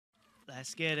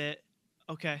Let's get it.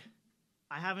 Okay.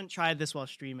 I haven't tried this while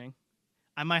streaming.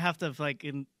 I might have to like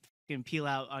peel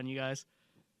out on you guys.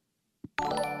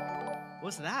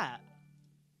 What's that?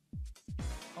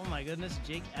 Oh my goodness,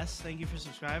 Jake S, thank you for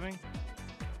subscribing.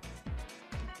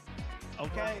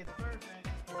 Okay, perfect.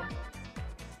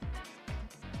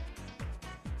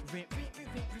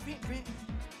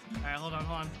 Alright, hold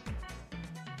on.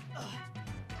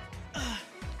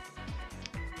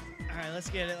 Alright, let's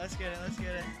get it.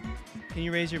 Can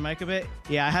you raise your mic a bit?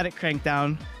 Yeah, I had it cranked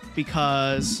down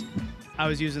because I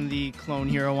was using the clone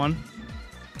hero one.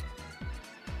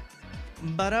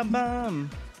 Ba-da-bum.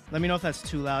 Let me know if that's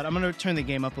too loud. I'm gonna turn the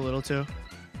game up a little too.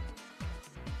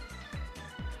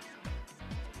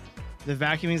 The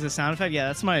vacuuming is the sound effect? Yeah,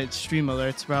 that's my stream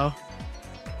alerts, bro.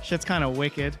 Shit's kind of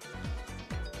wicked.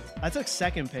 I took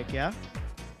second pick, yeah?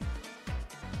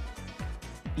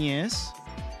 Yes.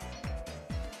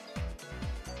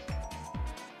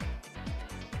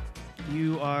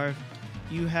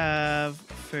 You have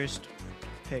first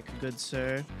pick, good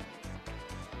sir.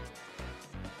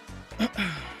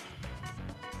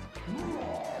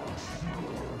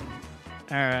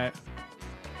 Alright.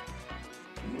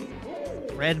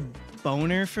 Red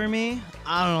boner for me?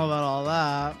 I don't know about all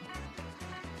that.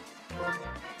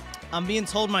 I'm being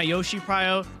told my Yoshi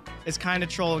prio is kind of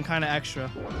troll and kind of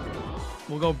extra.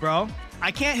 We'll go bro.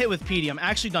 I can't hit with PD. I'm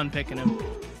actually done picking him.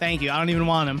 Thank you. I don't even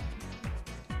want him.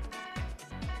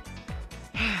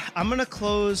 I'm gonna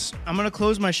close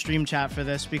my stream chat for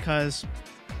this because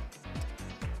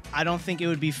I don't think it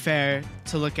would be fair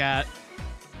to look at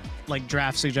like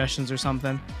draft suggestions or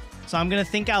something. So I'm gonna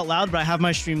think out loud, but I have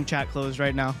my stream chat closed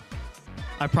right now.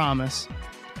 I promise.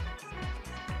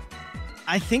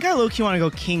 I think I low-key want to go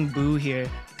King Boo here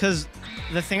because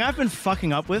the thing I've been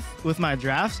fucking up with my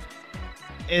drafts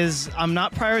is I'm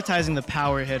not prioritizing the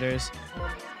power hitters,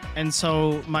 and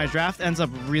so my draft ends up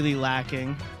really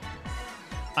lacking.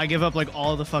 I give up like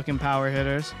all the fucking power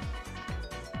hitters.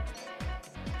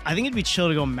 I think it'd be chill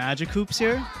to go Magic Hoops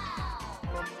here.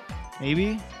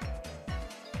 Maybe.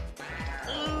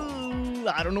 Ooh,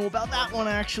 I don't know about that one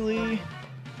actually.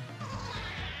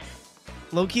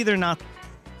 Low-key, they're not.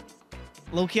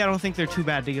 Low-key, I don't think they're too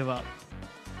bad to give up.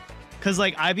 Cause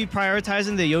like I'd be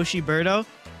prioritizing the Yoshi Birdo,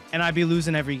 and I'd be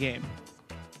losing every game.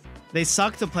 They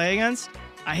suck to play against.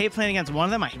 I hate playing against one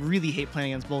of them. I really hate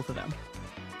playing against both of them.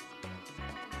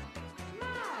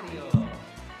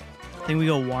 I think we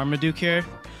go Warmaduke here.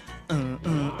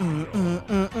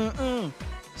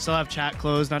 Still have chat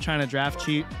closed, not trying to draft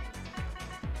cheat.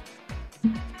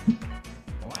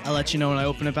 I'll let you know when I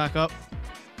open it back up.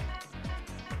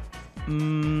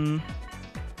 I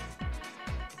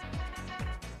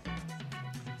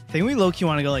think we low-key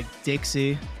want to go like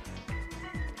Dixie.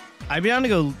 I'd be down to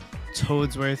go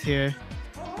Toadsworth here.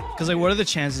 Because like what are the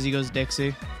chances he goes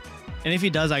Dixie? And if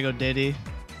he does, I go Diddy.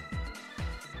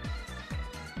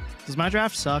 Does my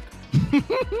draft suck?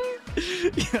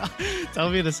 Yeah, tell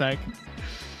me in a sec.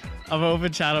 I'm gonna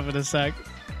open chat up in a sec.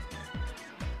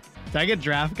 Did I get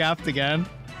draft gapped again?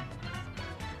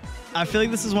 I feel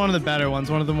like this is one of the better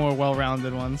ones, one of the more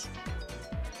well-rounded ones.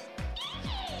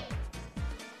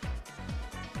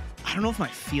 I don't know if my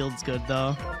field's good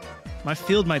though. My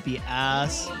field might be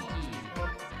ass.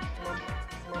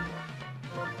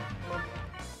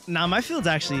 Nah, my field's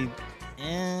actually,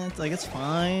 it's like it's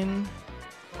fine.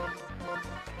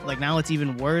 Like now it's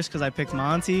even worse because I picked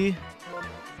Monty.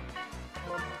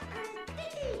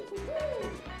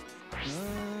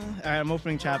 Alright, I'm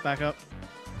opening chat back up.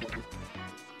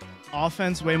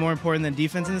 Offense way more important than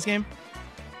defense in this game?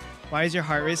 Why is your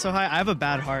heart rate so high? I have a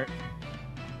bad heart.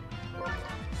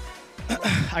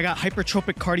 I got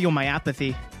hypertrophic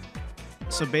cardiomyopathy.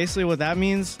 So basically what that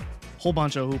means, whole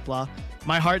bunch of hoopla.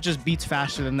 My heart just beats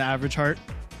faster than the average heart.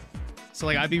 So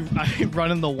like I'd be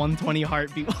running the 120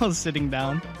 heartbeat while sitting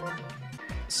down.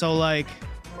 So like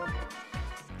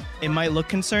it might look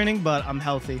concerning, but I'm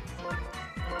healthy.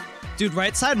 Dude,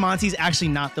 right side Monty's actually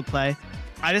not the play.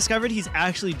 I discovered he's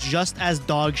actually just as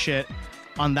dog shit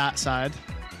on that side.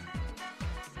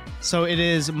 So it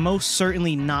is most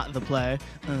certainly not the play.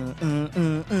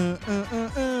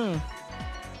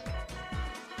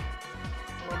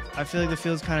 I feel like the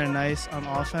field's kind of nice on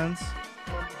offense.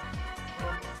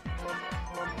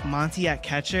 Monty at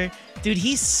catcher. Dude,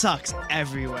 he sucks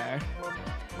everywhere.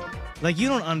 Like, you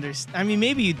don't understand. I mean,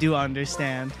 maybe you do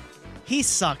understand. He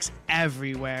sucks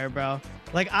everywhere, bro.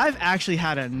 Like, I've actually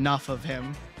had enough of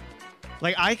him.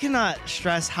 Like, I cannot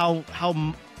stress how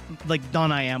like,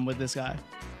 done I am with this guy.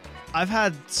 I've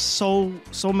had so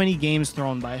many games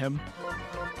thrown by him.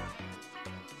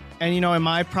 And, you know, am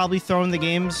I probably throwing the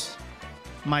games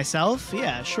myself?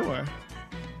 Yeah, sure.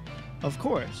 of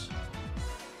course.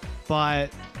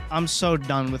 But I'm so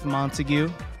done with Montague.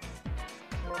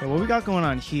 Okay, what we got going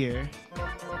on here?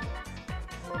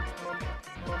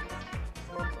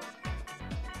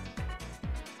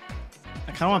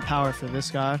 I kind of want power for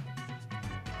this guy.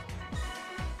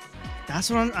 That's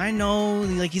what I know.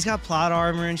 Like, he's got plot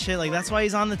armor and shit. Like, that's why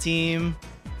he's on the team.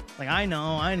 Like, I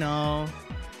know.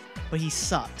 But he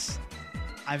sucks.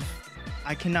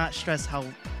 I cannot stress how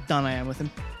done I am with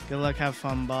him. Good luck, have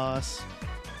fun, boss.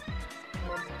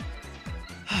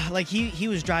 Like, he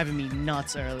was driving me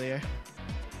nuts earlier.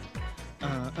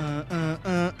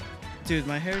 Dude,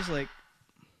 my hair's like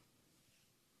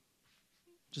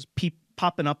just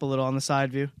popping up a little on the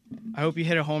side view. I hope you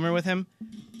hit a homer with him.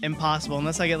 Impossible,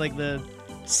 unless I get like the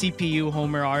CPU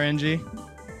homer RNG.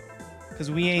 Because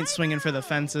we ain't swinging for the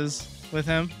fences with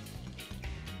him.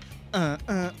 Hold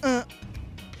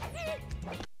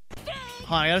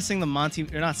on, I gotta sing the Monty,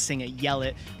 or not sing it, yell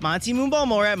it. Monty Moonball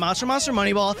Morat, Monster Monster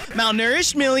Moneyball,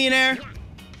 Malnourished Millionaire.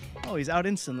 Oh, he's out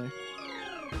instantly.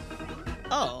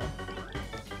 Oh.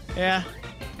 Yeah.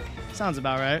 Sounds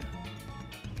about right.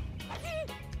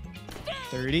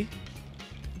 30.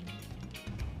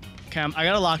 Okay, I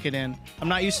gotta lock it in. I'm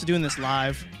not used to doing this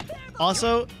live.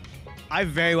 Also, I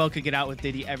very well could get out with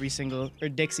Dixie every single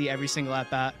at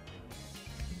bat.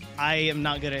 I am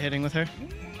not good at hitting with her.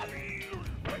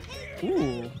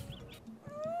 Ooh.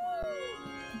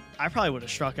 I probably would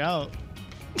have struck out.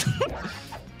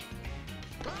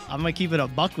 I'm gonna keep it a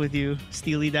buck with you,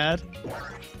 Steely Dad.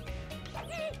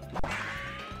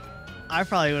 I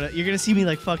probably would have. You're gonna see me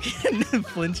like fucking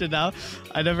flinching now.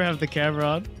 I never have the camera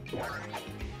on.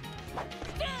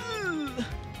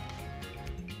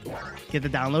 Get the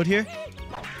download here.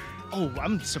 Oh,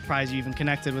 I'm surprised you even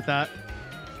connected with that.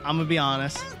 I'm gonna be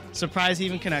honest. Surprised he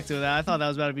even connected with that. I thought that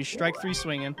was about to be strike 3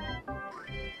 swinging.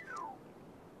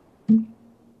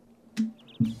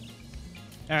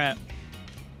 All right.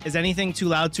 Is anything too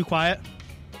loud, too quiet?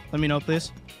 Let me know,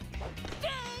 please.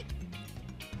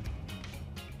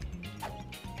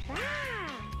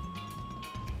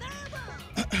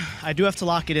 I do have to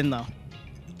lock it in, though.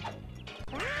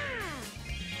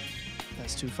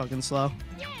 That's too fucking slow.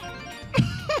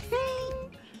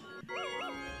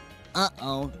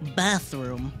 Uh-oh,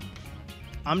 bathroom.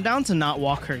 I'm down to not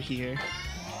walk her here.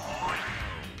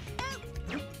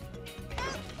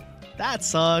 That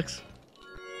sucks.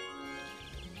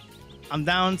 I'm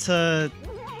down to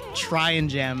try and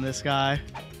jam this guy.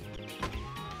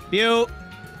 Pew.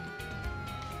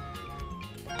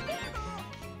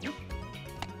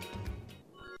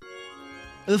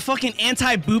 The fucking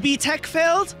anti-booby tech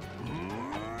failed?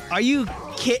 Are you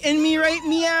kidding me right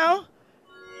meow?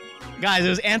 Guys, it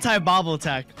was anti-bobble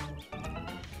tech.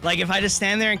 Like, if I just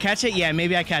stand there and catch it, yeah,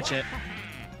 maybe I catch it.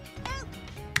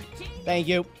 Thank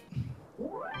you.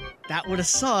 That would have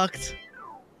sucked.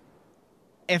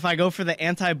 If I go for the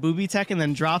anti-booby tech and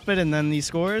then drop it and then he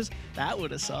scores, that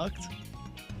would have sucked.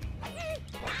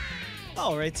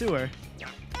 Oh, right to her.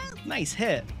 Nice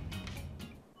hit.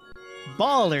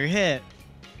 Baller hit.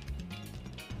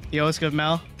 Yo, what's good,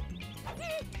 Mel?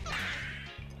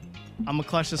 I'm gonna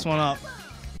clutch this one up.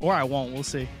 Or I won't, we'll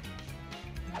see.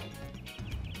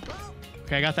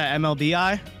 Okay, I got that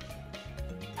MLBI.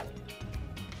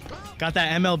 Got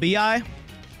that MLBI.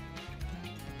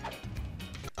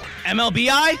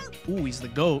 MLBI? Ooh, he's the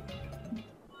GOAT.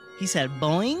 He said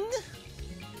boing.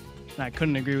 And I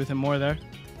couldn't agree with him more there.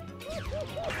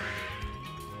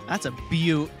 That's a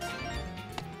beaut.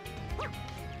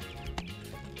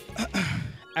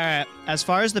 Alright, as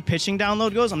far as the pitching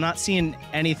download goes, I'm not seeing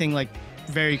anything like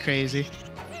very crazy.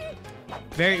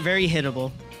 Very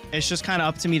hittable. It's just kind of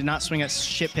up to me to not swing at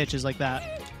shit pitches like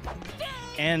that.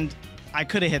 And I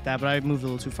could have hit that, but I moved a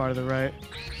little too far to the right.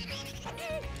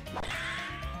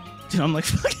 Dude, I'm like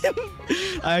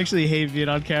fucking... I actually hate being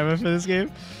on camera for this game.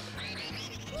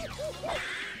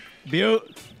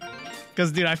 Beaut.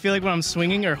 Because, dude, I feel like when I'm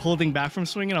swinging or holding back from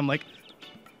swinging, I'm like...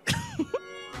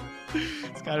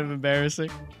 It's kind of embarrassing.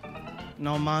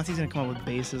 No, Monty's gonna come up with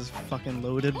bases fucking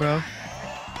loaded, bro.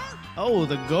 Oh,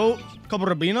 the GOAT.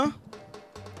 Cobrabina?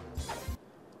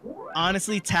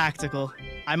 Honestly, tactical.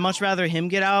 I'd much rather him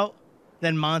get out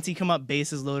than Monty come up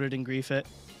bases loaded and grief it.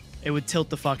 It would tilt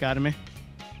the fuck out of me.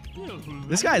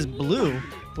 This guy's blue.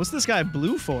 What's this guy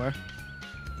blue for?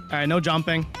 All right, no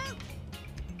jumping.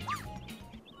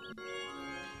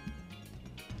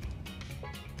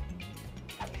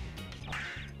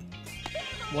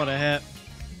 What a hit.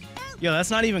 Yo,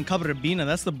 that's not even Cobrabina.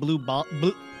 That's the blue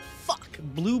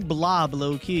blob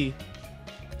low key.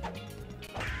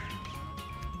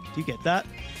 Do you get that?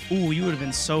 Ooh, you would have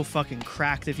been so fucking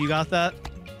cracked if you got that.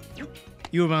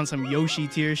 You were on some Yoshi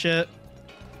tier shit.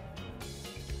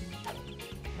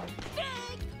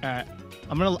 Alright.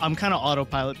 I'm kind of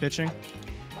autopilot pitching.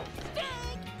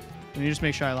 Let me just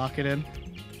make sure I lock it in.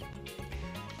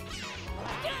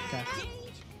 Okay.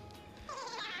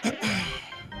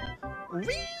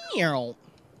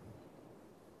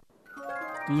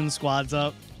 Goon squad's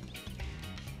up.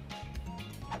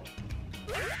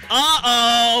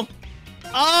 Uh-oh!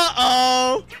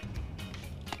 Uh-oh!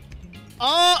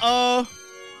 Uh-oh!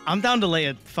 I'm down to lay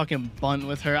a fucking bunt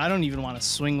with her. I don't even want to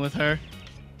swing with her.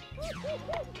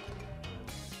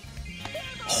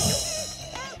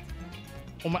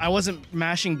 I wasn't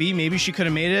mashing B. Maybe she could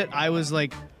have made it. I was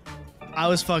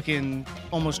fucking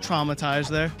almost traumatized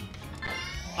there.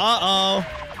 Uh-oh.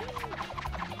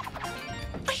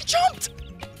 He jumped!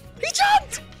 He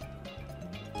jumped!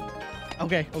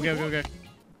 Okay.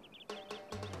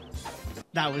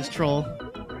 That was troll.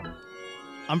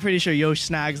 I'm pretty sure Yosh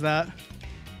snags that.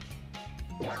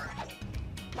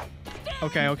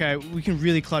 Okay. We can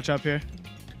really clutch up here.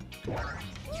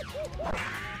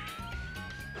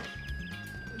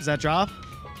 Does that drop?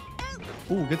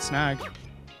 Ooh, good snag.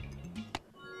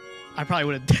 I probably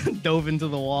would have dove into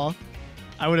the wall.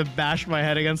 I would have bashed my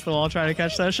head against the wall trying to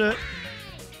catch that shit.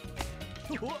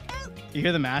 You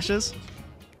hear the mashes?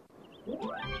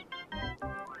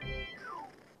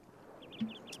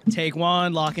 Take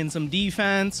one, lock in some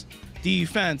defense.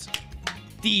 Defense.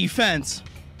 Defense.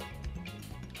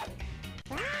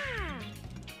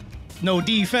 No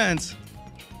defense.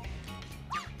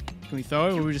 Can we throw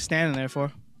it? What were we just standing there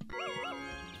for?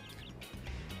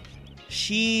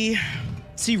 See,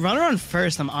 runner on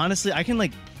first. I can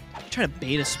like try to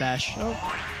bait a smash.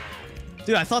 Oh.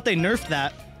 Dude, I thought they nerfed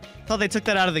that. I thought they took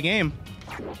that out of the game.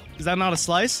 Is that not a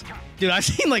slice? Dude, I've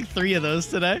seen like 3 of those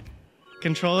today.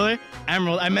 Controller,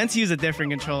 Emerald. I meant to use a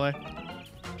different controller.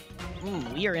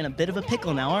 We are in a bit of a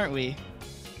pickle now, aren't we?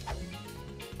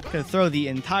 Gonna throw the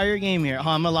entire game here. Oh,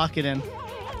 I'm gonna lock it in.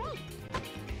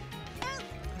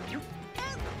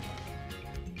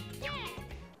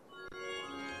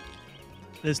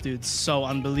 This dude's so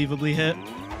unbelievably hit.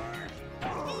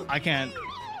 I can't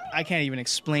even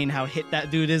explain how hit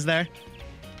that dude is there.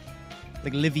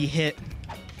 Like Livy hit.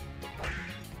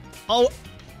 Oh,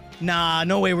 nah,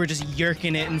 no way we're just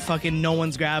yerking it and fucking no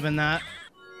one's grabbing that.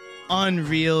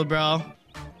 Unreal, bro.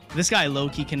 This guy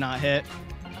low-key cannot hit.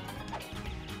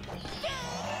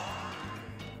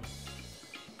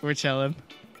 We're chilling.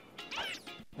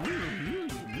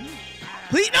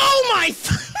 Please, no, my.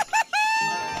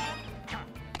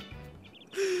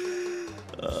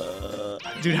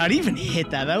 Dude, how do you even hit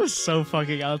that? That was so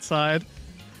fucking outside.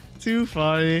 Too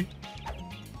funny.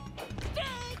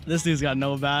 This dude's got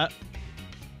no bat.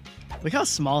 Look how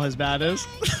small his bat is.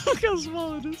 Look how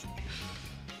small it is.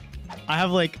 I have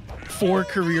like 4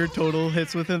 career total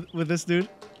hits with him, with this dude.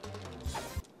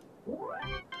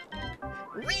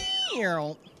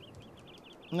 All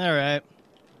right.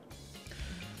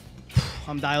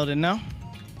 I'm dialed in now.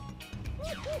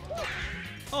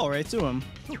 Oh, right to him.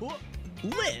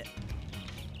 Lit.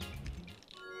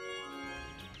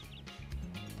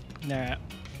 All right.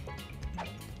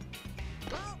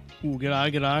 Ooh, good eye,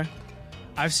 good eye.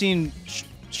 I've seen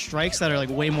strikes that are like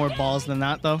way more balls than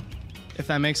that, though. If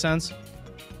that makes sense.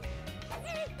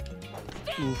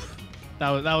 Oof.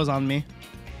 That was on me.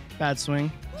 Bad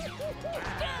swing.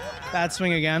 Bad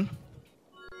swing again.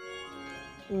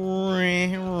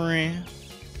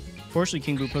 Fortunately,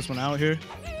 King Boo puts one out here.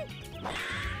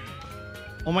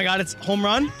 Oh my god, it's home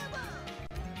run?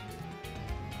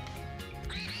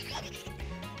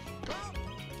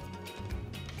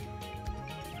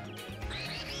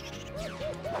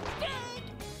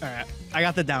 Alright, I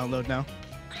got the download now.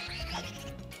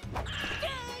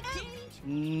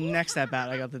 Next at bat,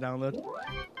 I got the download.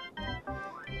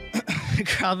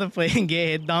 Crowd the plate and get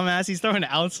hit. Dumbass, he's throwing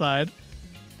outside.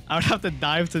 I would have to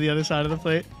dive to the other side of the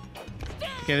plate.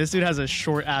 Okay, this dude has a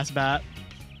short ass bat.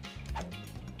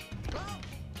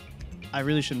 I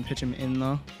really shouldn't pitch him in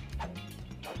though.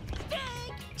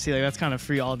 See, like that's kind of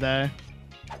free all day.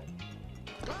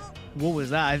 What was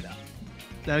that? Is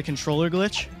that a controller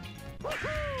glitch?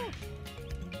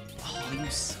 Oh, you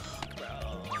suck, bro.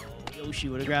 Yoshi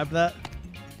would have grabbed that.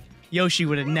 Yoshi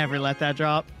would have never let that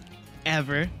drop.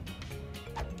 Ever.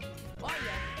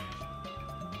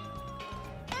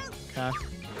 Okay.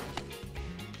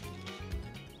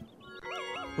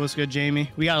 What's good,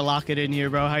 Jamie? We gotta lock it in here,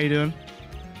 bro. How you doing?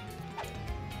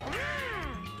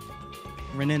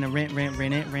 Rin.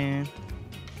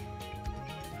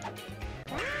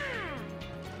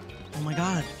 Oh my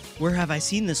god. Where have I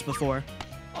seen this before?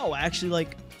 Oh, actually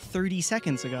like 30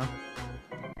 seconds ago.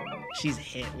 She's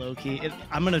hit, low-key.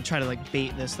 I'm gonna try to like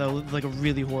bait this though, with, like a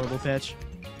really horrible pitch.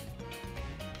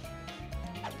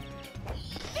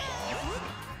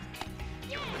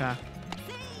 Okay.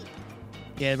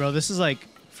 Yeah, bro, this is like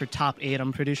for top 8,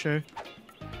 I'm pretty sure.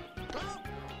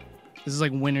 This is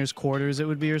like winner's quarters it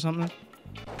would be or something.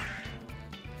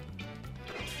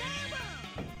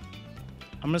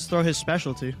 I'm gonna throw his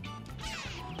specialty.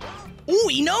 Ooh,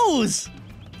 he knows!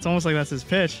 It's almost like that's his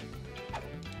pitch.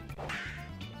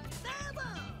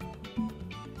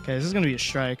 Okay, this is gonna be a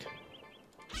strike.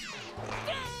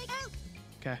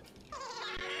 Okay.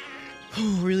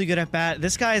 Really good at bat.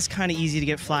 This guy is kind of easy to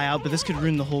get fly out, but this could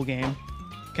ruin the whole game.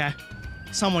 Okay.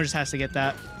 Someone just has to get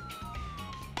that.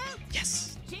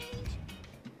 Yes.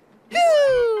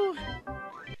 Woo!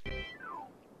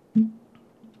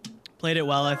 Played it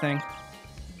well, I think.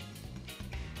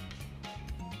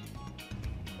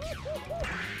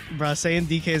 Bruh, saying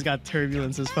DK's got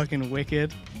turbulence is fucking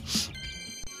wicked.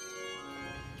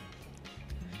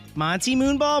 Monty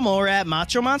Moonball, Morat,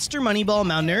 Macho Monster, Moneyball,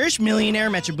 Malnourished, Millionaire,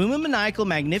 Metro Boomin, Maniacal,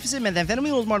 Magnificent,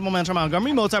 Methamphetamine, Old Marble, Mantra,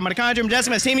 Montgomery, Mozart, Mitochondrium,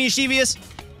 Decimus, Tamius, Devious.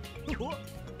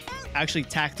 Actually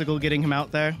tactical getting him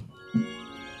out there.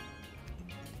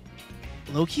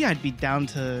 Low-key, I'd be down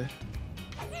to...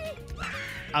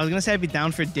 I was gonna say I'd be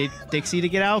down for Dixie to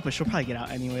get out, but she'll probably get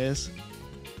out anyways.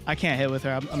 I can't hit with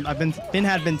her. I've been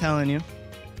telling you.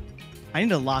 I need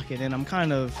to lock it in. I'm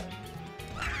kind of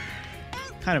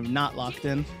not locked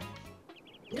in.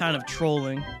 Kind of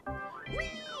trolling.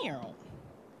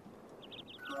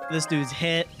 This dude's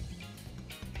hit.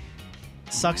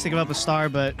 Sucks to give up a star,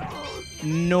 but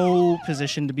no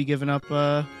position to be giving up,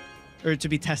 or to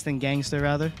be testing Gangster,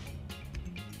 rather.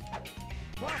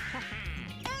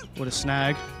 What a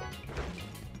snag.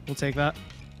 We'll take that.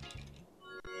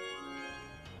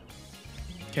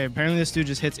 Okay, apparently this dude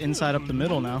just hits inside up the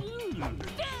middle now.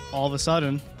 All of a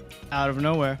sudden, out of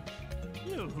nowhere.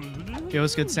 Yo,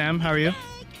 what's good, Sam? How are you?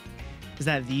 Is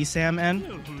that the Sam N?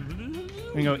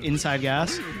 We're gonna go inside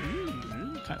gas.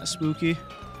 Kind of spooky.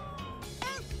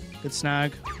 Good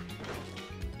snag.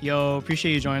 Yo,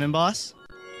 appreciate you joining, boss.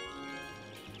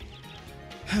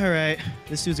 Alright,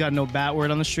 this dude's got no bat word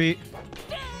on the street.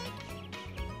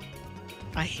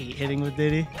 I hate hitting with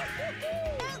Diddy.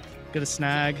 Good a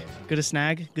snag. Good a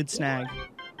snag. Good snag.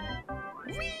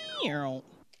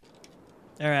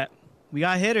 Alright, we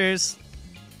got hitters.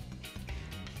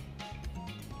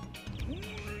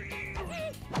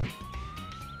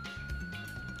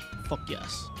 Fuck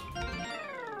yes.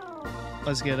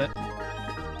 Let's get it.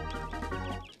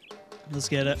 Let's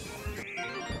get it.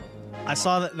 I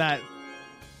saw that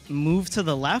move to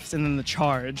the left and then the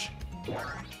charge.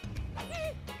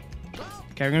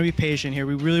 Okay, we're gonna be patient here.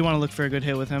 We really want to look for a good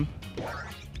hit with him.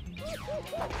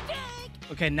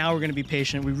 Okay, now we're gonna be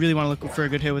patient. We really want to look for a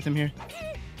good hit with him here.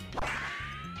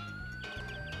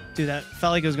 Dude, that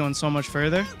felt like it was going so much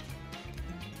further.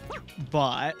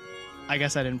 But I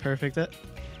guess I didn't perfect it.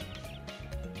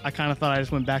 I kind of thought I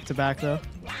just went back to back though.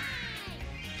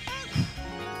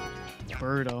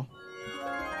 Birdo.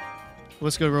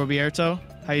 What's good, Roberto?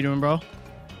 How you doing, bro?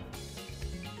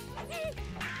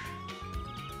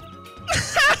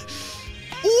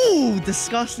 Ooh,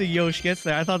 disgusting. Yosh gets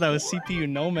there. I thought that was CPU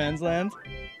no man's land.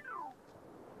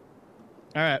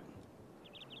 All right.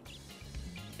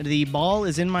 The ball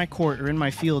is in my court, or in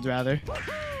my field, rather.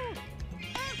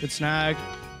 Good snag.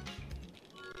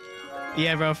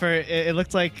 Yeah, bro, it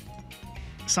looked like...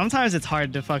 Sometimes it's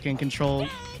hard to fucking control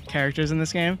characters in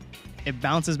this game. It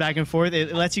bounces back and forth.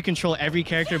 It lets you control every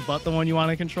character but the one you want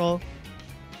to control.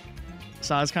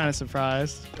 So I was kind of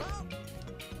surprised.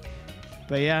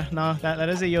 But yeah, no, that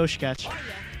is a Yosh catch.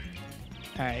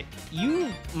 Alright,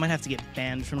 you might have to get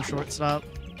banned from shortstop.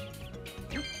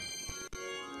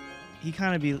 He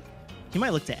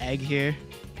might look to egg here.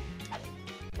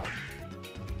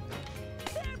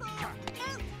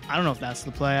 I don't know if that's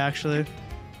the play, actually.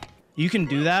 You can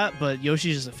do that, but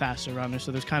Yoshi's just a faster runner,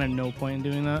 so there's kind of no point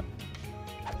in doing that.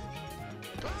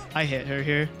 I hit her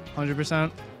here,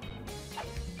 100%.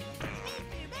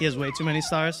 He has way too many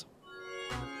stars.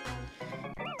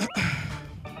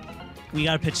 We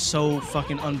gotta pitch so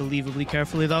fucking unbelievably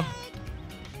carefully, though.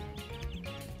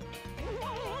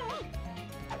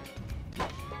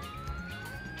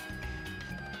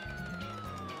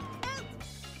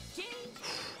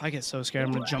 I get so scared.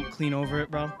 I'm gonna jump clean over it,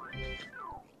 bro.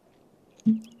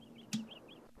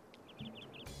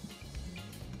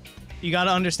 You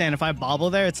gotta understand, if I bobble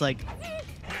there, it's like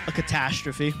a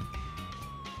catastrophe.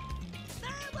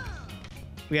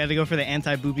 We had to go for the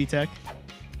anti-booby tech.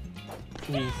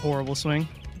 Ooh, horrible swing.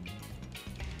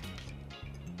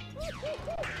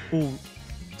 Ooh,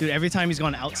 dude, every time he's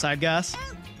going outside gas,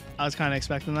 I was kind of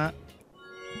expecting that.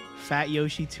 Fat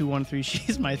Yoshi 213.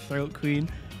 She's my throat queen.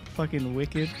 Fucking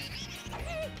wicked.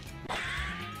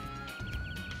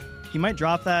 He might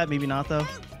drop that. Maybe not, though.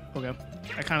 Okay.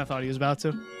 I kind of thought he was about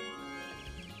to.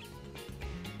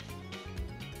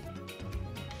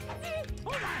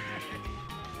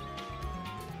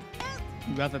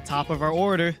 We got the top of our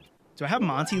order. Do I have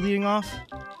Monty leading off?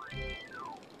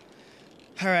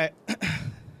 All right.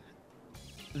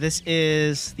 This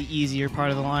is the easier part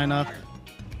of the lineup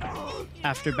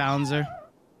after Bouncer.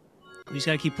 We just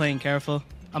gotta keep playing careful.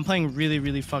 I'm playing really,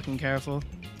 really fucking careful.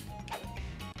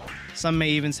 Some may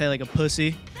even say like a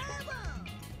pussy.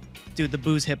 Dude, the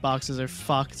Boo's hitboxes are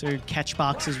fucked, or catch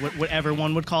boxes, whatever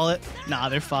one would call it. Nah,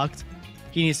 they're fucked.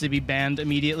 He needs to be banned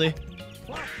immediately.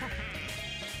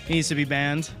 He needs to be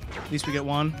banned. At least we get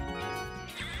one.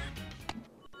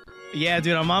 Yeah,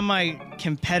 dude, I'm on my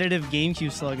competitive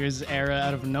GameCube sluggers era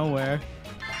out of nowhere.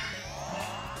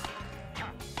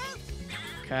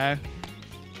 Okay.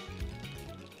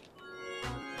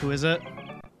 Who is it?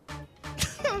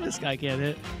 This guy can't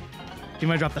hit. He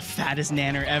might drop the fattest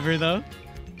nanner ever, though.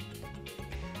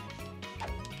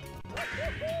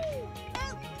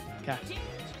 Okay.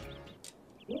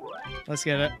 Let's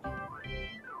get it.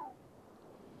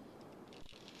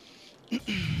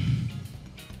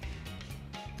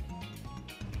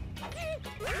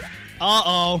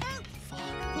 Uh-oh.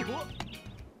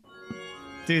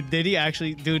 Dude, Diddy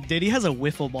actually... Dude, Diddy has a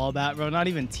wiffle ball bat, bro. Not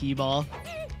even T-ball.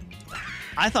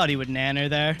 I thought he would nanner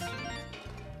there.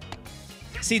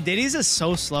 See, Diddy's is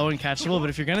so slow and catchable, but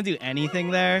if you're gonna do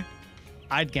anything there,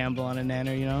 I'd gamble on a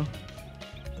nanner, you know?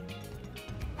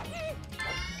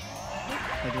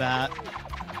 Like that.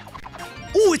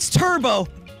 Ooh, it's Turbo!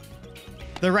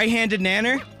 The right-handed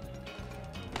nanner?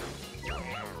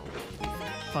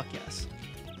 Fuck yes.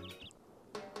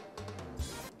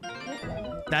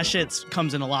 That shit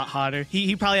comes in a lot hotter.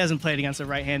 He probably hasn't played against a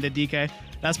right-handed DK.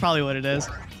 That's probably what it is.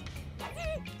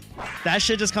 That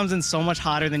shit just comes in so much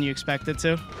hotter than you expect it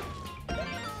to.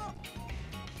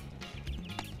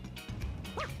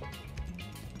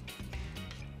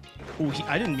 Ooh,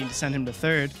 I didn't mean to send him to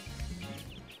third.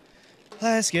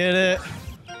 Let's get it.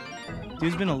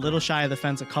 Dude's been a little shy of the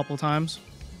fence a couple times.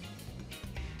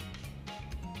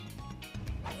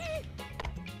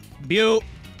 Butte.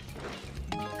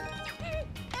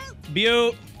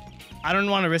 Butte. I don't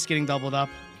want to risk getting doubled up.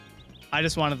 I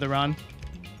just wanted the run.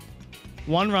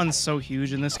 One run's so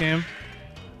huge in this game.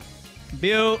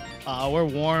 Butte. Oh, we're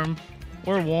warm.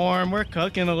 We're warm. We're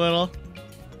cooking a little.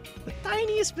 The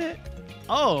tiniest bit.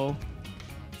 Oh.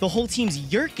 The whole team's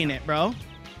yerking it, bro.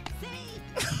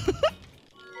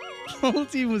 The whole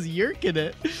team was yerking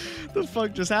it. The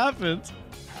fuck just happened?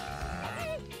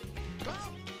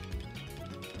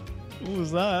 What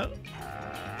was that?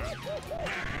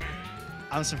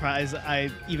 I'm surprised I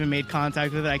even made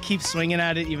contact with it. I keep swinging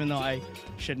at it even though I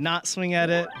should not swing at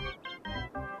it.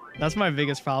 That's my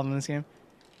biggest problem in this game.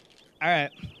 All right.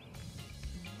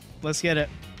 Let's get it.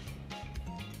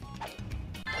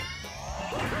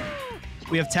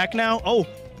 We have tech now. Oh.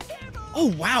 Oh,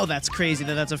 wow. That's crazy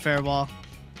that that's a fair ball.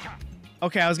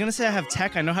 Okay, I was going to say I have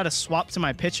tech. I know how to swap to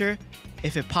my pitcher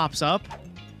if it pops up.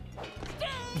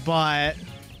 But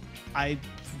I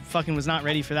fucking was not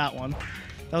ready for that one.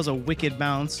 That was a wicked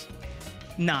bounce.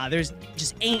 Nah, there's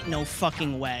just ain't no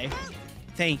fucking way.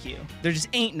 Thank you. There just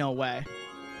ain't no way.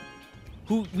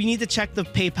 We need to check the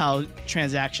PayPal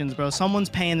transactions, bro. Someone's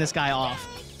paying this guy off.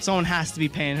 Someone has to be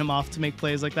paying him off to make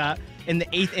plays like that. In the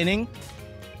 8th inning,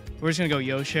 we're just going to go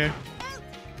Yosh here.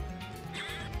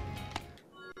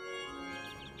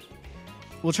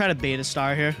 We'll try to bait a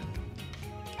star here.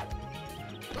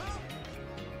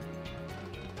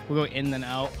 We'll go in then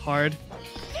out hard.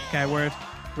 Okay, we're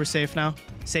safe now.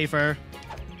 Safer.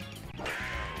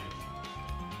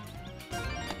 I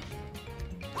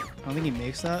don't think he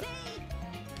makes that.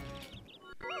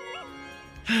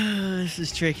 This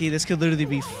is tricky. This could literally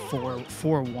be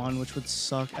 4-1, which would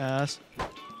suck ass.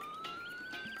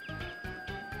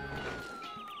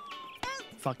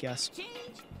 Fuck yes.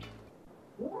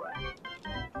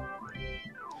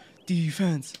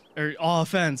 Defense. Or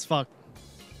offense. Fuck.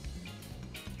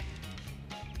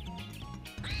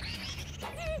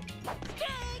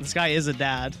 This guy is a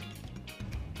dad.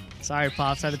 Sorry,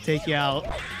 Pops. I had to take you out.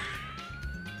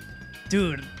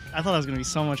 Dude, I thought I was going to be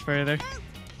so much further.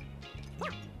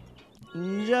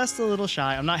 Just a little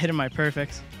shy. I'm not hitting my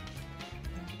perfects.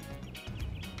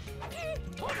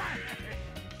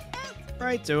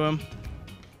 Right to him.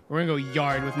 We're going to go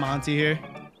yard with Monty here.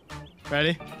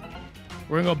 Ready?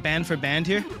 We're going to go band for band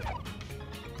here.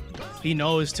 He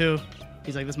knows, too.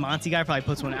 He's like, this Monty guy probably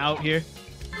puts one out here.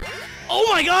 Oh,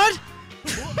 my God!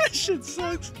 That shit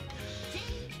sucks.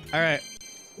 All right.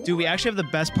 Dude, we actually have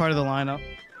the best part of the lineup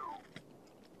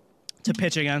to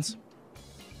pitch against.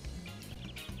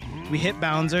 We hit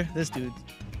Bouncer. This dude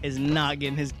is not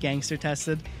getting his gangster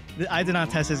tested. I did not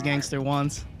test his gangster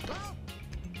once.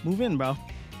 Move in, bro.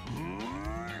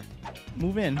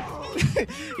 Move in.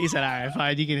 He said, all right,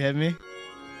 fine. You can hit me.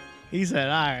 He said,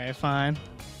 all right, fine.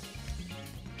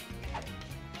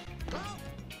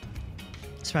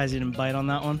 Surprised he didn't bite on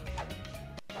that one.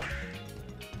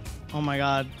 Oh my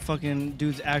god, fucking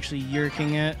dude's actually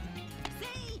yerking it.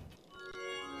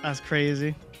 That's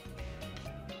crazy.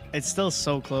 It's still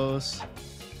so close.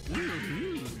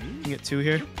 You get 2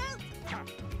 here.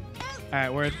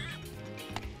 Alright, word.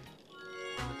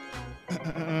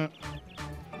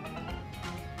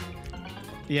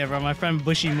 Yeah, bro, my friend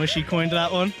Bushy Mushy coined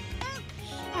that one.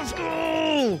 Let's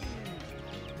go!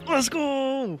 Let's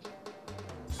go!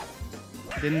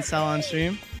 Didn't sell on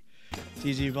stream.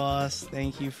 GG boss,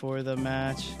 thank you for the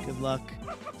match. Good luck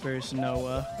versus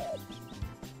Noah.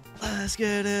 Let's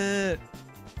get it.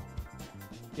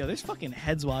 Yo, there's fucking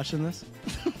heads watching this.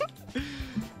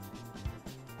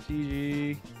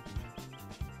 GG.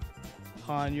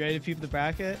 Han, you ready to peep the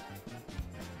bracket?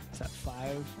 Is that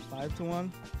 5 to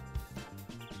 1?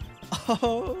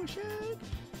 Oh shit.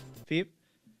 Peep.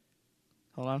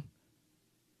 Hold on.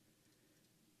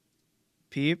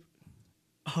 Peep.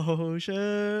 Oh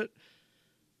shit.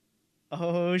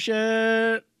 Oh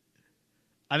shit.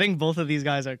 I think both of these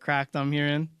guys are cracked, I'm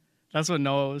hearing. That's what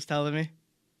Noah was telling me.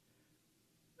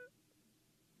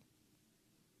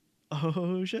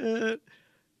 Oh shit.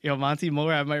 Yo, Monty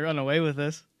Morab might run away with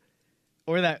this.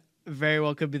 Or that very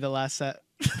well could be the last set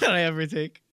that I ever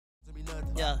take.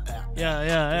 Yeah.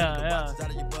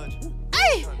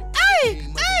 Hey!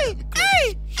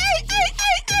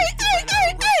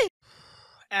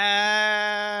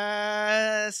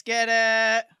 Let's get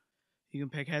it. You can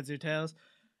pick heads or tails.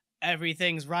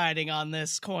 Everything's riding on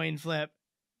this coin flip.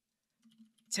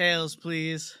 Tails,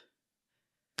 please.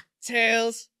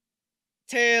 Tails.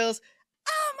 Tails.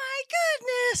 Oh my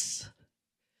goodness.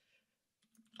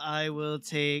 I will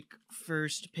take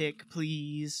first pick,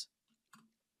 please.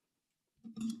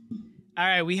 All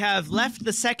right, we have left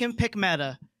the second pick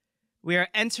meta. We are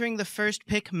entering the first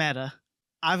pick meta.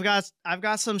 I've got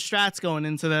some strats going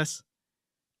into this.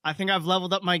 I think I've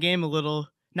leveled up my game a little.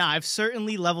 Nah, I've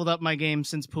certainly leveled up my game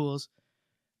since pools.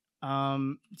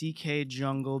 DK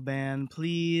jungle ban,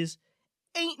 please.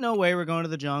 Ain't no way we're going to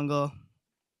the jungle.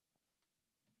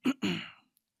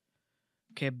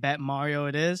 Okay, bet Mario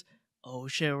it is. Oh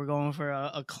shit, we're going for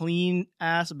a clean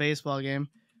ass baseball game.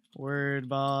 Word,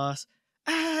 boss.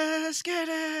 Let's get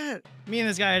it. Me and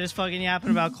this guy are just fucking yapping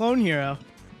about Clone Hero.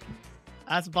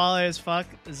 That's baller as fuck.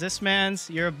 This man's,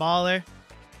 you're a baller.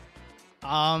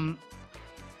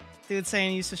 Dude saying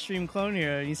he used to stream Clone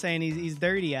Hero and he's saying he's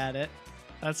dirty at it.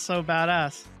 That's so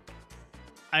badass.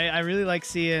 I really like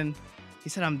seeing. He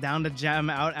said I'm down to jam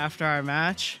out after our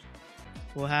match.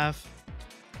 We'll have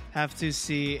to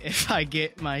see if I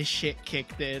get my shit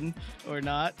kicked in or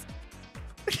not.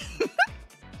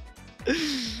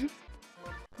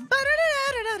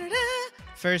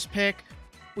 First pick,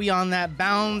 we on that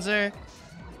Bouncer.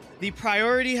 The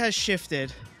priority has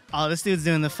shifted. Oh, this dude's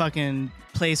doing the fucking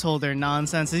placeholder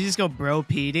nonsense. Did he just go bro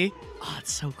Petey? Oh,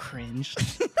 it's so cringe.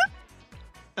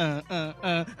 So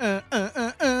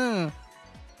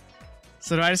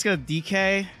do I just go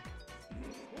DK?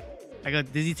 I go,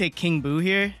 did he take King Boo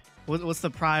here? What's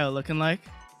the prio looking like?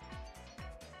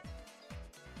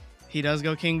 He does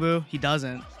go King Boo? He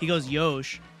doesn't. He goes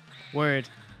Yosh. Word.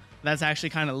 That's actually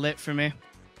kind of lit for me.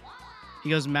 He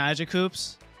goes Magic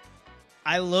Hoops.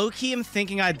 I low-key am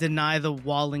thinking I deny the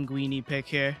Wallinguini pick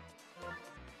here.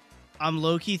 I'm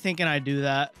low-key thinking I do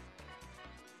that.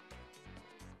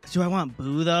 Do I want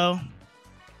Boo, though?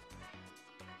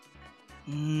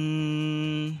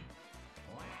 He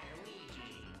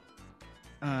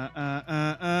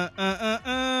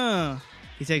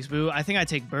takes Boo. I think I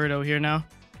take Birdo here now.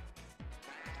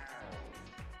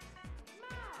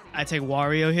 I take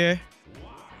Wario here.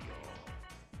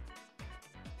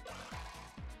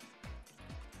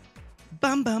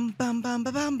 Bum bum bum bum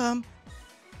bum bum bum.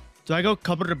 Do I go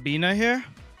Cabrabina here?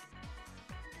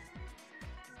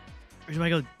 Or do I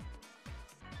go?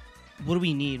 What do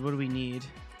we need? What do we need?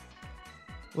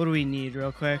 What do we need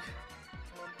real quick?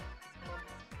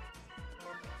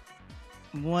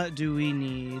 What do we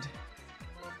need?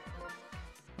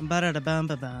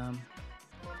 Ba-da-da-bum-ba-bum.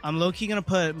 I'm low-key gonna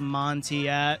put Monty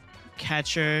at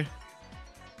catcher.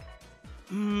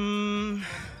 2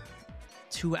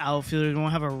 outfielders. We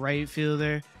won't have a right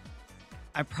fielder.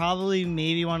 I probably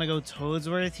maybe want to go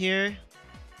Toadsworth here.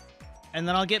 And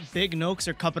then I'll get big nokes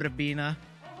or caprabina.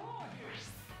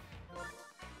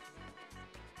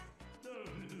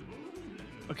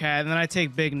 Okay, and then I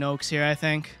take big nokes here, I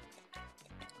think.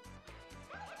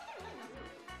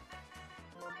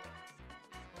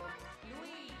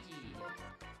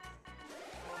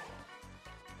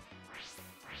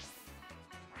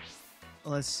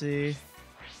 Let's see.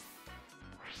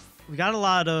 We got a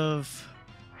lot of...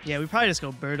 Yeah, we probably just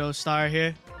go Birdo Star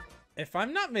here. If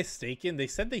I'm not mistaken, they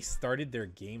said they started their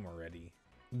game already.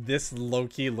 This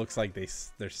low-key looks like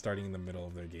they're starting in the middle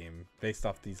of their game based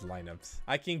off these lineups.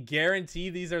 I can guarantee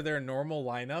these are their normal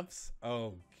lineups.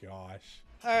 Oh, gosh.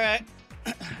 All right.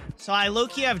 So I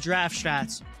low-key have draft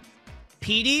strats.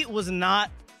 PD was not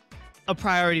a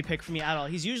priority pick for me at all.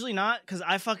 He's usually not because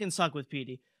I fucking suck with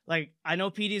PD. Like, I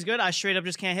know PD is good. I straight up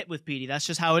just can't hit with PD. That's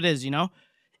just how it is, you know?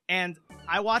 And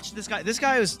I watched this guy. This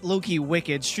guy was low-key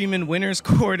wicked, streaming winners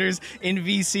quarters in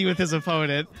VC with his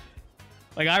opponent.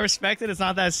 Like, I respect it. It's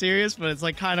not that serious, but it's,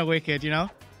 like, kind of wicked, you know?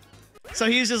 So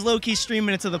he was just low-key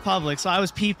streaming it to the public, so I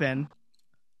was peeping.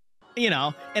 You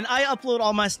know? And I upload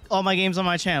all my games on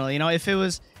my channel, you know? If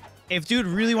dude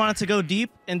really wanted to go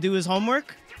deep and do his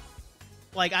homework,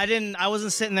 like, I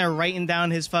wasn't sitting there writing down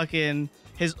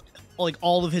like,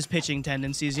 all of his pitching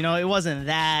tendencies, you know? It wasn't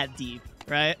that deep,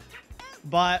 right?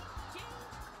 But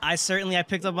I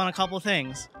picked up on a couple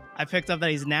things. I picked up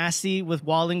that he's nasty with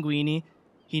wall linguini.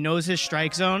 He knows his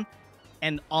strike zone,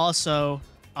 and also,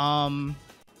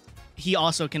 he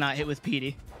also cannot hit with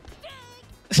PD.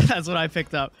 That's what I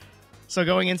picked up. So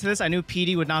going into this, I knew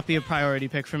PD would not be a priority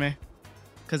pick for me,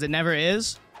 because it never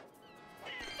is.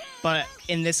 But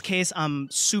in this case, I'm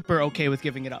super okay with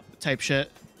giving it up, type shit.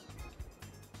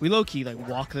 We low-key, like,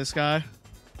 walk this guy.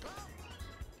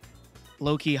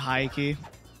 Low-key, high-key.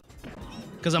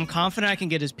 Because I'm confident I can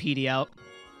get his PD out.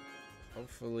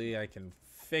 Hopefully I can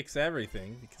fix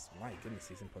everything, because my goodness,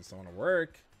 he's gonna put someone to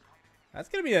work. That's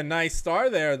gonna be a nice star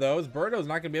there, though. Birdo's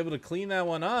not gonna be able to clean that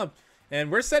one up, and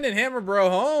we're sending Hammer Bro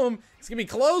home. It's gonna be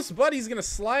close, but he's gonna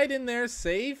slide in there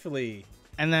safely.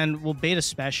 And then we'll bait a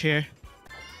special here.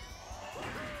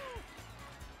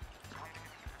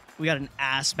 We got an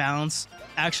ass bounce.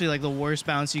 Actually, like the worst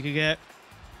bounce you could get.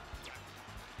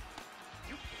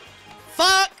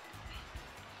 Fuck!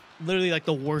 Literally, like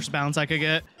the worst bounce I could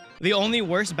get. The only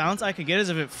worst bounce I could get is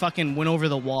if it fucking went over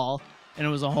the wall and it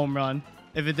was a home run.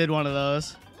 If it did one of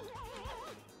those.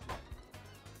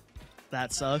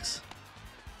 That sucks.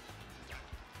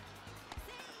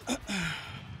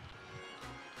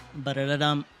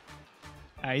 Ba-da-da-dum.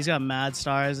 Alright, he's got mad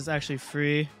stars. It's actually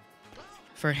free.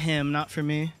 For him, not for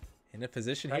me. In a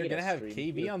position here, gonna have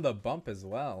KB on the bump as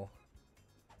well.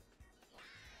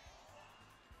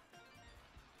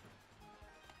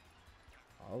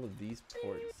 All of these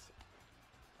ports.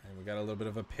 And we got a little bit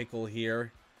of a pickle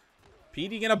here.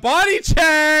 PD gonna body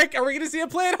check! Are we gonna see a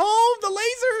play at home? The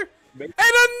laser! And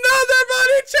another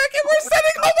body check, and we're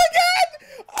setting home again!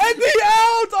 And the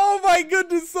out! Oh my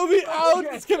goodness, so the out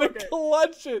is gonna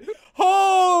clutch it.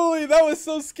 Holy, that was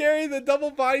so scary. The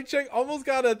double body check almost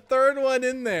got a third one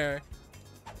in there.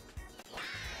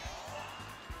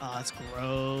 Oh, that's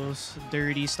gross.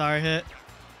 Dirty star hit.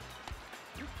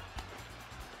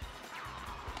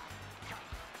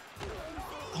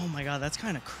 Oh my god, that's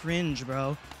kind of cringe,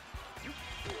 bro.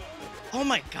 Oh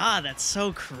my god, that's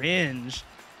so cringe.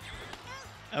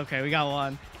 Okay, we got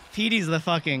one. PD's the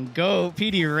fucking GOAT.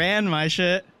 PD ran my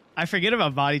shit. I forget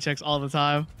about body checks all the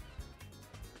time.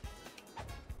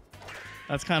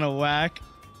 That's kind of whack.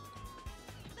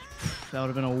 That would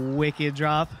have been a wicked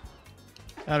drop.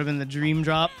 That would have been the dream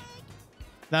drop.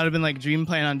 That would have been like dream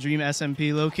playing on dream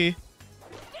SMP low-key.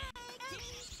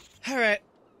 Alright,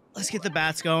 let's get the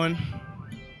bats going.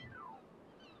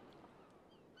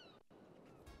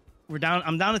 We're down.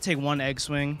 I'm down to take one egg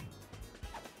swing.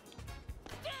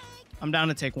 I'm down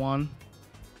to take one.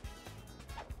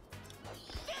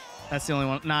 That's the only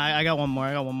one. Nah, I got one more.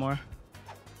 I got one more.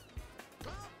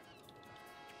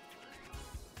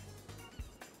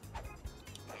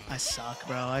 I suck,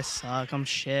 bro. I suck. I'm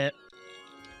shit.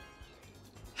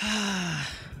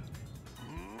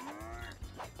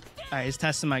 Alright, he's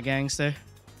testing my gangster.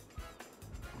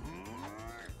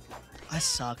 I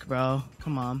suck, bro.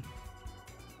 Come on.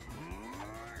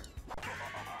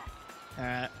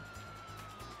 Alright.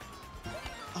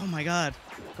 Oh my god.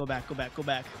 Go back, go back, go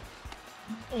back.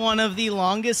 One of the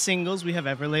longest singles we have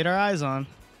ever laid our eyes on.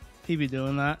 He be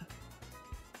doing that.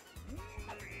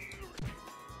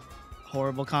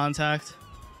 Horrible contact.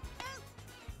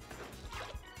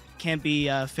 Can't be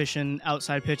fishing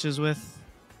outside pitches with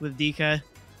DK.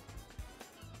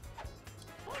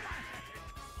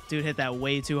 Dude hit that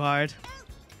way too hard.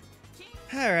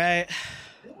 All right.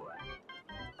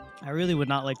 I really would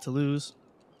not like to lose.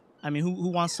 I mean, who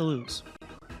wants to lose?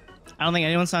 I don't think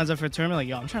anyone signs up for a tournament like,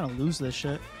 yo, I'm trying to lose this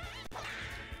shit.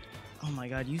 Oh my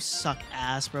god, you suck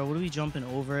ass, bro. What are we jumping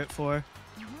over it for?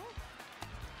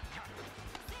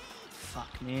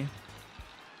 Fuck me.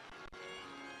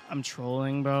 I'm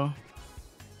trolling, bro.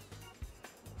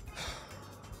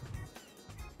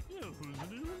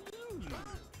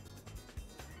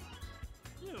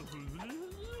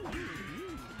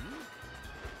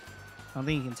 I don't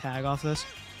think you can tag off this.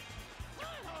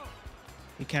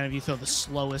 You can if you throw the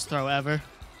slowest throw ever.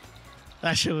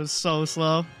 That shit was so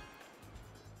slow.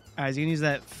 Alright, he's gonna use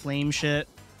that flame shit.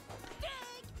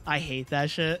 I hate that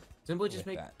shit. Simply just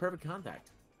make perfect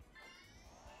contact.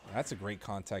 That's a great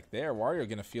contact there. Wario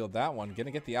gonna field that one.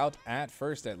 Gonna get the out at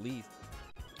first at least.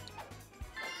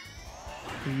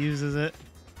 He uses it.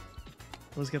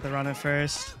 Let's get the run at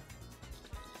first.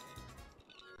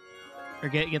 Or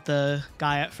get the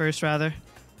guy at first, rather.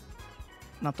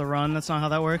 Not the run. That's not how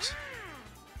that works.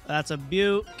 That's a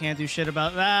beaut. Can't do shit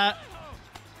about that.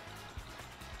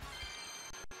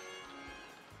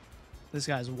 This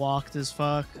guy's walked as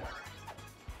fuck.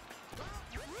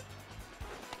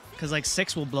 Because, like,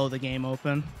 6 will blow the game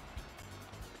open.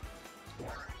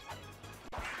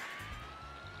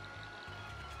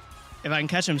 If I can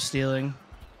catch him stealing,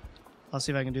 I'll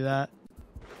see if I can do that.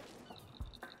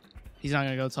 He's not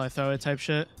gonna go till I throw it type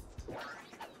shit.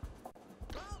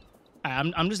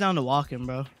 I'm just down to walk him,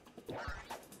 bro.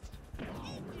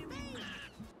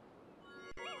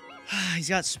 He's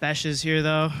got specials here,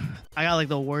 though. I got, like,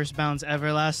 the worst bounce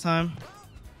ever last time.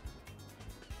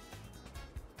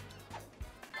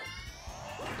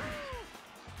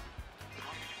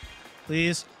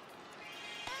 Please.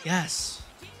 Yes.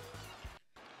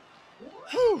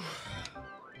 Whew.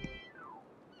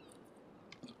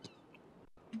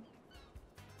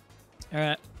 All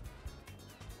right.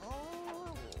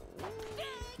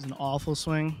 It's an awful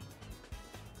swing.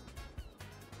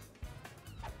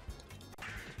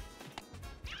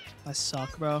 I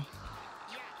suck, bro.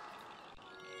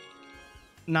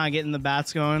 Not getting the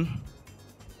bats going.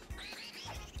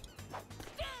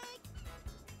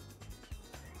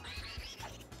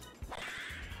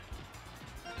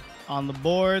 On the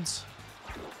boards.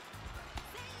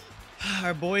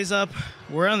 Our boys up.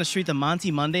 We're on the street. The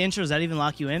Monty Monday intro. Does that even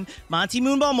lock you in? Monty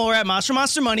Moonball Morat, Monster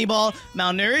Moneyball,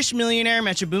 Malnourished Millionaire,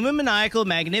 Metro Boomin Maniacal,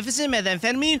 Magnificent,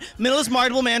 Methamphetamine, Middlest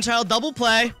Marketable Manchild, Double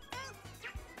Play.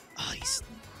 Oh,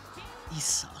 he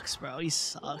sucks, bro. He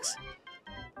sucks.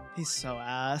 He's so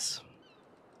ass.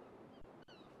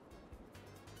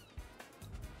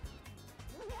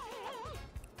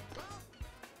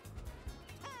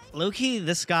 Low-key,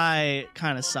 this guy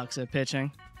kind of sucks at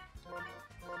pitching.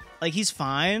 Like, he's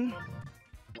fine.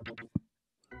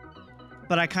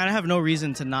 But I kind of have no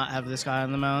reason to not have this guy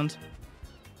on the mound.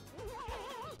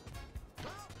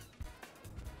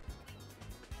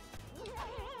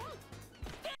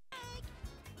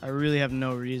 I really have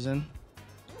no reason.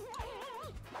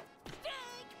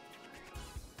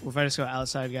 What if I just go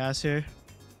outside gas here?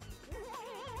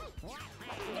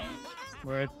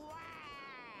 Word.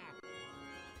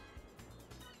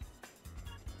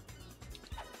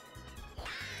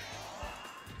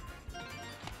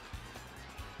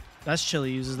 That's Chili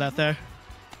uses that there.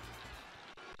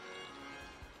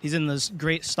 He's in this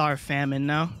Great Star Famine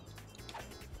now.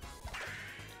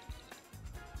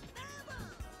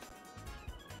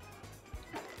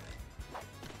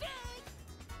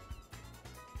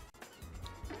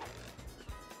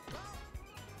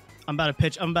 I'm about to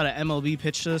MLB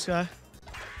pitch to this guy.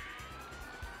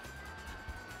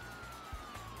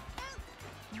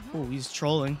 Oh, he's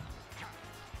trolling.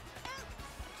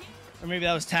 Or maybe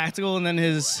that was tactical and then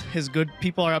his good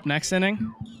people are up next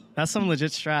inning. That's some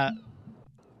legit strat.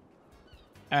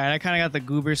 Alright, I kind of got the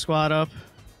Goober squad up.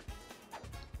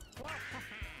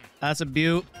 That's a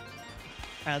beaut.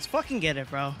 Alright, let's fucking get it,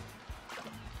 bro.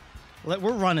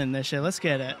 We're running this shit. Let's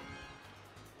get it.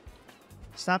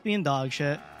 Stop being dog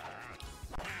shit.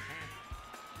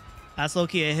 That's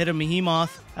low-key a hit of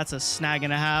Behemoth. That's a snag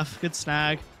and a half. Good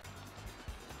snag.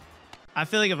 I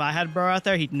feel like if I had Burrow out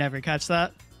there, he'd never catch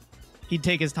that. He'd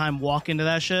take his time, walk into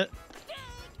that shit.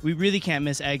 We really can't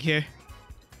miss egg here.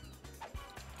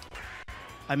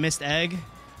 I missed egg.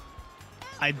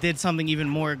 I did something even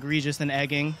more egregious than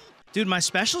egging. Dude, my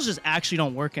specials just actually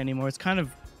don't work anymore. It's kind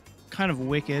of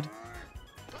wicked.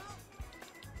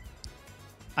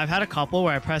 I've had a couple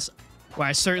where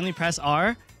I certainly press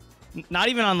R. Not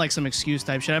even on like some excuse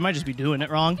type shit. I might just be doing it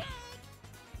wrong.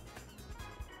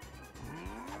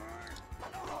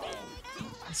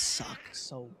 This sucks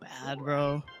so bad,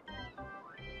 bro.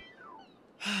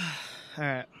 All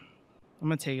right. I'm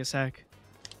gonna take a sec.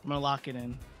 I'm gonna lock it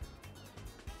in.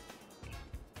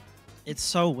 It's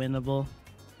so winnable.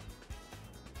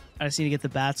 I just need to get the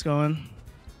bats going.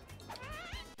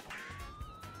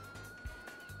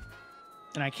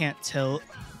 And I can't tilt.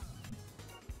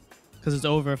 Because it's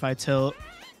over if I tilt.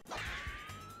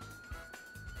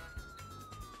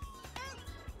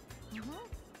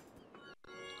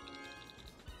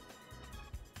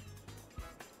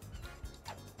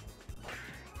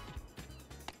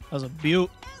 That was a beaut.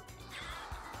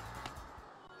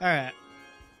 Alright.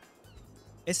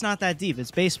 It's not that deep.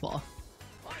 It's baseball.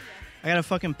 I gotta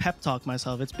fucking pep talk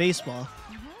myself. It's baseball.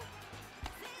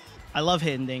 I love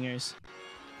hitting dingers.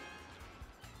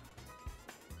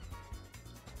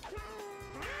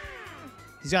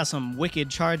 He's got some wicked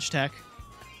charge tech.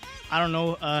 I don't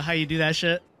know how you do that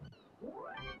shit.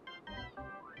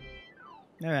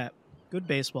 Alright. Good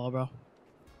baseball, bro.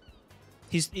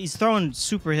 He's throwing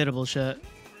super hittable shit.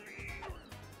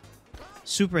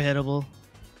 Super hittable.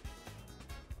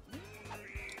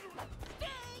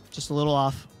 Just a little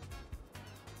off.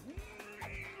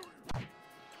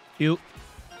 Beaut.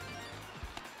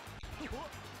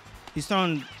 He's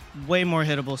throwing way more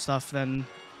hittable stuff than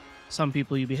some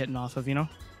people you'd be hitting off of, you know?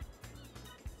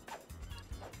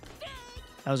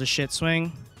 That was a shit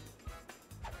swing.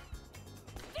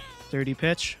 Dirty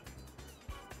pitch.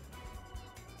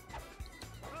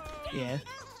 Yeah.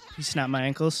 He snapped my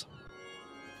ankles.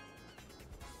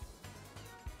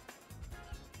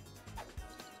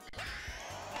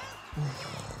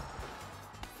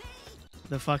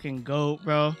 The fucking GOAT,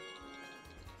 bro.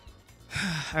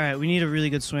 Alright, we need a really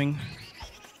good swing.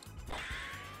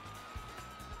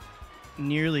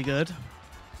 Nearly good.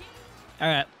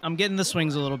 Alright, I'm getting the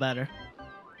swings a little better.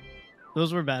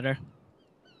 Those were better.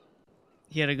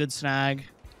 He had a good snag.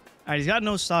 Alright, he's got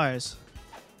no stars.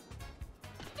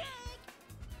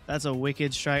 That's a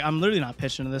wicked strike. I'm literally not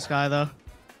pitching to this guy, though.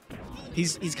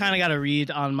 He's kind of got a read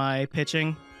on my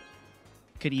pitching.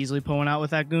 Could easily pull one out with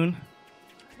that goon.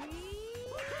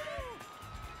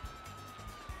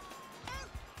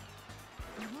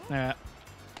 Alright.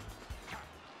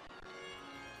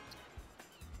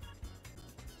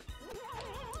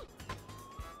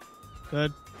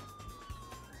 Good.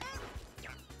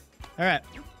 Alright.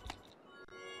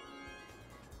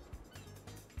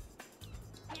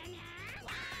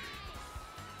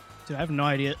 Dude, I have no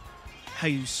idea how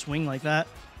you swing like that.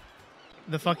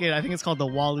 The fucking, I think it's called the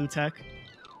Walu tech.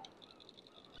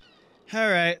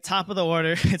 Alright, top of the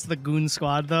order. It's the goon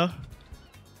squad, though.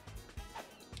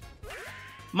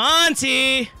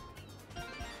 Monty!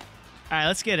 Alright,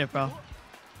 let's get it, bro.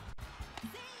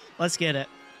 Let's get it.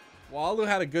 Walu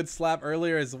had a good slap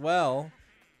earlier as well.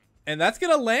 And that's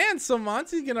going to land. So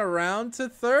Monty's going to round to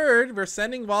third. We're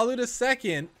sending Walu to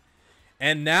second.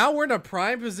 And now we're in a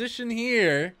prime position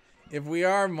here if we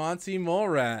are Monty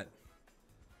Molerat.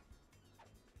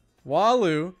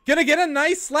 Walu gonna get a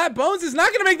nice slap. Bones is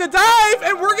not gonna make the dive,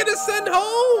 and we're gonna send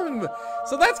home.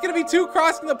 So that's gonna be 2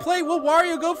 crossing the plate. Will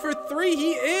Wario go for 3?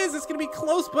 He is. It's gonna be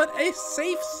close, but a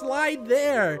safe slide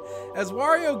there as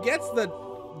Wario gets the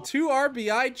 2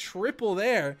 RBI triple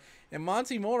there. And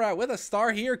Monty Molerat with a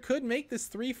star here could make this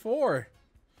 3-4.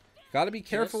 Gotta be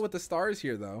careful with the stars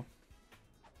here, though.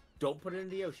 Don't put it in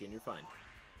the ocean. You're fine.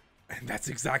 And that's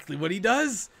exactly what he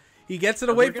does. He gets it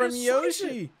away from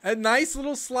Yoshi. A nice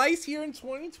little slice here in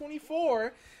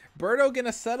 2024. Birdo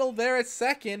gonna settle there at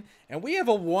second. And we have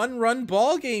a 1-run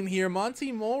ball game here.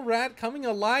 Monty Molerat coming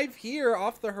alive here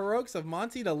off the heroics of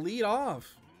Monty to lead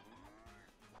off.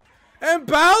 And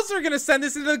Bowser gonna send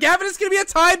this into the gap, and it's gonna be a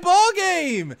tied ball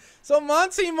game. So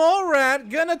Monty Molerat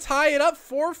gonna tie it up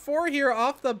 4-4 here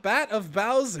off the bat of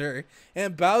Bowser.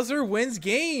 And Bowser wins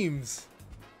games.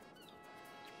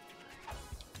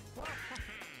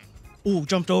 Ooh,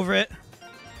 jumped over it.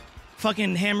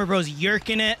 Fucking Hammer Bro's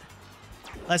yerking it.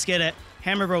 Let's get it.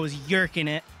 Hammer Bro was yerking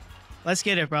it. Let's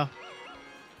get it, bro.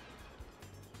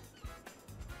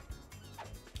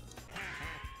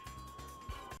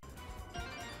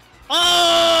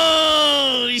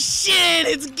 Oh, shit.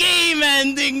 It's game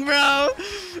ending, bro.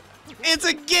 It's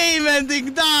a game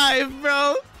ending dive,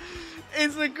 bro.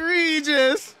 It's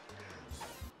egregious.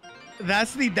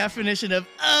 That's the definition of,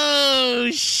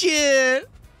 oh, shit.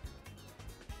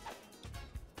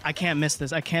 I can't miss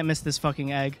this. I can't miss this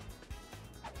fucking egg.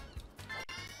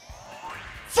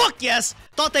 Fuck yes!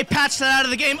 Thought they patched that out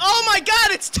of the game. Oh my god,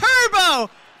 it's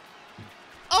Turbo!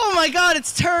 Oh my god,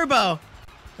 it's Turbo!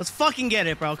 Let's fucking get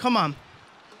it, bro. Come on.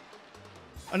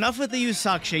 Enough with the you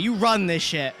suck shit. You run this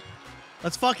shit.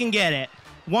 Let's fucking get it.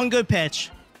 One good pitch.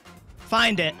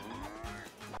 Find it.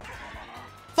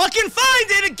 Fucking find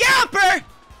it! A gapper!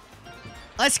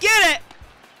 Let's get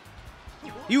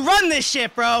it. You run this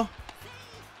shit, bro.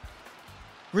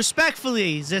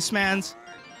 Respectfully, Zismans.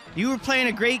 You were playing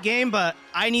a great game, but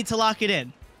I need to lock it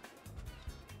in.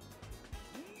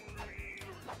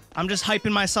 I'm just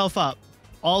hyping myself up.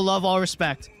 All love, all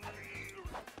respect.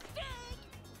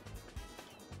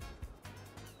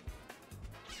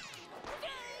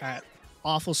 Alright.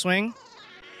 Awful swing.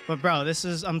 But bro,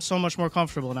 I'm so much more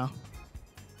comfortable now.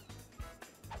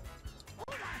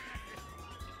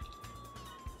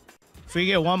 If we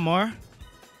get one more.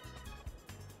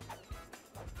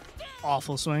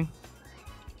 Awful swing.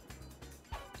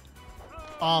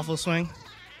 Awful swing.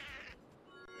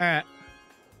 Alright.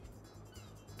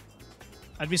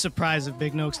 I'd be surprised if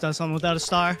Big Nokes does something without a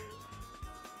star.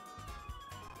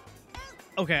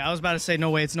 Okay, I was about to say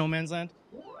no way, it's no man's land.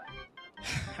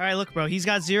 Alright, look, bro. He's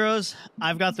got zeros.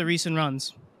 I've got the recent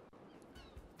runs.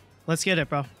 Let's get it,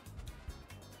 bro.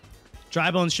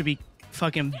 Dry Bones should be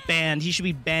fucking banned. He should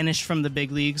be banished from the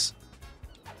big leagues.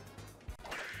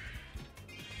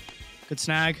 Good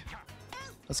snag.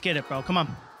 Let's get it, bro. Come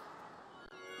on.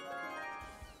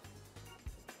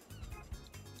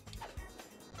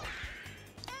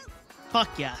 Fuck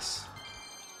yes.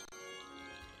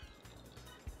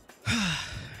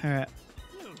 Alright.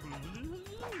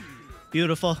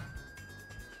 Beautiful.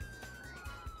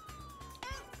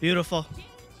 Beautiful.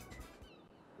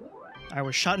 Alright,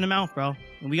 we're shutting him out, bro.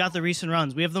 And we got the recent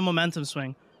runs. We have the momentum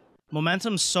swing.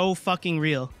 Momentum's so fucking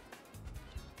real.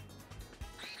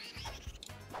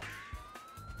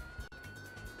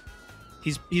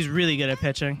 He's really good at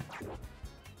pitching.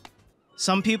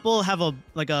 Some people have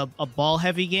a ball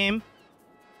heavy game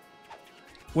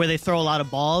where they throw a lot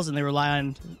of balls and they rely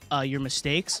on your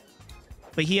mistakes.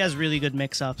 But he has really good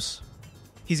mix-ups.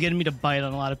 He's getting me to bite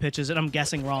on a lot of pitches, and I'm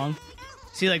guessing wrong.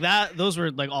 See, like that? Those were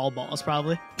like all balls,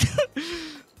 probably.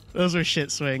 Those were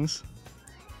shit swings.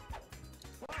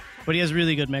 But he has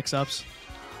really good mix-ups.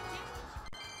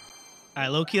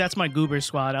 Alright, low-key, that's my goober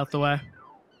squad out the way.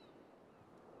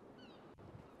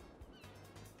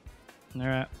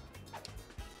 Alright.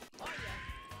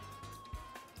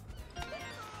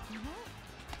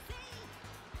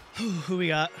 Who we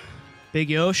got? Big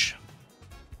Yosh.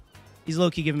 He's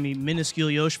low-key giving me minuscule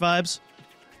Yosh vibes.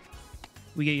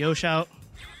 We get Yosh out.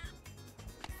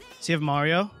 Does he have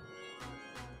Mario?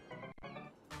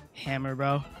 Hammer,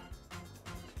 bro.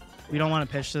 We don't want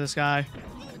to pitch to this guy.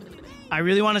 I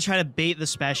really want to try to bait the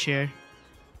special here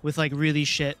with like really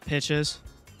shit pitches.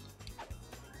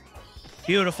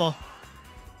 Beautiful.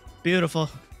 Beautiful.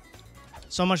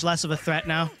 So much less of a threat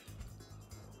now.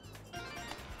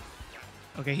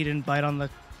 Okay, he didn't bite on the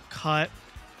cut.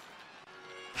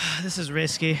 This is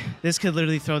risky. This could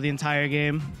literally throw the entire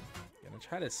game. Gonna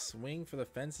try to swing for the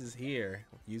fences here,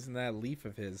 using that leaf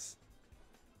of his.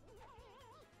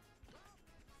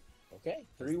 Okay,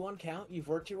 3-1 count. You've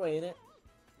worked your way in it.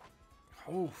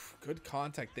 Oh, good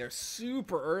contact there.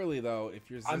 Super early though.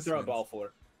 If you're, I'm throwing ball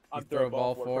 4. I'm throwing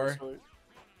ball 4. Personally.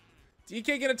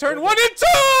 DK gonna turn 1 and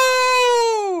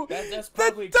 2. That's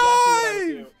probably exactly what I would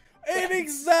do. An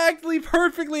exactly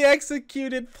perfectly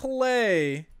executed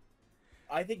play.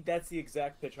 I think that's the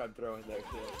exact pitch I'm throwing there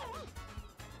too.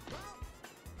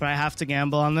 But I have to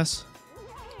gamble on this.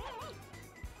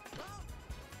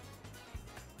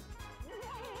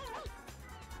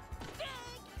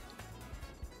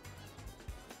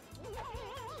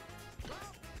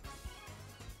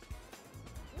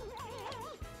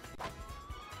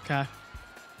 Okay.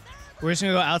 We're just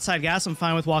gonna go outside gas. I'm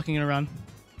fine with walking in a run.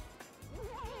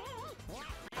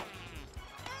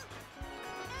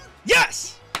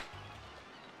 Yes!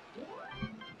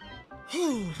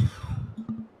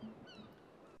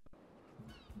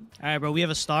 Alright, bro. We have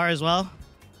a star as well.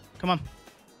 Come on.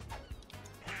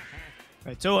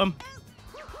 Right to him.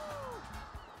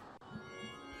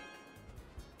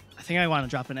 I think I want to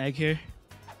drop an egg here.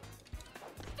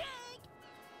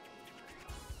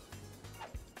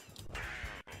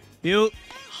 Butte.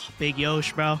 Oh, big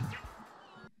Yosh, bro.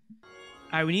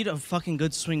 Alright, we need a fucking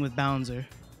good swing with Bouncer.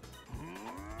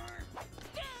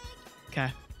 Okay.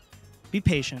 Be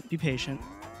patient. Be patient.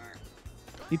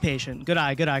 Be patient. Good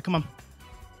eye. Good eye. Come on.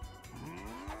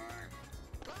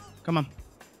 Come on.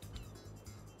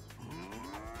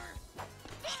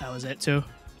 That was it, too.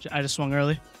 I just swung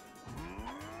early.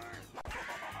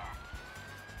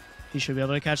 He should be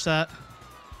able to catch that.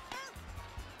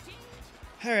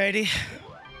 Alrighty.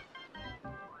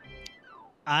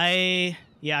 I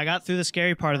got through the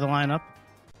scary part of the lineup.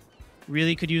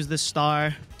 Really could use this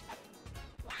star.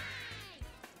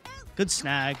 Good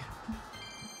snag.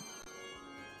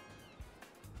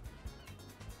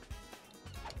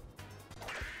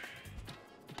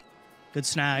 Good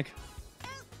snag.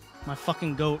 My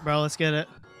fucking goat, bro. Let's get it.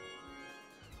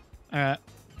 All right.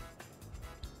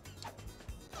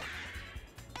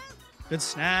 Good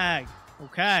snag.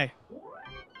 Okay. All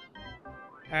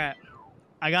right.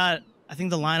 I think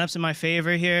the lineup's in my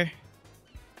favor here.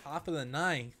 Top of the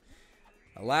ninth.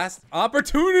 The last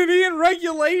opportunity in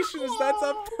regulations. That's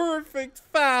a perfect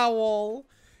foul.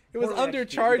 It was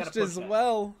undercharged as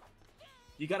well.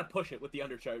 You gotta push it with the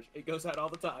undercharge. It goes out all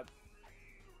the time.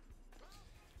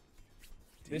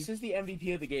 This is the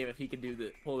MVP of the game if he can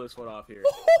pull this one off here.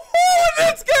 Oh,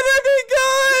 that's gonna be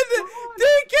good!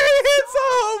 DK hits a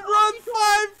home run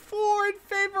 5-4 in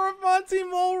favor of Monty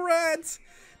Mulrat.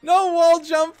 No wall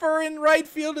jumper in right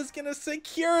field is gonna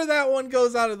secure that one.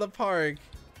 Goes out of the park.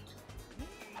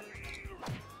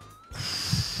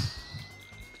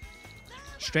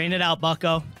 Straighten it out,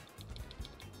 bucko.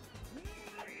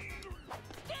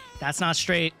 That's not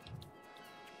straight.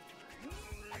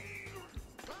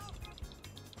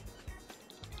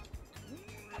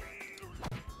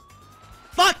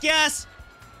 Fuck yes!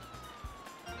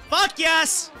 Fuck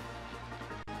yes!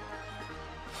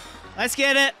 Let's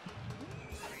get it.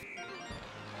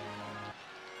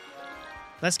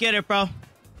 Let's get it, bro.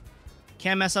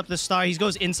 Can't mess up the star. He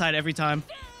goes inside every time.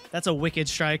 That's a wicked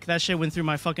strike. That shit went through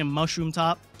my fucking mushroom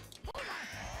top.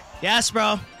 Yes,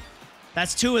 bro.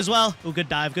 That's 2 as well. Oh, good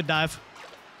dive. Good dive.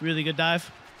 Really good dive.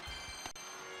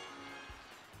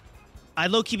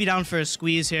 I'd low-key be down for a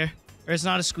squeeze here. Or it's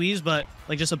not a squeeze, but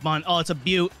like just a bunt. Oh, it's a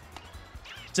butte.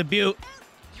 It's a butte.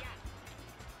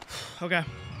 Okay.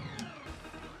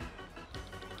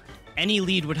 Any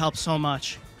lead would help so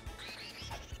much.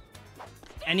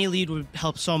 Any lead would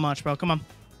help so much, bro. Come on.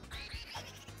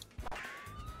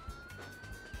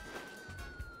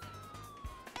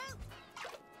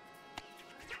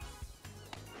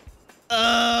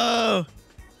 Oh!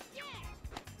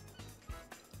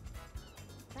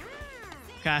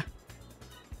 Okay.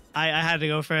 I had to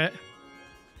go for it.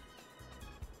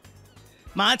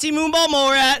 Monty Moonball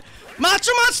Morat.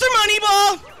 Macho Monster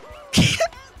Moneyball!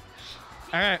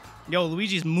 Alright. Yo,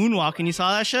 Luigi's moonwalking. You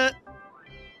saw that shit?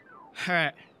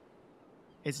 Alright.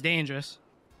 It's dangerous.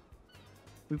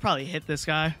 We probably hit this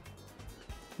guy.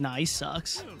 Nah, he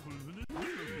sucks. Ooh,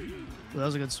 that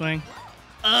was a good swing.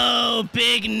 Oh,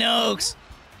 big Noakes.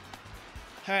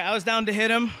 Alright, I was down to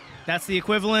hit him. That's the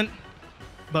equivalent,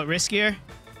 but riskier.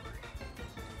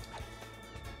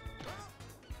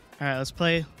 Alright, let's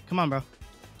play. Come on, bro.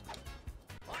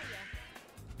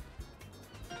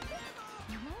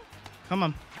 Come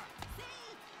on.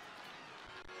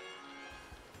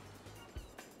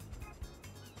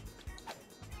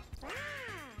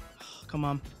 Come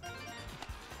on.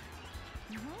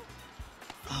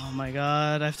 Oh my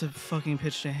god, I have to fucking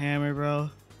pitch the hammer, bro.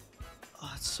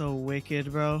 Oh, it's so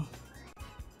wicked, bro.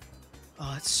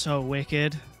 Oh, it's so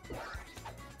wicked.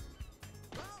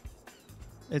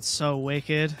 It's so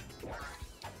wicked.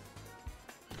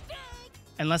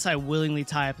 Unless I willingly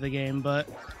tie up the game, but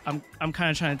I'm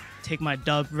kind of trying to take my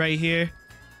dub right here.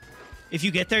 If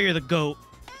you get there, you're the GOAT.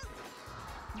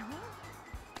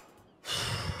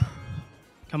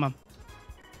 Come on.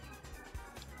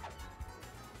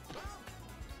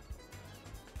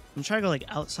 I'm trying to go like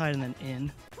outside and then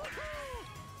in.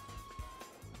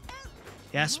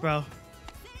 Yes, bro.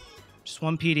 Just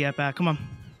one PD at bat. Come on.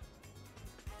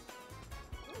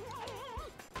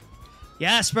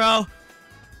 Yes, bro.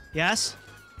 Yes.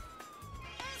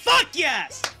 Fuck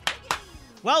yes!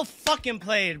 Well fucking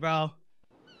played, bro.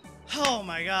 Oh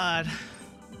my god.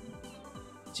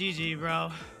 GG,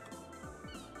 bro.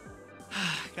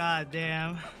 God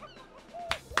damn.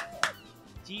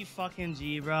 G fucking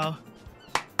G, bro.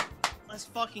 Let's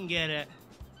fucking get it.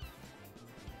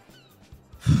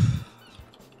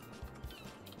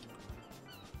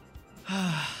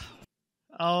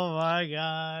 Oh my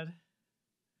god.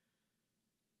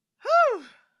 Whew.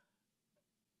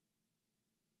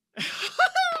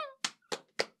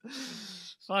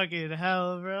 Fucking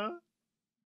hell, bro.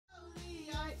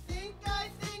 I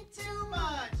think too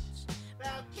much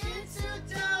about kids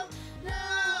who don't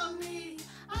know me.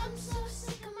 I'm so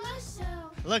sick of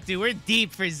myself. Look, dude, we're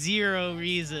deep for 0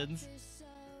 reasons.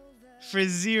 For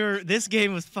 0. This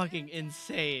game was fucking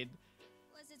insane.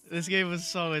 This game was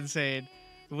so insane.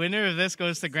 The winner of this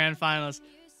goes to grand finals.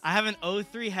 I have an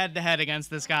 0-3 head-to-head against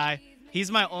this guy.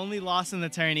 He's my only loss in the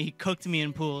tourney. He cooked me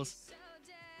in pools.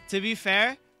 To be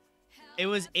fair, it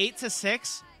was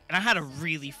 8-6, and I had a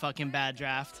really fucking bad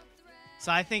draft.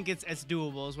 So I think it's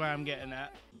doable is where I'm getting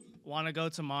at. Want to go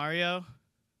to Mario?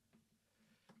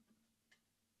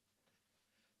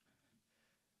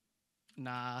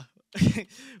 Nah.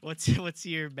 What's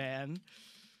your ban?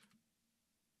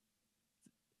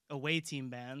 Away team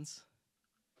bans.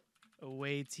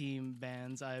 Away team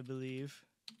bans, I believe.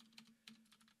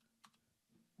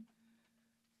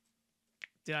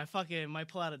 Dude, I fucking might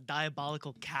pull out a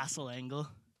diabolical castle angle.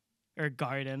 Or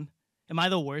garden. Am I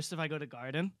the worst if I go to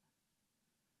garden?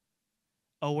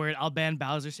 Oh, word. I'll ban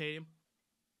Bowser Stadium.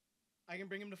 I can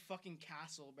bring him to fucking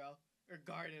castle, bro. Or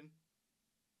garden.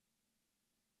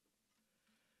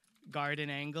 Garden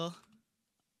angle.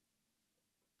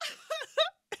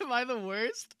 Am I the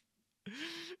worst?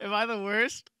 Am I the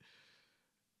worst?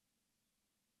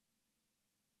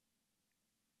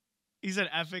 He said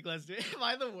epic, let's do it. Am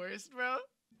I the worst, bro?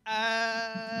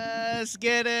 Let's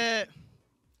get it.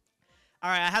 All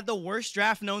right, I had the worst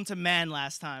draft known to man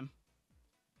last time.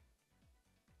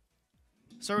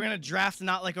 So we're going to draft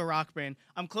not like a rock brain.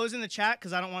 I'm closing the chat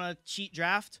because I don't want to cheat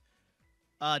draft.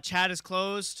 Chat is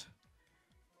closed.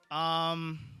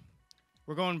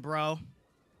 We're going bro.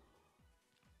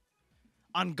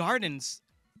 On gardens,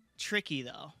 tricky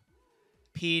though.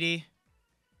 Petey.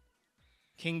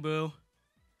 King Boo.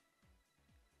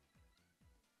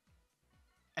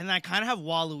 And then I kind of have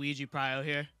Waluigi Prio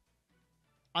here.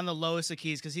 On the lowest of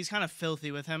keys, because he's kind of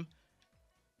filthy with him.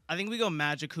 I think we go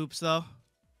Magic Hoops, though.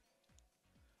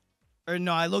 Or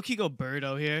no, I low-key go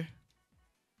Birdo here.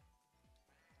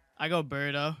 I go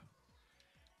Birdo.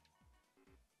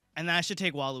 And then I should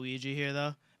take Waluigi here,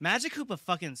 though. Magic Hoopa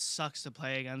fucking sucks to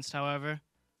play against, however.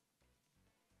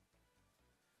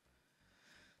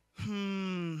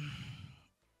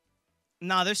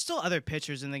 Nah, there's still other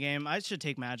pitchers in the game. I should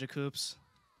take Magic Hoops.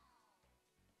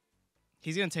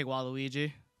 He's going to take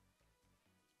Waluigi.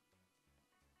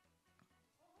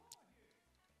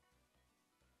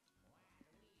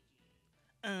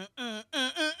 I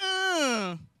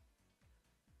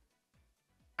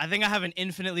think I have an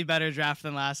infinitely better draft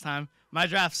than last time. My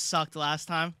draft sucked last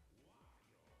time.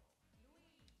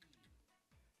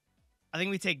 I think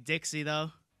we take Dixie,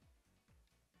 though.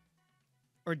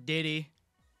 Or Diddy.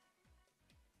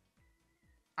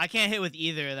 I can't hit with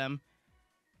either of them.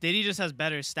 Diddy just has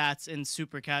better stats in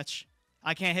Super Catch.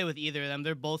 I can't hit with either of them.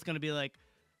 They're both going to be like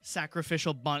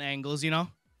sacrificial bunt angles, you know?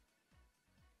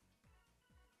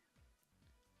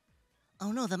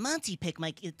 Oh no, the Monty pick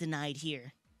might get denied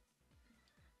here.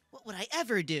 What would I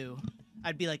ever do?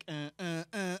 I'd be like,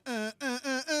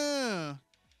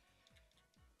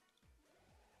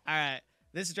 Alright,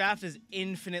 this draft is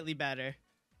infinitely better.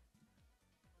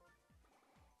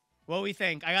 What do we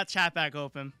think? I got chat back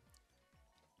open.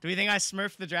 Do we think I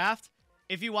smurfed the draft?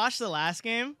 If you watch the last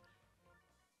game...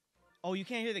 Oh, you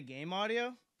can't hear the game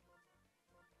audio?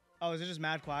 Oh, is it just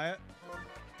mad quiet?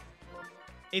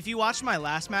 If you watched my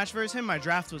last match versus him, my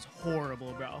draft was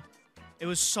horrible, bro. It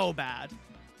was so bad.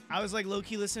 I was like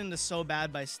low-key listening to So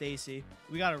Bad by Stacy.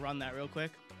 We gotta run that real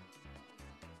quick.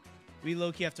 We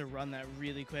low-key have to run that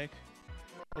really quick.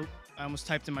 Oh, I almost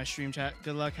typed in my stream chat.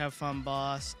 Good luck, have fun,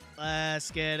 boss.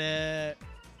 Let's get it.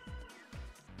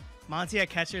 Monty at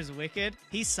catcher is wicked.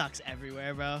 He sucks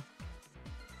everywhere, bro.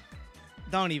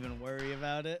 Don't even worry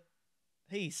about it.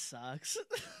 He sucks.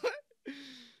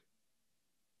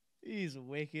 He's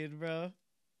wicked, bro.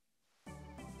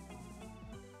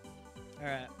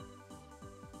 Alright.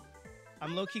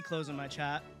 I'm low-key closing my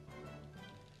chat.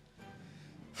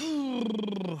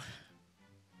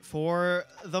 For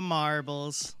the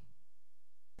marbles.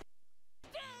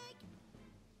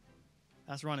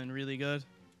 That's running really good.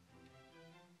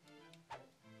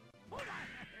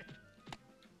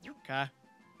 Okay.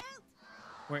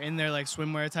 We're in there like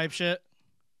swimwear type shit.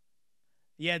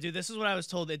 Yeah, dude, this is what I was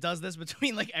told. It does this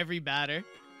between like every batter.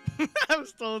 I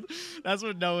was told. That's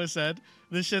what Noah said.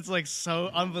 This shit's like so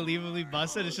unbelievably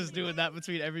busted. It's just doing that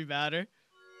between every batter.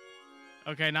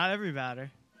 Okay, not every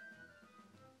batter.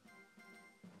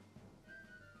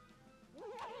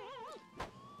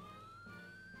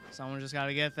 Someone just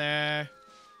gotta get there.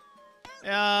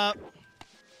 Yup.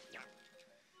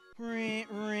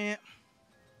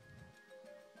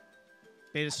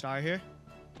 Beta star here.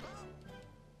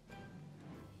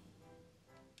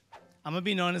 I'm gonna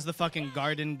be known as the fucking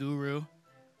garden guru.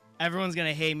 Everyone's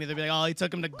gonna hate me. They'll be like, oh, he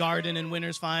took him to garden in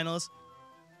winners finals.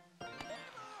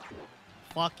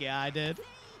 Fuck yeah, I did.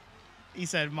 He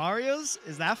said, Mario's?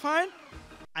 Is that fine?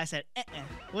 I said,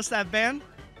 What's that band?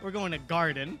 We're going to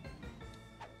garden.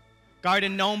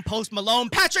 Garden Gnome, Post Malone,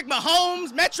 Patrick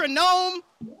Mahomes, Metronome.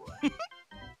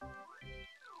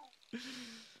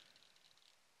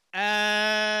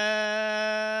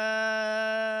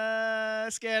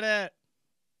 Let's get it.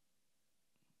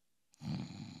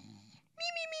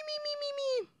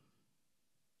 Me.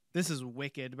 This is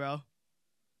wicked, bro.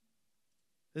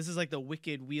 This is like the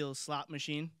wicked wheel slot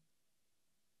machine.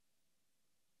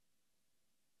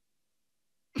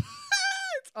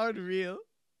 It's unreal.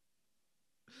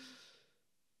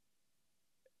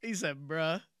 He said,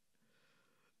 bruh.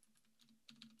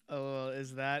 Oh,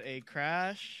 is that a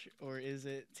crash? Or is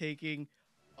it taking...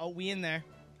 Oh, we in there.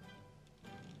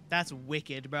 That's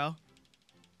wicked, bro.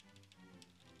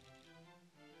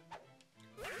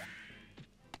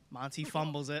 Monty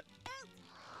fumbles it.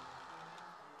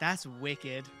 That's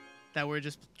wicked. That we're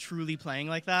just truly playing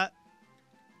like that.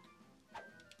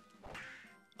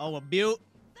 Oh, a butte.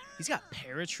 He's got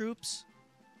paratroops.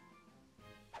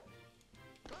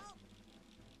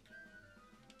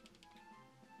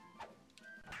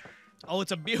 Oh,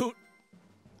 it's a butte.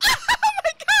 Oh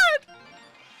my god!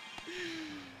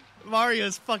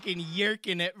 Mario's fucking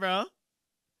yerking it, bro.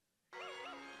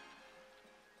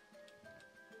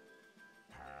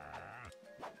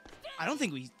 I don't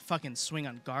think we fucking swing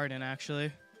on Garden,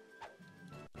 actually.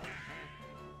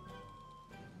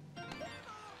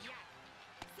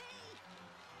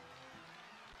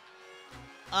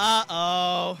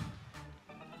 Uh-oh.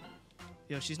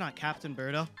 Yo, she's not Captain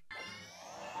Birdo.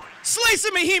 Slice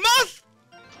of Behemoth!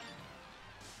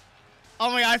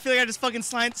 Oh my god, I feel like I just fucking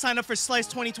signed up for Slice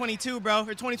 2022, bro.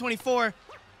 Or 2024.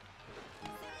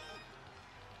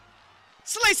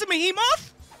 Slice of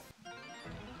Behemoth!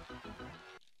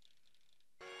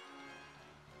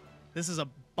 This is a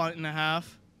bunt and a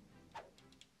half.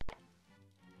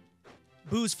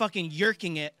 Boo's fucking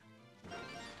yerking it.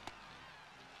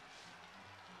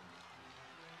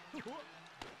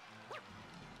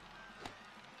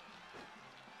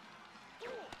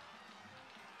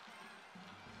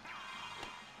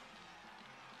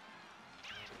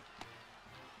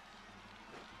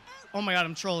 Oh my god,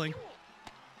 I'm trolling.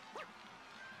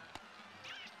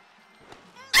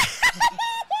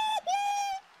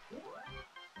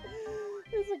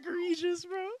 It's egregious,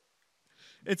 bro.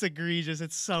 It's egregious.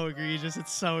 It's so egregious.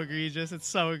 It's so egregious. It's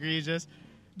so egregious.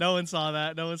 No one saw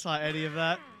that. No one saw any of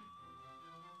that.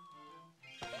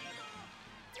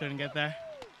 Couldn't get there.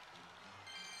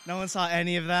 No one saw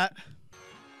any of that.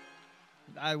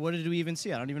 What did we even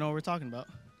see? I don't even know what we're talking about.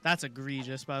 That's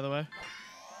egregious, by the way.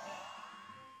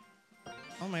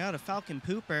 Oh my god, a Falcon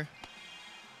Pooper.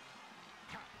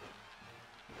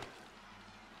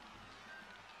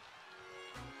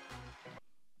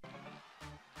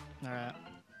 Alright.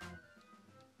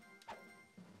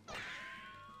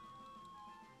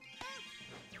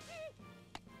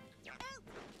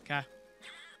 Okay.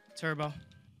 Turbo.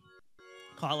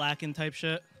 Caught lacking type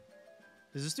shit.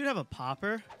 Does this dude have a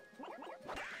popper?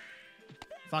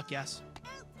 Fuck yes.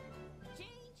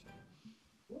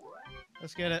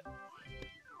 Let's get it.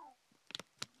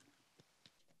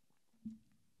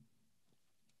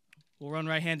 We'll run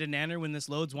right-handed nanner when this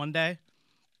loads one day.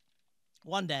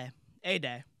 One day. A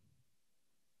day.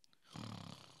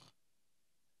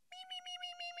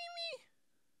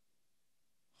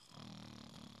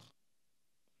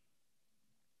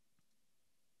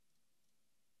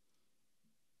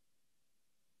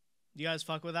 You guys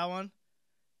fuck with that one?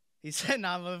 He said,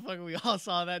 nah, motherfucker, we all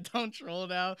saw that. Don't troll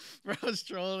now. Bro's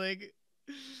trolling.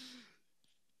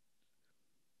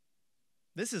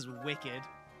 This is wicked.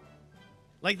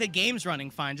 Like, the game's running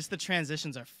fine, just the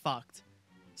transitions are fucked.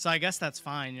 So I guess that's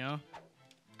fine, you know?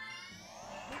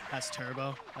 That's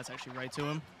turbo. That's actually right to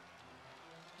him.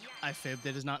 I fibbed,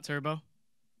 it is not turbo.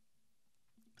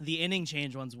 The inning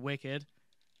change one's wicked.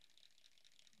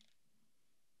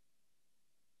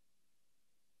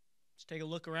 Just take a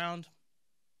look around.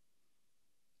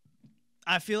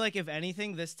 I feel like, if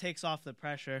anything, this takes off the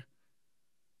pressure.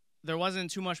 There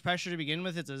wasn't too much pressure to begin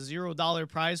with. It's a $0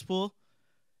 prize pool.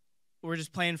 We're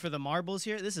just playing for the marbles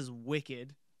here. This is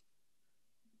wicked.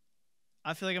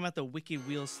 I feel like I'm at the Wicked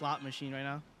Wheel slot machine right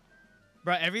now.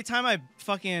 Bro, every time I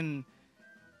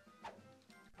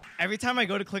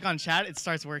go to click on chat, it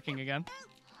starts working again.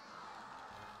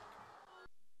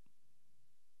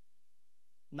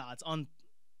 Nah,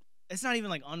 it's not even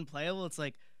like unplayable. It's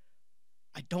like,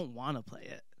 I don't want to play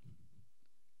it.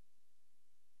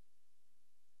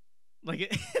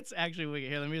 Like, it's actually wicked.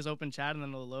 Here, let me just open chat and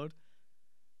then it'll load.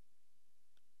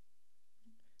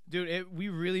 Dude, we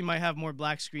really might have more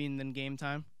black screen than game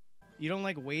time. You don't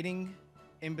like waiting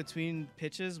in between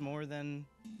pitches more than...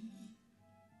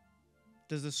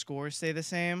 Does the score stay the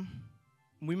same?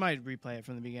 We might replay it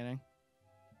from the beginning.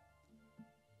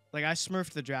 Like, I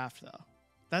smurfed the draft, though.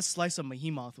 That slice of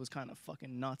Behemoth was kind of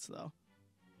fucking nuts, though.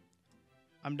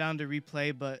 I'm down to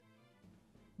replay,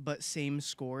 but same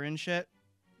score and shit.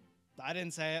 I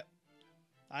didn't say it.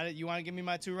 You want to give me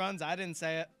my 2 runs? I didn't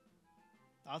say it.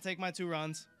 I'll take my 2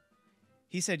 runs.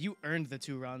 He said you earned the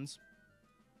 2 runs.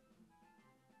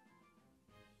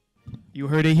 You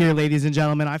heard it here, ladies and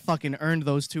gentlemen. I fucking earned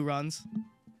those 2 runs.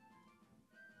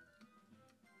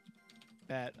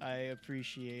 Bet. I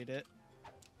appreciate it.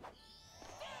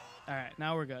 All right,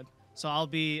 now we're good. So I'll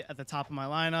be at the top of my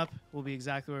lineup. We'll be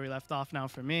exactly where we left off now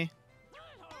for me.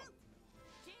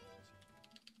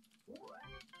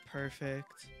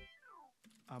 Perfect.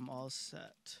 I'm all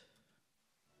set.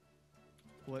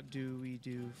 What do we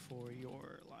do for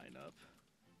your lineup?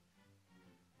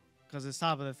 Because it's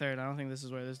top of the third. I don't think this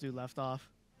is where this dude left off.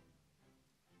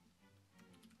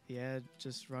 Yeah,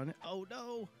 just run it. Oh,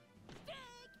 no.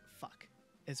 Fuck.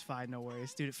 It's fine. No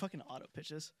worries. Dude, it fucking auto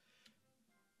pitches.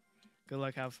 Good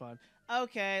luck. Have fun.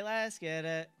 Okay, let's get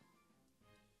it.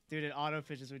 Dude, it auto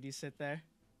pitches when you sit there.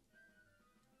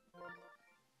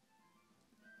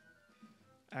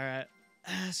 All right.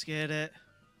 Let's get it.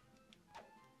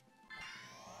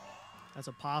 That's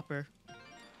a popper.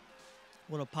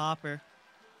 What a popper.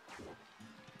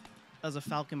 That's a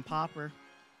falcon popper.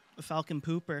 A falcon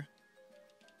pooper.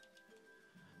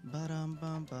 Ba-dum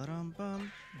bum ba-dum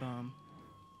bum bum.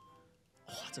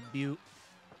 Oh, that's a beaut.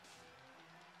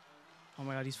 Oh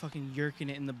my god, he's fucking yerking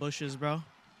it in the bushes, bro.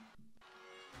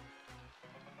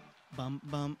 Bum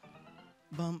bum.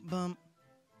 Bum bum.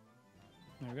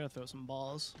 Now we gotta throw some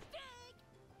balls.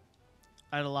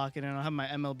 I had to lock it in. I'll have my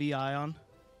MLB eye on.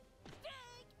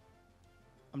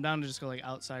 I'm down to just go like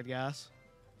outside gas.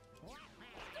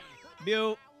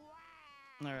 Beaut.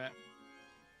 All right.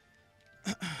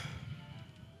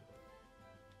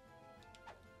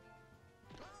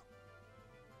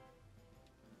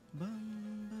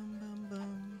 Bum, bum, bum,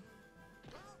 bum.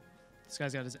 This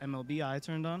guy's got his MLB eye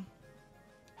turned on.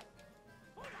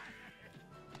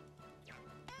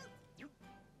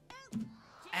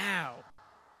 Ow.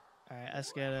 All right,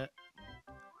 let's get it.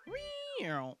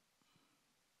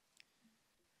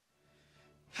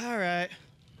 All right.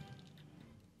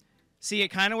 See, it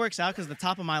kind of works out because the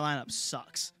top of my lineup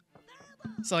sucks.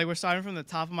 So, like, we're starting from the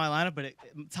top of my lineup, but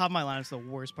top of my lineup is the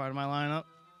worst part of my lineup.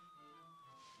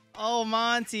 Oh,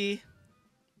 Monty.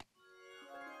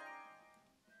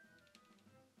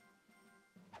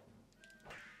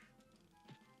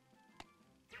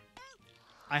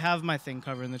 I have my thing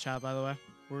covered in the chat, by the way.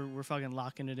 We're fucking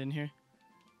locking it in here.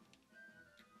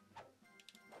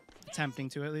 Attempting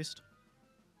to, at least.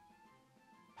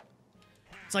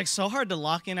 It's like so hard to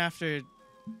lock in after,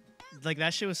 like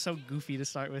that shit was so goofy to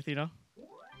start with, you know.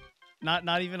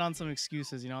 Not even on some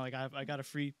excuses, you know. Like I got a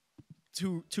free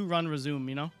two run resume,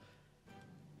 you know.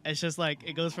 It's just like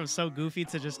it goes from so goofy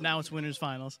to just now it's winners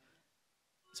finals.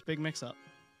 It's a big mix up.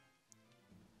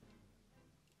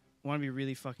 Want to be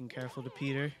really fucking careful to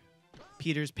Peter.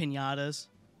 Peter's pinatas.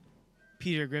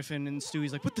 Peter Griffin and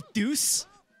Stewie's like, what the deuce?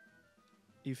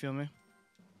 You feel me?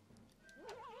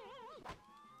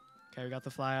 Okay, we got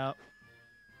the fly out.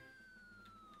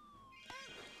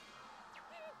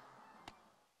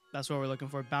 That's what we're looking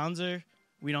for. Bouncer,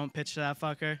 we don't pitch to that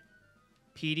fucker.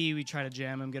 PD, we try to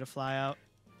jam him, get a fly out.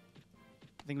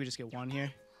 I think we just get one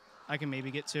here. I can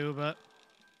maybe get two, but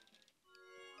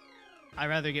I'd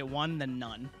rather get one than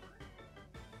none.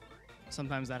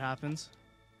 Sometimes that happens.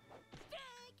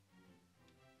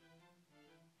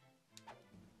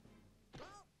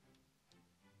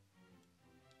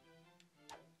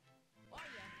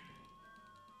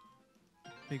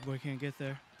 Big boy can't get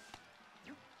there.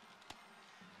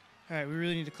 All right, we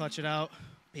really need to clutch it out.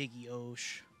 Big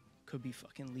Yosh. Could be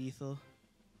fucking lethal.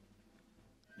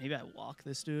 Maybe I walk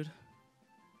this dude.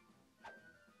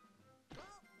 I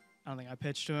don't think I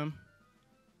pitched to him.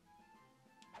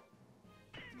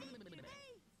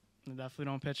 I definitely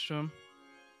don't pitch to him.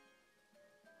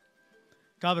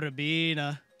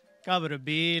 Cabrabina.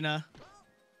 Cabrabina.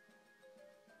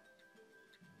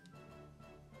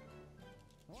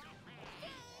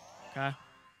 Okay.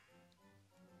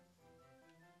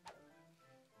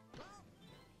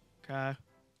 Okay.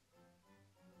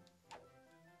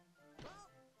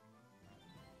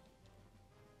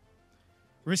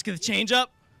 Risk of the changeup.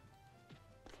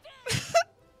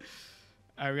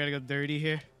 All right, we gotta go dirty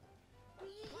here.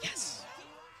 Yes.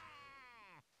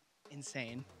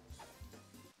 Insane.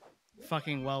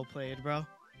 Fucking well played, bro.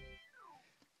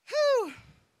 Whew.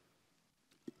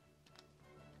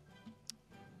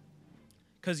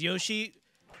 Because Yoshi,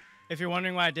 if you're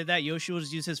wondering why I did that, Yoshi will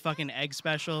just use his fucking egg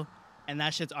special, and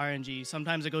that shit's RNG.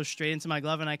 Sometimes it goes straight into my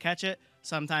glove and I catch it.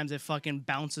 Sometimes it fucking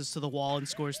bounces to the wall and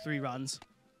scores 3 runs.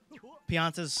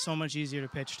 Pianta's so much easier to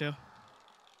pitch to.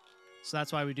 So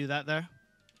that's why we do that there.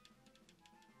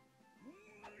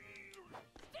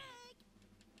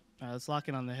 All right, let's lock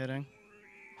in on the hitting.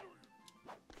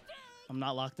 I'm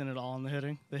not locked in at all on the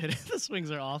hitting. The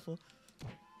swings are awful.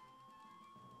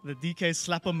 The DK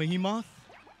slap a Behemoth.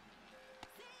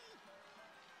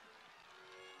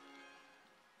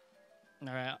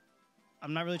 All right.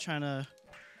 I'm not really trying to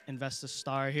invest a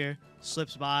star here.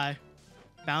 Slips by.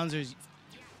 Bouncers.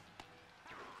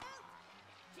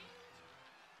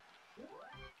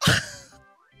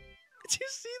 Did you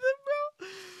see them, bro?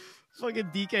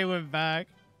 Fucking DK went back.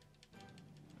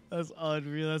 That's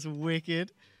unreal. That's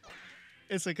wicked.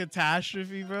 It's a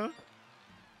catastrophe, bro.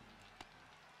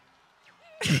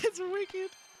 It's wicked.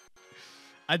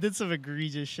 I did some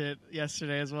egregious shit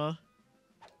yesterday as well.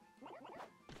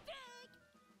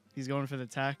 He's going for the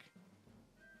tech.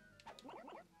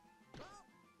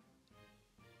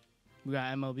 We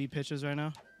got MLB pitches right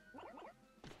now.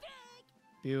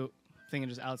 Beaut. Thinking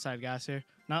just outside gas here.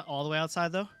 Not all the way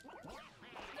outside, though.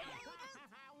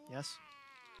 Yes.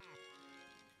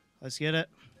 Let's get it.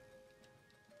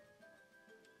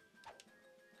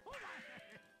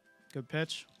 Good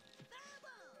pitch.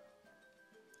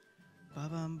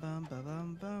 Ba-bum, bum,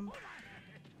 ba-bum, bum.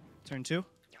 Turn 2.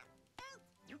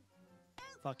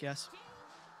 Fuck yes.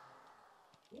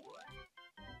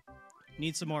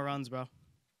 Need some more runs, bro.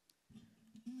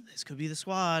 This could be the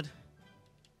squad.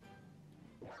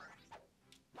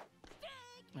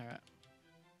 All right.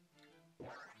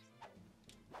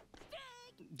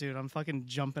 Dude, I'm fucking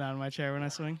jumping out of my chair when I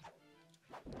swing.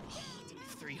 Oh, dude,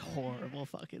 3 horrible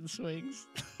fucking swings.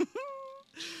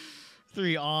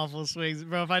 3 awful swings.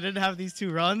 Bro, if I didn't have these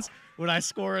 2 runs, would I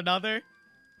score another?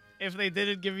 If they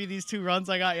didn't give me these 2 runs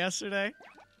I got yesterday,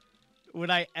 would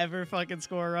I ever fucking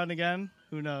score a run again?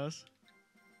 Who knows?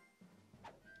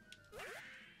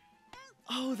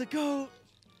 Oh, the GOAT!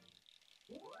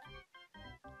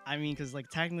 I mean, because, like,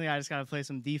 technically I just gotta play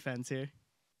some defense here.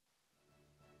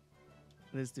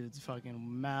 This dude's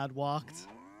fucking mad walked.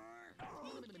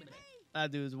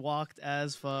 That dude's walked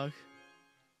as fuck.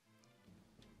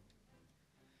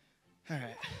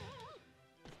 Alright.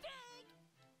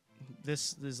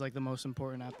 This is, like, the most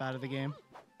important at-bat of the game.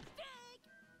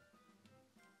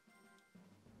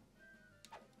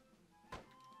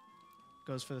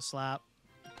 Goes for the slap.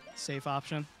 Safe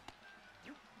option.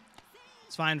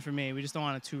 It's fine for me. We just don't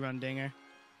want a 2-run dinger.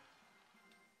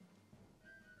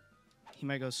 He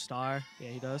might go star. Yeah,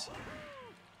 he does.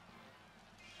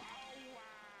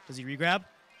 Does he regrab?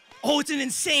 Oh, it's an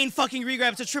insane fucking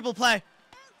regrab. It's a triple play.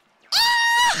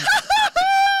 Oh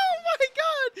my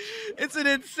god. It's an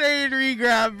insane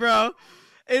regrab, bro.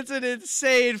 It's an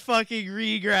insane fucking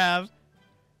regrab.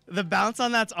 The bounce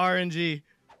on that's RNG.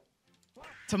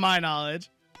 To my knowledge.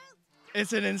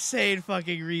 It's an insane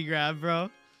fucking regrab, bro.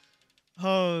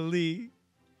 Holy.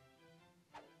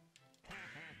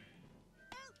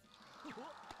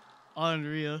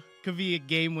 Unreal. Could be a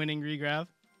game-winning regrab.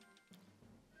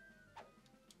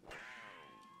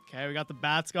 Okay, we got the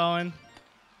bats going.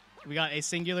 We got a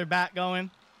singular bat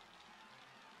going.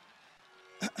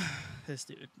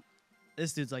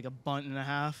 This dude's like a bunt and a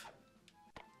half.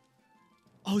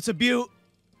 Oh, it's a beaut.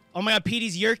 Oh my god,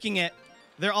 Petey's yerking it.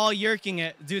 They're all yerking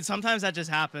it. Dude, sometimes that just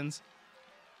happens.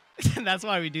 That's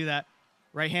why we do that.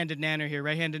 Right-handed nanner here.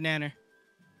 Right-handed nanner.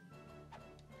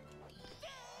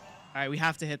 All right, we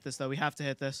have to hit this, though. We have to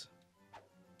hit this.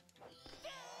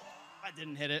 I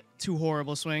didn't hit it. 2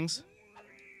 horrible swings.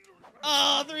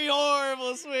 Oh, 3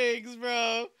 horrible swings,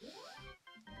 bro.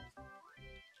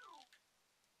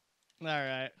 All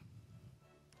right.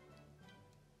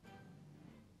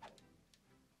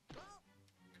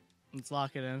 Let's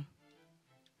lock it in.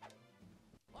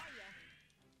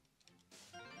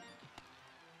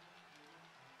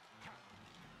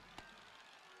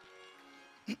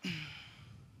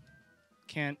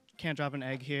 Can't drop an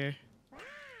egg here.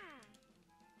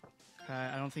 Okay,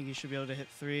 I don't think he should be able to hit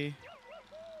 3.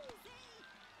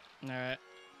 All right.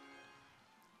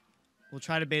 We'll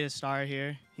try to bait a star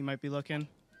here. He might be looking.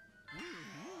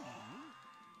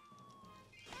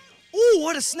 Ooh,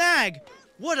 what a snag!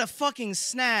 What a fucking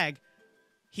snag!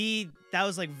 That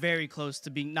was like very close to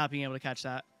not being able to catch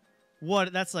that.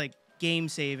 That's like game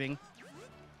saving.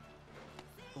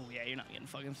 Oh yeah, you're not getting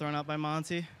fucking thrown out by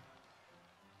Monty.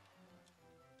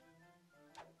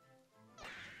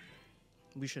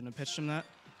 We shouldn't have pitched him that.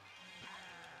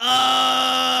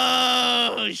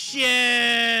 Oh,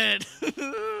 shit!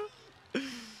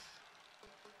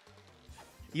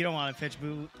 You don't want to pitch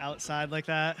Boo outside like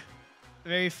that.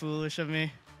 Very foolish of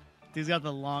me. Dude's got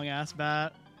the long-ass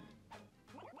bat.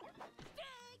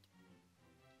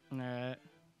 All right.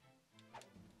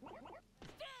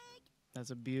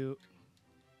 That's a beaut.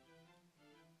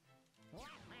 All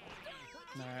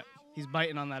right. He's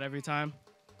biting on that every time.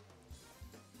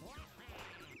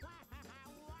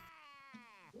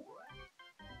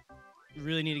 You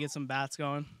really need to get some bats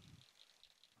going.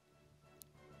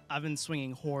 I've been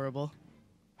swinging horrible.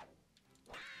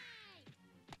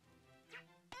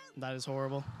 That is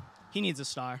horrible. He needs a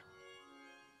star.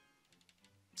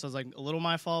 So it's like a little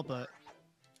my fault, but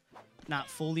not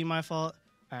fully my fault.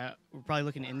 All right, we're probably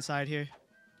looking inside here.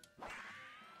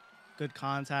 Good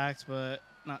contact, but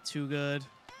not too good.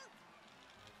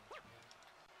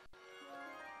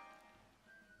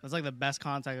 That's like the best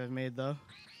contact I've made, though.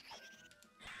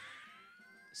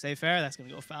 Stay fair. That's going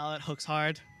to go foul. It hooks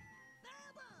hard.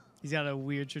 He's got a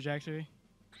weird trajectory.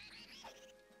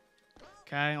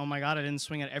 Okay. Oh, my God. I didn't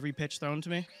swing at every pitch thrown to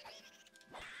me.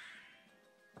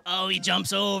 Oh, he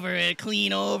jumps over it.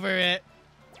 Clean over it.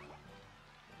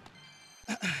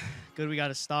 Good. We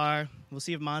got a star. We'll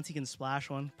see if Monty can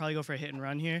splash one. Probably go for a hit and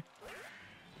run here.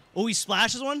 Oh, he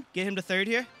splashes one. Get him to third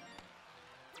here.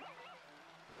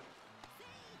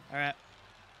 All right.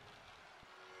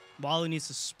 Walu needs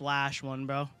to splash one,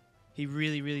 bro. He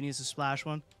really, really needs to splash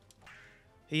one.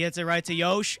 He hits it right to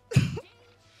Yosh.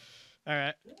 All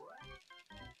right.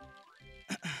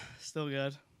 Still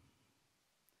good.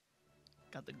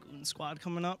 Got the Goon Squad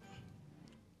coming up.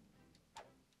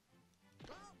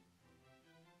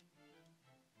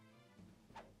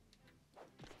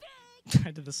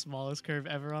 I did the smallest curve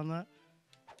ever on that.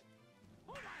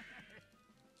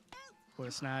 What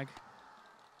a snag.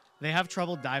 They have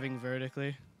trouble diving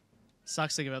vertically.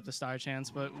 Sucks to give up the star chance,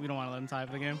 but we don't want to let them tie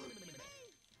for the game.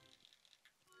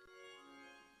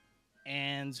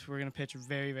 And we're going to pitch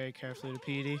very, very carefully to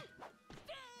PD.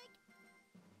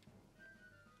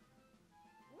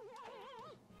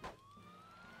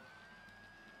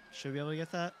 Should be able to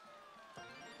get that.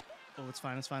 Oh, it's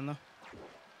fine though.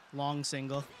 Long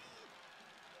single.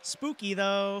 Spooky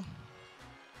though.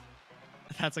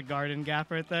 That's a garden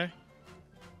gap right there.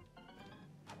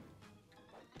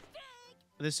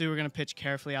 This dude we're going to pitch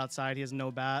carefully outside. He has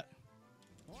no bat.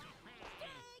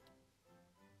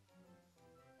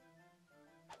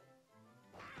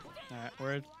 Alright,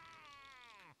 word.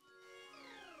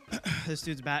 This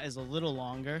dude's bat is a little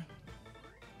longer.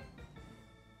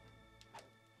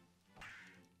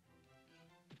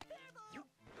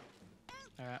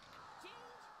 Alright.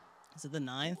 Is it the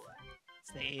 9th?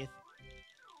 It's the 8th.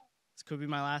 This could be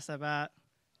my last at bat.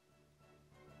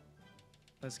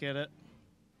 Let's get it.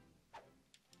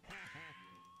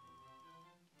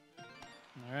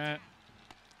 Alright.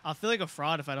 I'll feel like a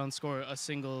fraud if I don't score a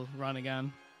single run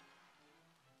again.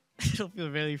 It'll feel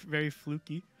very, very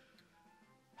fluky.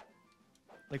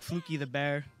 Like Fluky the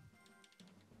Bear.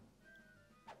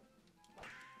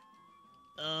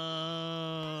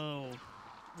 Oh.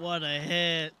 What a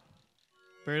hit.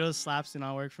 Birdo's slaps do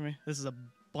not work for me. This is a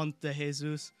bunt de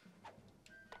Jesus.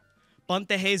 Bunt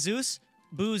de Jesus?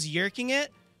 Boo's yerking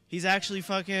it? He's actually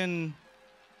fucking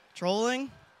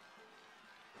trolling?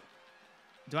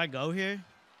 Do I go here?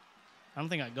 I don't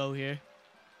think I go here.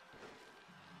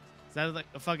 Is that like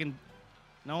a fucking...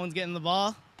 No one's getting the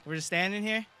ball? We're just standing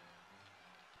here?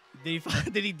 Did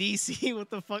he DC? What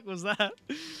the fuck was that?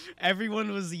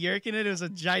 Everyone was yerking it. It was a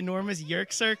ginormous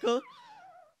yerk circle.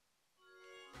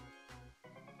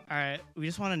 Alright, we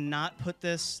just want to not put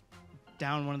this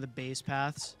down one of the base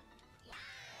paths.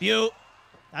 Butte!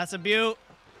 That's a butte!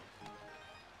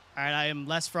 Alright, I am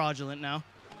less fraudulent now.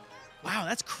 Wow,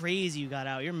 that's crazy you got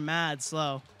out. You're mad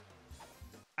slow.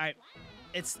 Alright,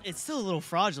 it's still a little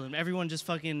fraudulent. Everyone just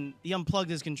fucking... He unplugged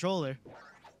his controller.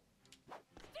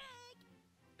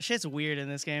 Shit's weird in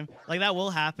this game. Like, that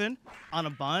will happen on a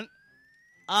bunt.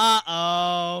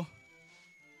 Uh-oh.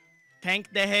 Tank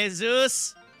de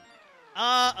Jesus.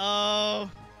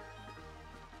 Uh-oh.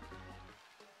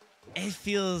 It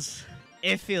feels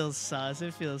sus.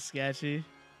 It feels sketchy.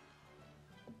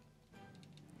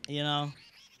 You know?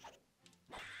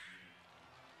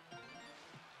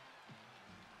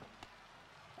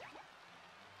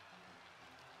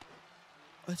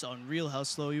 It's unreal how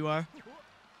slow you are.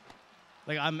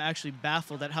 Like, I'm actually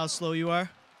baffled at how slow you are.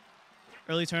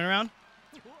 Early turnaround.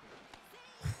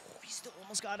 He still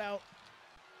almost got out.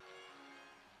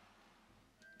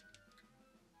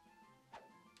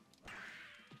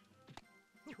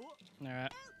 All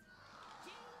right.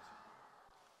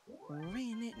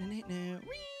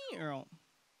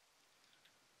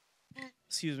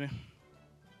 Excuse me.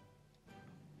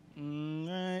 All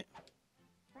right.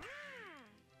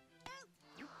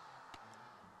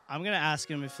 I'm gonna ask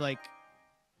him if, like,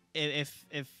 if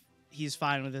he's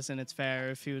fine with this and it's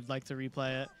fair, if he would like to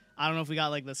replay it. I don't know if we got,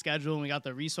 like, the schedule and we got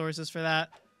the resources for that.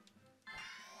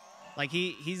 Like,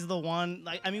 he's the one.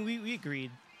 Like, I mean, we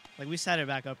agreed. Like, we set it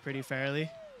back up pretty fairly.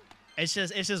 It's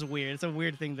just weird. It's a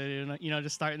weird thing to do, you know,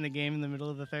 just starting the game in the middle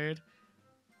of the third.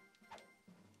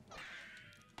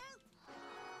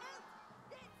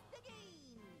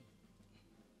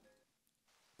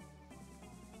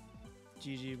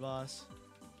 GG, boss.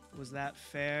 Was that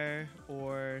fair,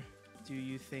 or do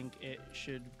you think it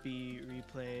should be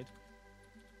replayed?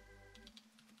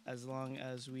 As long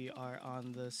as we are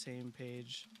on the same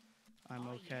page, I'm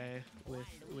okay with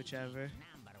whichever.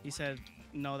 He said,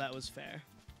 no, that was fair.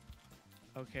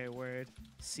 Okay, word.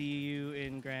 See you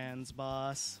in Grands,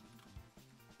 boss.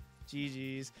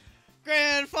 GG's.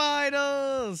 Grand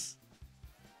Finals!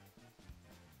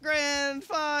 Grand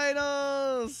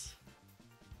Finals!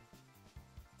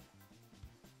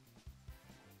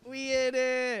 We in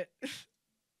it!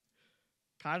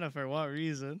 Kind of for what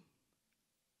reason?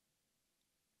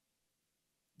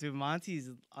 Dude,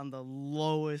 Monty's on the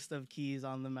lowest of keys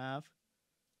on the map.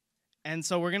 And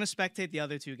so we're going to spectate the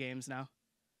other two games now.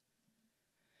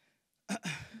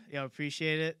 Yo,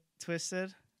 appreciate it,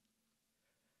 Twisted.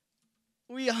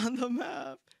 We on the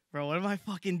map. Bro, what am I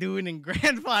fucking doing in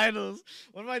Grand Finals?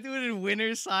 What am I doing in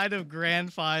winner's side of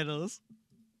Grand Finals?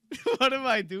 What am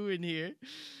I doing here?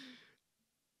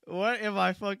 What am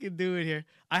I fucking doing here?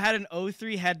 I had an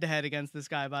 0-3 head-to-head against this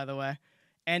guy, by the way.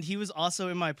 And he was also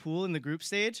in my pool in the group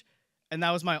stage. And that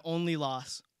was my only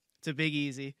loss to Big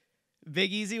Easy.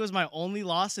 Big Easy was my only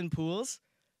loss in pools.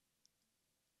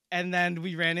 And then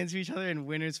we ran into each other in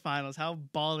winners finals. How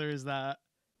baller is that?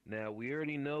 Now, we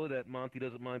already know that Monty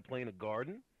doesn't mind playing a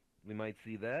garden. We might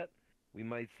see that. We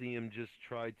might see him just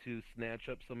try to snatch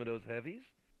up some of those heavies.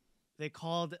 They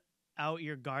called out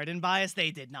your garden bias?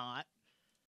 They did not.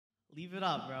 Leave it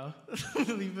up, bro.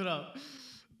 Leave it up.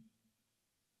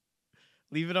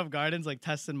 Leave it up gardens like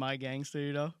testing my gangster,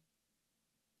 you know?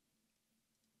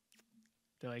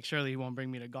 They're like, surely he won't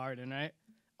bring me to garden, right?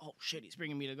 Oh, shit, he's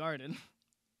bringing me to garden.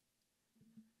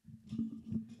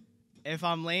 If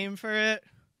I'm lame for it,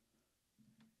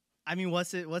 I mean,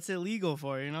 what's it legal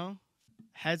for, you know?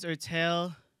 Heads or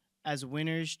tail as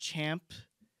winners champ,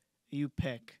 you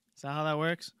pick. Is that how that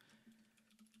works?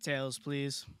 Tails,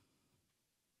 please.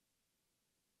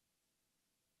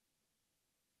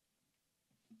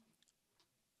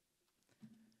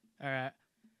 All right.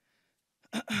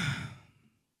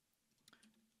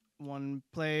 One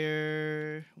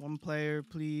player,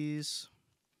 please.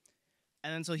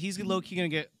 And then so he's low-key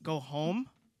gonna go home.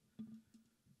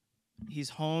 He's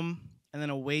home, and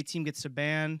then away team gets to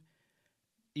ban.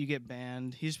 You get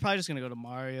banned. He's probably just gonna go to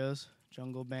Mario's.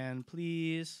 Jungle ban,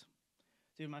 please.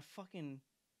 Dude, my fucking,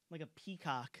 I'm like a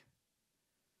peacock.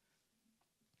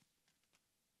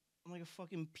 I'm like a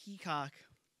fucking peacock.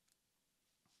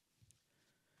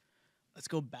 Let's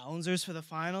go Bouncers for the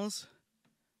finals.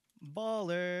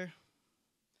 Baller.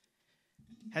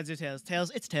 Heads or tails?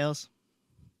 Tails. It's tails.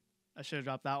 I should have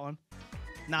dropped that one.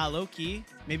 Nah, low key.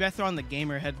 Maybe I throw on the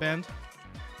gamer headband.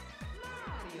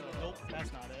 Nope,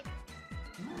 that's not it.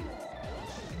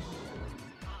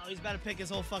 Oh, he's about to pick his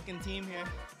whole fucking team here.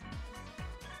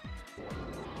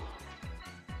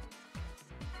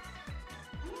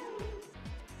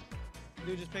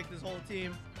 Dude just picked his whole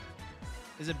team.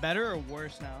 Is it better or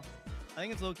worse now? I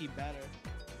think it's low-key better.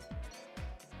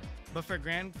 But for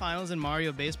grand finals in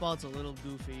Mario Baseball, it's a little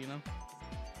goofy, you know?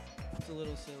 It's a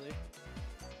little silly.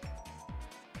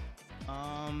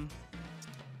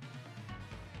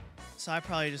 So I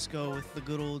probably just go with the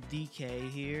good old DK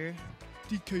here.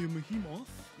 DK Mahimoff,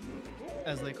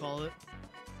 as they call it.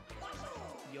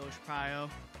 Yosh Pryo.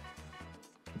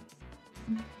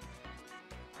 I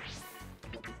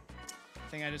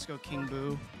think I just go King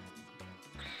Boo.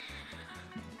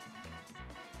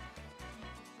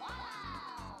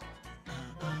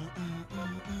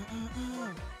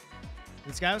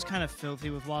 This guy was kind of filthy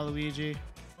with Waluigi.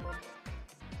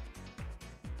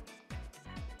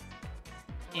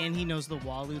 And he knows the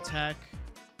Walu tech.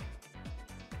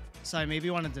 So I maybe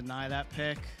want to deny that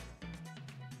pick.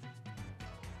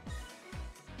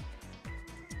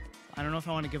 I don't know if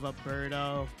I want to give up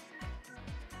Birdo.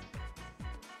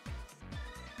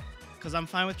 Because I'm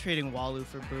fine with trading Walu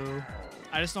for Boo.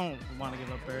 I just don't want to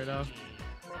give up Birdo.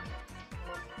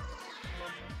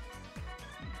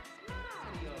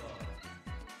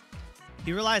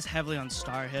 He relies heavily on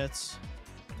star hits.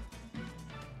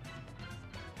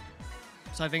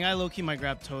 So I think I low-key might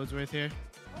grab Toadsworth here.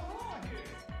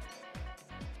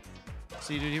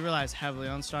 See, dude, he relies heavily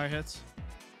on star hits.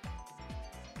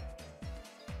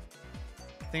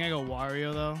 I think I go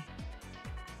Wario, though.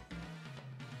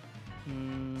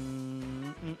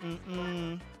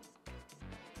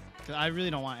 Cause I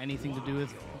really don't want anything to do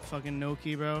with fucking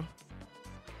Noki, bro.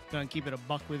 Gonna keep it a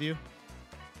buck with you.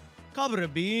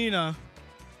 Cabrabina.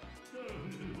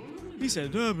 He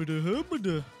said, did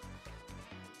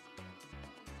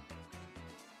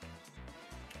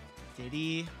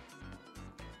he?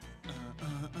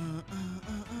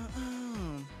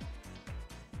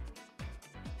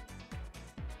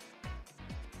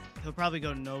 He'll probably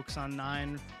go Noaks on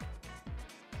 9,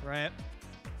 right?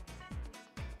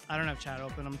 I don't have chat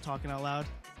open. I'm talking out loud.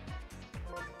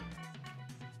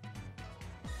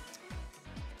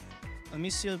 Let me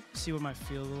see what my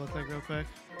field will look like real quick.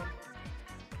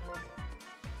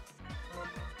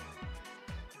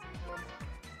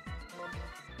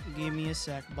 Give me a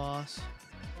sec, boss.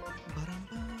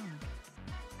 Ba-dum-bum.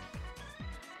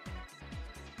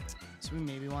 So we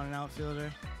maybe want an outfielder.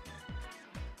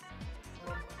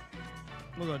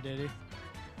 We'll go Diddy.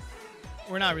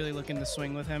 We're not really looking to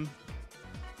swing with him.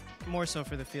 More so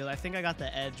for the field. I think I got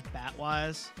the edge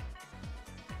bat-wise.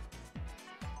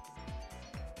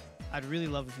 I'd really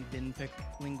love if he didn't pick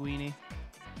Linguini.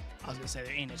 I was gonna say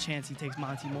there ain't a chance he takes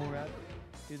Monty Morad.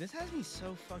 Dude, this has me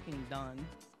so fucking done.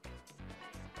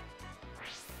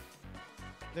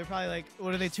 They're probably like,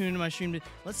 what are they tuning to my stream to?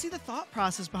 Let's see the thought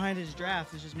process behind his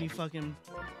draft. It's just me fucking...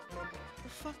 What the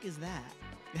fuck is that?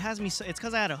 It has me so... It's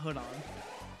because I had a hood on.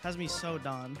 It has me so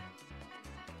done.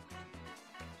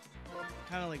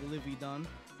 Kind of like Livy done.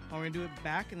 Oh, we're gonna do it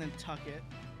back and then tuck it.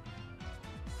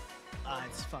 Ah,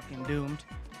 it's fucking doomed.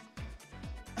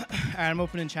 Alright, I'm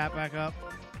opening chat back up.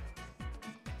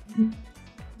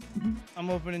 I'm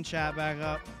opening chat back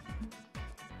up.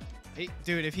 Hey,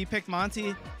 dude, if he picked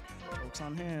Monty... Joke's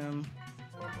on him.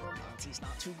 Monty's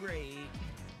not too great.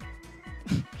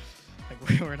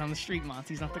 Like, word on the street,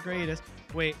 Monty's not the greatest.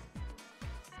 Wait.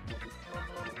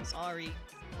 Sorry.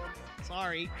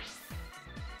 Sorry.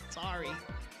 Sorry.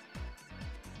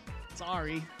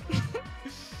 Sorry.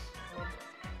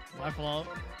 My fault.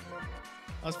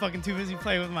 I was fucking too busy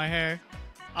playing with my hair.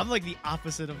 I'm like the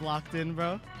opposite of locked in,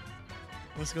 bro.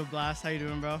 What's good, Blast? How you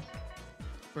doing, bro?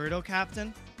 Birdo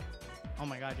captain? Oh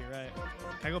my god, you're right.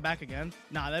 Can I go back again?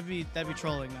 Nah, that'd be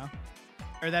trolling now.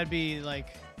 Or that'd be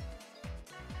like...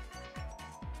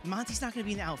 Monty's not gonna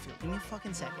be in the outfield. Give me a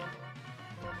fucking second.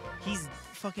 He's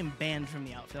fucking banned from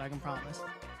the outfield, I can promise.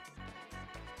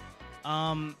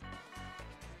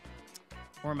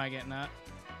 Where am I getting at?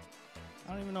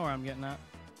 I don't even know where I'm getting at.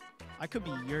 I could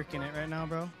be yerking it right now,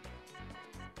 bro.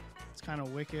 It's kind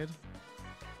of wicked.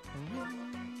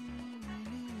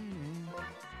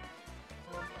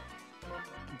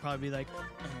 I'd probably be like,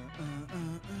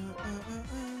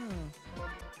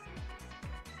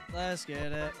 let's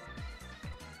get it.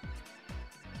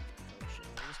 Oh shit,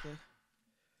 what is good?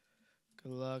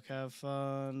 Good luck, have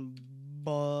fun,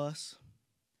 boss.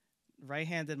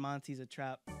 Right-handed Monty's a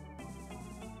trap.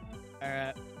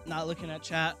 Alright, not looking at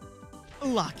chat.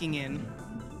 Locking in.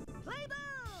 Play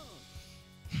ball!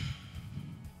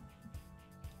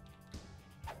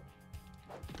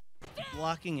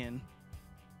 Locking in.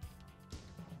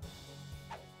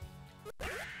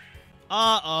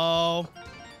 Uh-oh.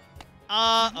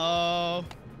 Uh-oh.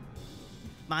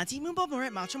 Monty Moonball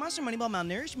Morat, Macho Monster, Moneyball,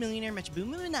 Malnourished, Millionaire, Metro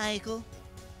Boom, Maniacal.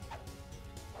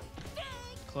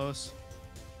 Close.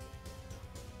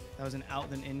 That was an out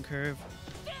then in curve.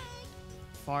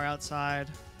 Far outside.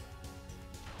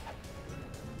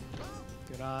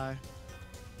 Good eye.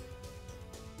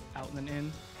 Out and then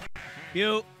in.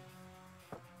 You.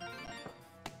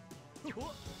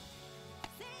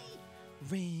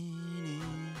 Raining.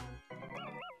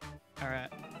 All right.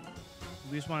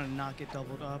 We just want to not get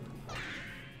doubled up.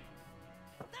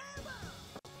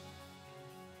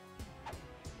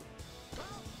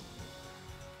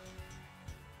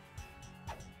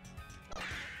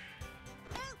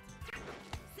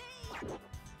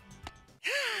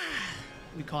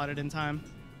 We caught it in time.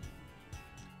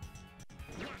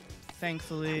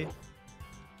 Thankfully.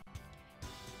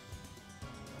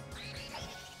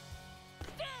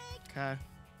 Okay.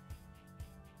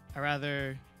 I'd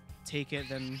rather take it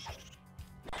than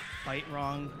bite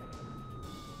wrong.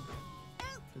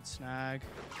 Good snag.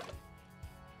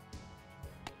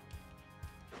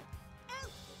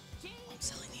 I'm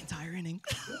selling the entire inning.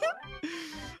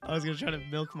 I was gonna try to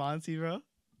milk Monty, bro.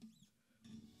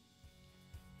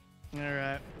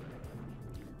 Alright.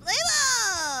 Play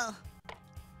ball!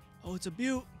 Oh, it's a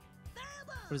butte.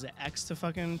 What is it, X to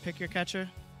fucking pick your catcher?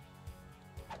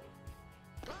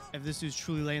 If this dude's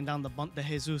truly laying down the bunt de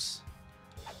Jesus.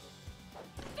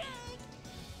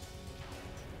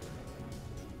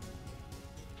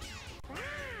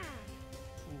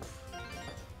 Oof.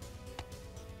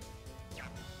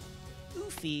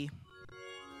 Oofy.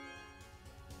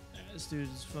 This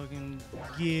dude's fucking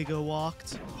giga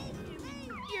walked.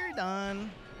 You're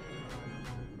done.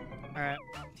 Alright,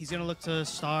 he's gonna look to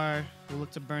star. We'll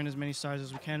look to burn as many stars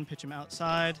as we can, pitch him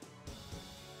outside.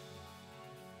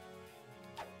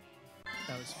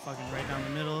 That was fucking right down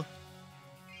the middle.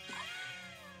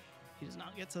 He does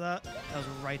not get to that. That was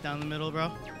right down the middle,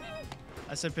 bro.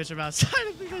 I said pitch him outside.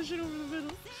 I think I should over the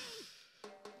middle.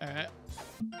 Alright.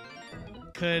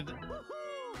 Could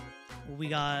We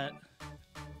got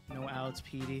no outs,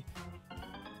 PD.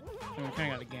 We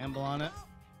kind of got to gamble on it.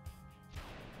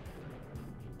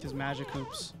 Because Magic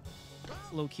Hoop's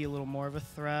low-key a little more of a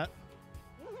threat.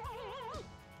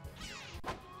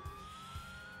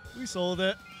 We sold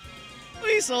it.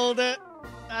 We sold it.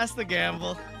 That's the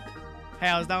gamble. Hey,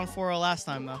 I was down 4-0 last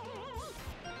time, though.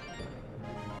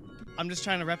 I'm just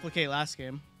trying to replicate last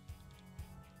game.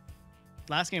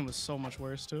 Last game was so much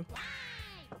worse, too.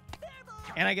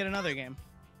 And I get another game.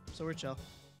 So we're chill.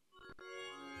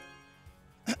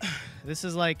 This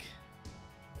is like...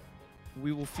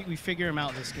 We figure him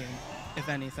out this game, if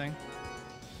anything.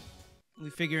 We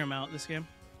figure him out this game.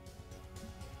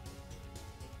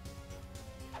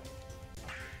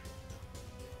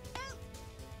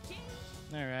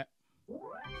 Alright.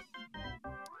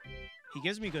 He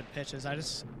gives me good pitches.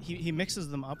 He mixes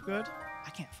them up good. I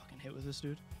can't fucking hit with this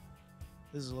dude.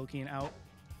 This is low-key an out.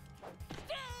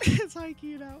 It's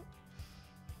high-key an out.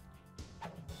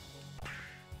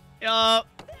 Yup.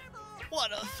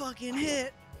 What a fucking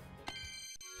hit.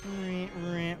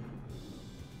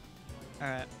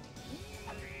 Alright.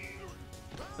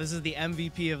 This is the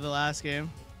MVP of the last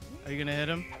game. Are you gonna hit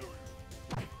him?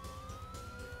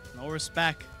 No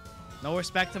respect. No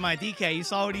respect to my DK. You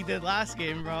saw what he did last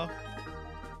game, bro.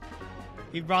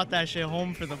 He brought that shit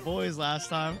home for the boys last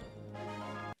time.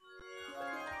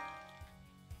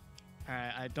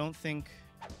 Alright, I don't think...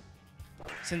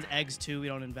 Since eggs too, we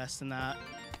don't invest in that.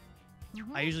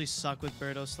 I usually suck with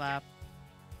Birdo Slap.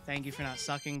 Thank you for not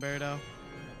sucking, Birdo.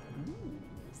 Ooh,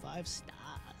 5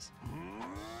 stars.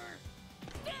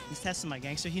 He's testing my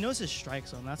gangster. He knows his strike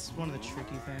zone. That's one of the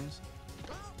tricky things.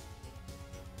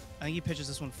 I think he pitches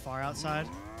this one far outside.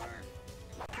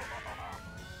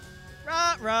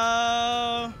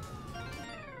 Ruh-roh.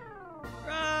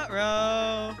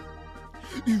 Ruh-roh.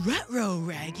 Ruh-roh,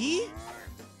 Raggy.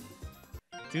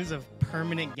 Dude's a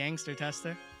permanent gangster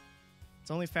tester.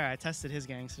 It's only fair. I tested his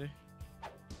gangster.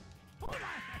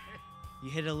 You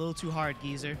hit it a little too hard,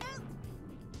 geezer.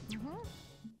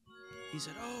 He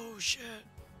said, oh, shit.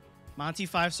 Monty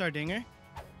 5-star dinger.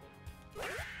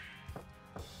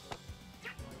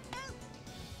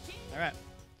 All right.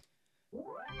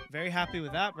 Very happy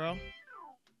with that, bro.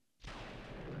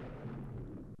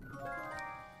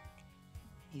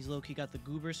 He's low-key got the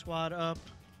Goober squad up.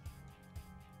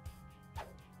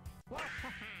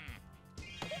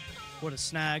 What a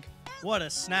snag. What a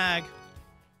snag.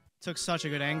 Took such a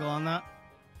good angle on that.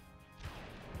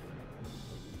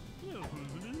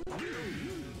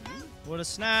 What a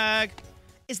snag.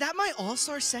 Is that my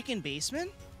all-star second baseman?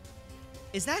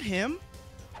 Is that him?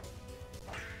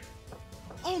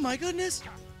 Oh my goodness.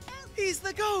 He's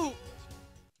the GOAT.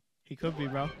 He could be,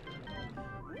 bro.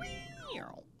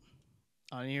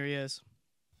 Oh, and here he is.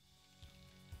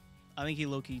 I think he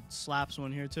low-key slaps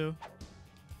one here, too.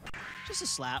 Just a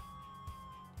slap.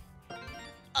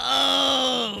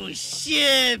 Oh,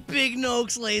 shit. Big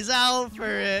Noakes lays out for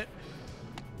it.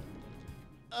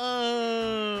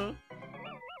 Oh.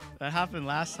 That happened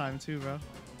last time, too, bro.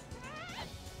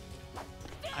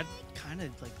 I'd kind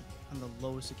of, like, on the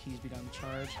lowest of keys be down the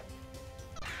charge.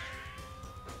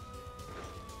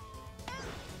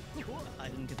 I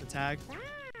didn't get the tag.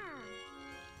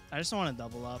 I just don't want to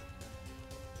double up.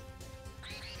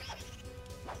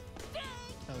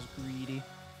 That was greedy.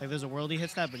 Like, there's a world he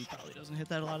hits that, but he probably doesn't hit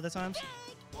that a lot of the times.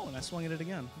 Oh, and I swung at it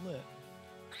again. Lit.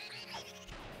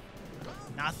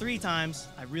 Not 3 times.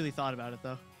 I really thought about it,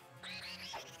 though.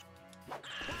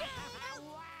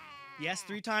 Yes,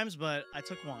 3 times, but I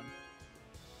took 1.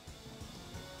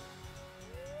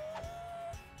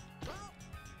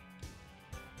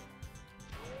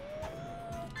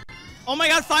 Oh my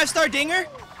god, 5-star dinger?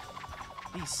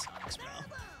 He sucks, bro.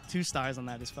 2 stars on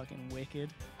that is fucking wicked.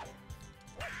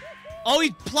 Oh,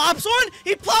 he plops one?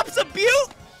 He plops a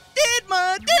butte? Did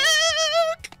my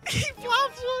duke? He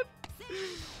plops one.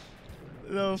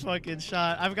 No fucking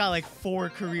shot. I've got like 4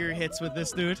 career hits with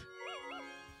this dude.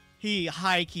 He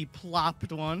high-key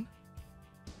plopped one.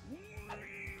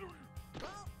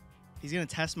 He's gonna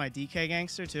test my DK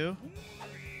gangster too.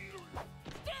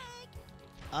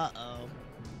 Uh-oh.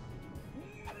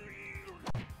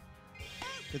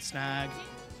 Good snag.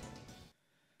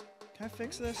 Can I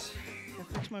fix this? Can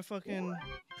I fix my fucking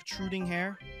protruding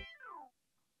hair?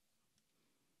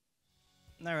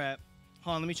 Alright.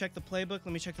 Hold on, let me check the playbook. Let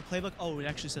me check the playbook. Oh, it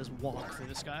actually says walk for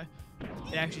this guy.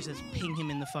 It actually says ping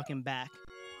him in the fucking back.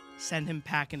 Send him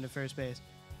packing to first base.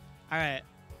 Alright.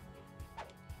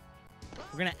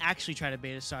 We're gonna actually try to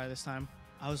beta star this time.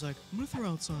 I was like, I'm gonna throw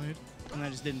outside. And I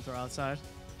just didn't throw outside.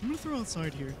 I'm gonna throw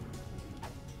outside here.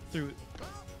 Threw it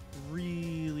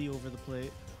really over the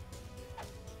plate.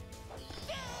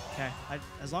 Okay,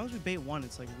 as long as we bait one,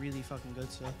 it's like really fucking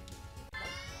good, so.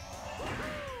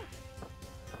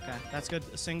 Okay, that's good.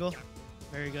 A single.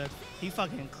 Very good. He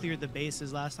fucking cleared the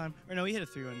bases last time. Or no, he hit a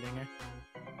 3-run dinger.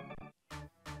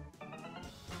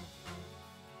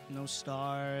 No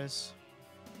stars.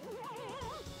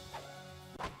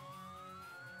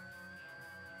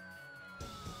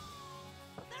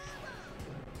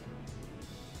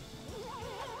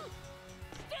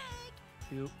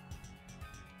 Cute.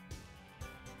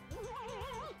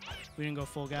 We didn't go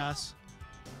full gas.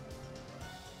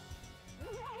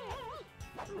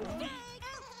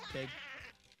 Big.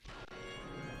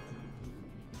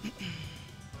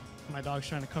 My dog's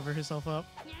trying to cover herself up.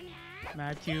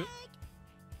 Mad cute.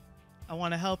 I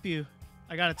want to help you.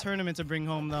 I got a tournament to bring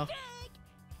home, though.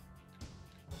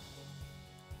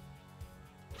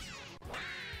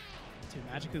 Dude,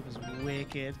 Magikarp is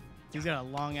wicked. He's got a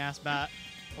long-ass bat.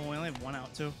 Oh, we only have one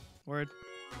out, too. Word.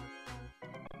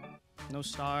 No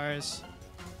stars.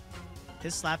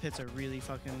 His slap hits are really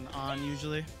fucking on,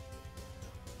 usually.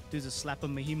 Dude's a slap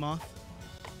of Behemoth.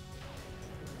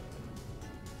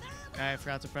 Okay, I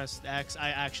forgot to press X. I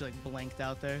actually like blanked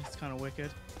out there. It's kind of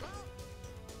wicked.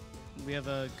 We have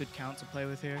a good count to play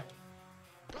with here.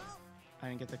 I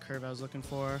didn't get the curve I was looking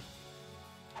for.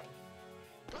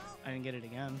 I didn't get it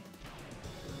again.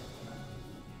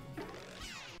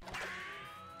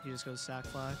 He just goes sack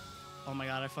fly. Oh my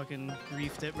god, I fucking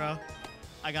griefed it, bro.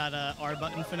 I got a R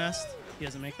button finessed. He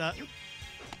doesn't make that.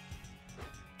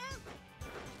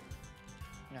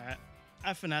 Alright.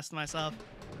 I finessed myself.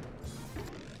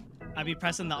 I'd be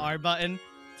pressing the R button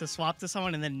to swap to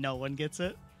someone and then no one gets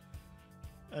it.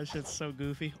 That shit's so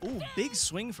goofy. Ooh, big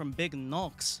swing from Big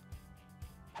Nox.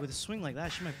 With a swing like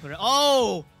that, she might put it.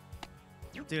 Oh!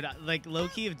 Dude, like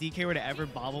low-key, if DK were to ever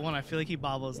bobble one, I feel like he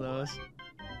bobbles those.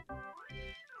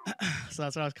 So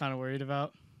that's what I was kind of worried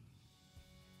about.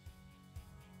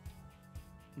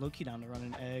 Low-key down to run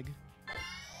an egg.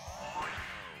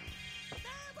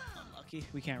 Unlucky.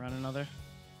 We can't run another.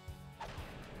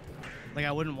 Like,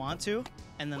 I wouldn't want to.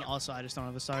 And then also, I just don't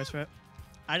have the stars for it.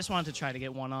 I just wanted to try to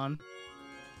get one on.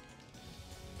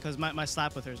 Because my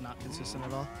slap with her is not consistent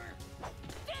at all.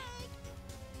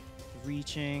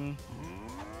 Reaching.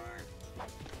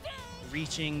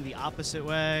 Reaching the opposite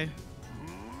way.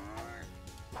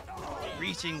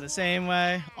 Reaching the same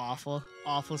way. Awful.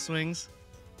 Awful swings.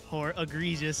 Or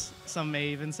egregious, some may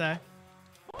even say.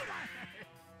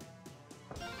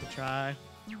 Good try.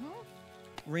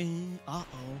 Ring.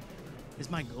 Uh-oh. Is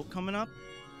my goat coming up?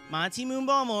 Monty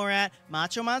Moonball Morat,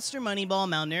 Macho Monster Moneyball,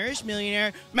 Malnourished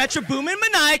Millionaire, Metro Boomin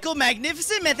Maniacal,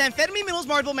 Magnificent Methamphetamine Middles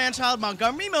Marble Manchild,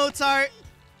 Montgomery Mozart.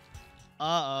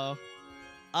 Uh-oh.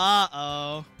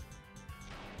 Uh-oh.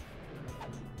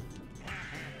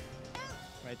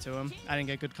 Right to him. I didn't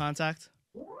get good contact.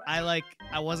 I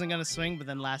wasn't gonna swing, but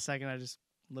then last second I just,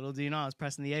 little do you know, I was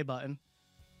pressing the A button.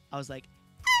 I was like,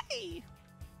 hey!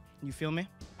 You feel me?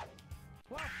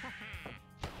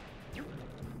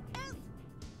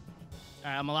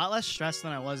 Alright, I'm a lot less stressed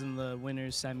than I was in the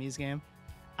winners semis game.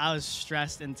 I was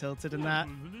stressed and tilted in that.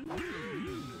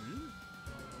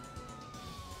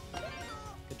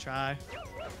 Good try.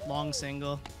 Long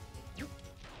single.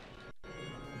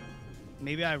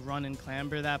 Maybe I run and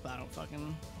clamber that, but I don't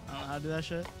know how to do that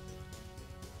shit.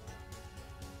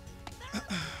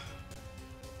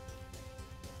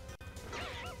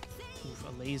 Oof,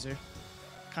 a laser.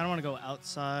 Kind of want to go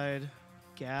outside.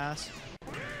 Gas.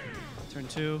 Turn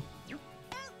 2.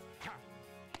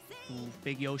 Ooh,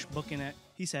 Big Yosh booking it.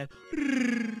 He said,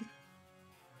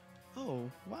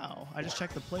 oh, wow. I just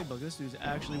checked the playbook. This dude's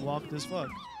actually walked as fuck.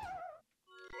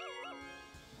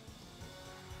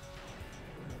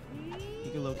 He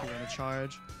could low-key run a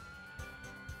charge.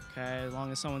 Okay, as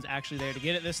long as someone's actually there to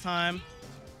get it this time.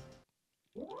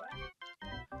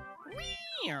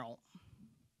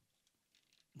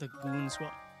 The goon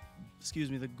squad. Excuse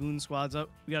me, the goon squad's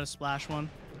up. We got a splash one.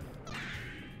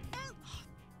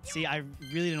 See, I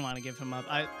really didn't want to give him up.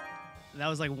 That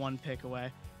was like one pick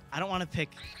away. I don't want to pick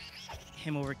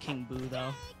him over King Boo,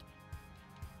 though.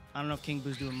 I don't know if King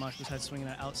Boo's doing much besides swinging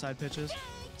at outside pitches.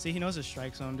 See, he knows his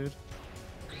strike zone, dude.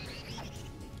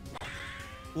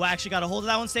 Ooh, I actually got a hold of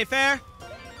that one. Stay fair.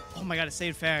 Oh my god, it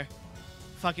stayed fair.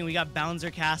 Fucking, we got Bouncer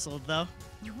castled, though.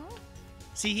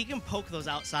 See, he can poke those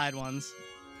outside ones.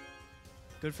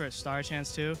 Good for a star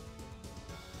chance, too.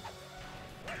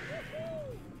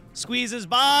 Squeezes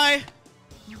by.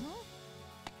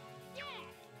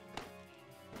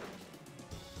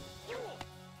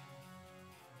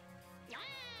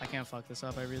 I can't fuck this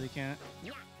up. I really can't.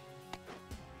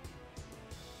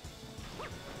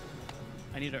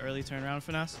 I need an early turnaround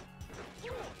finesse.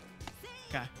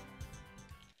 Okay.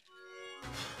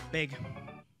 big.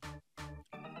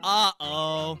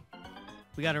 Uh-oh.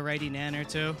 We got a righty nanner,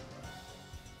 too.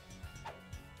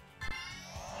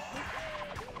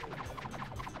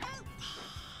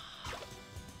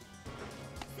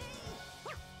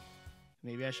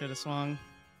 Maybe I should have swung.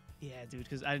 Yeah, dude,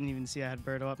 because I didn't even see I had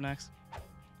Birdo up next.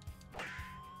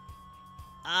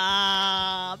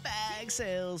 Ah, bag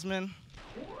salesman.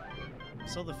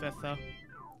 Still the 5th, though.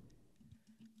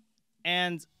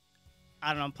 And, I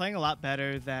don't know, I'm playing a lot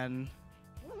better than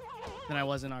I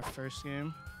was in our first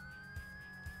game.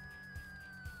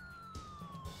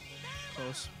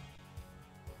 Close.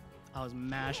 I was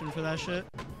mashing for that shit.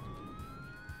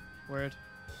 Word.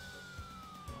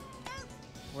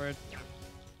 Word.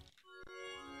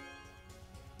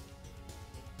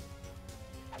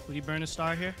 Would he burn a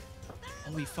star here?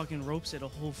 Oh, he fucking ropes it a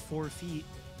whole 4 feet.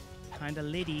 Kinda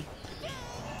litty.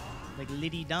 Like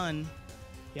litty done.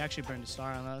 He actually burned a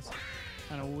star on that.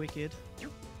 Kinda wicked.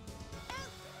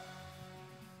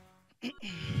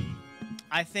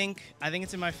 I think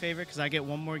it's in my favor because I get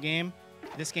one more game.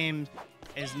 This game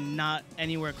is not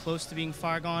anywhere close to being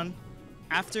far gone.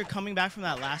 After coming back from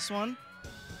that last one,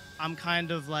 I'm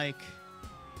kind of like,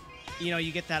 you know,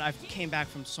 you get that I came back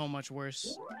from so much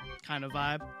worse kind of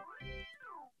vibe.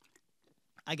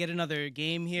 I get another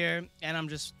game here, and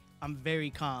I'm very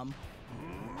calm.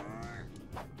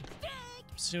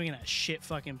 Swinging at shit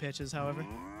fucking pitches, however.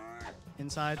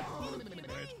 Inside. Weird.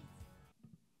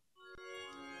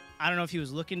 I don't know if he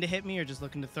was looking to hit me or just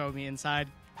looking to throw me inside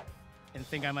and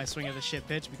think I might swing at the shit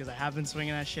pitch because I have been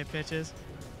swinging at shit pitches.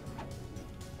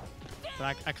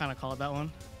 But I kind of called that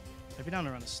one. I'd be down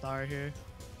to run a star here.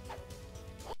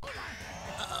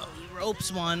 Uh-oh, he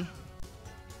ropes one.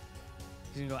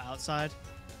 He's gonna go outside.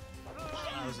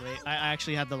 I was late. I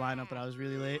actually had the lineup, but I was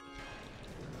really late.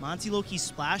 Monty Loki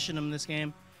splashing him this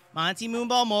game. Monty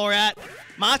Moonball Morat.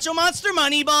 Macho Monster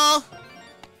Moneyball.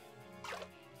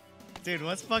 Dude,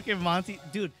 what's fucking Monty?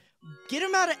 Dude, get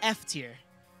him out of F tier.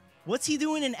 What's he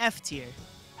doing in F tier?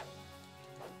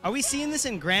 Are we seeing this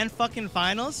in grand fucking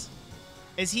finals?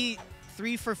 Is he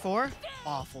 3 for 4?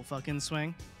 Awful fucking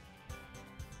swing.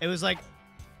 It was like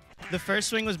the first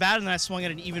swing was bad and then I swung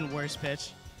at an even worse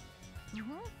pitch.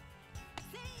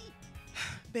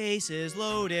 Bases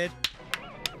loaded.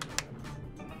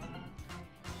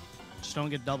 Just don't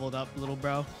get doubled up, little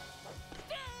bro.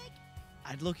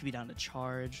 I'd look be down to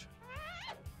charge.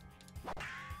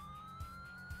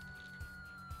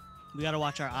 We gotta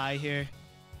watch our eye here.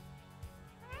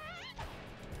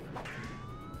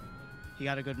 He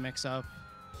got a good mix-up.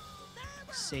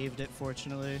 Saved it,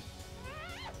 fortunately.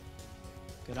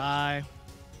 Good eye.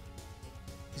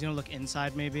 He's gonna look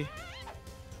inside, maybe.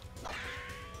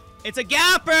 It's a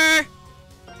gapper!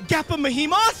 Gappa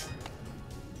Behemoth?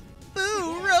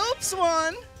 Boo, ropes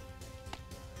one!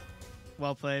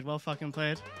 Well played, well fucking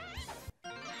played.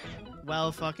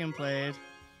 Well fucking played.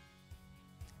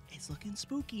 It's looking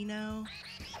spooky now.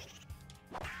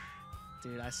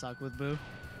 Dude, I suck with Boo.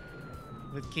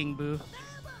 With King Boo.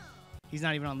 He's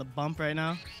not even on the bump right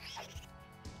now.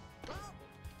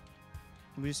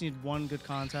 We just need one good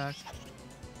contact.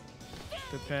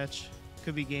 Good pitch.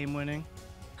 Could be game winning.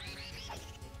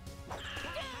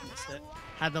 Missed it.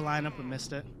 Had the lineup but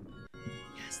missed it.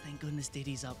 Yes, thank goodness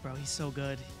Diddy's up, bro. He's so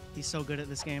good. He's so good at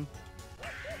this game.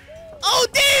 Oh,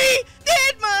 Diddy!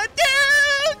 Did my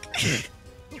dunk!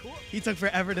 He took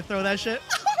forever to throw that shit.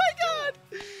 Oh my god!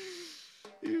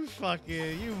 You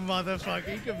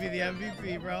motherfucker. You could be the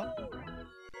MVP, bro.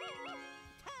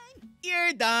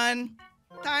 You're done.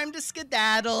 Time to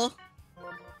skedaddle.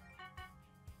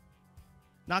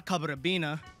 Not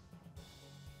Cabrabina.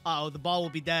 Uh-oh, the ball will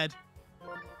be dead.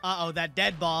 Uh-oh, that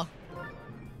dead ball.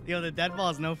 Yo, the dead ball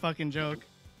is no fucking joke.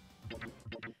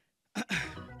 I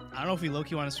don't know if we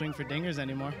low-key want to swing for dingers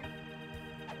anymore.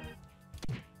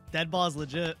 Dead ball is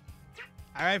legit.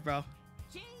 All right, bro.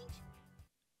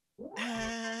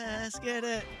 Let's get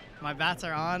it. My bats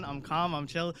are on. I'm calm. I'm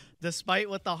chill. Despite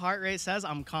what the heart rate says,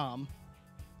 I'm calm.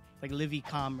 Like Livy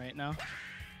calm right now.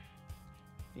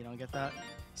 You don't get that?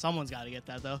 Someone's got to get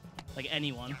that, though. Like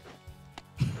anyone.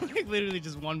 Like literally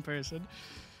just one person.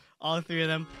 All three of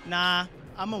them. Nah,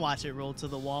 I'm going to watch it roll to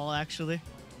the wall, actually.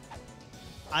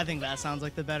 I think that sounds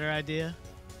like the better idea.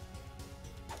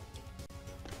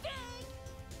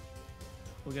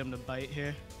 We'll get him to bite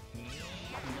here.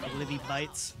 Livy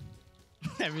bites.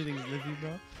 Everything's Livy, bro.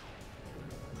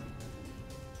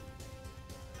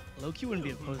 Loki wouldn't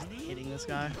be opposed to hitting this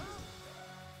guy.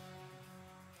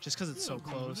 Just because it's so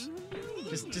close.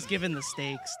 Just given the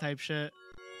stakes type shit.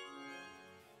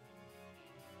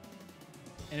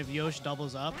 And if Yosh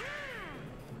doubles up.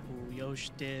 Ooh, Yosh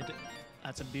did.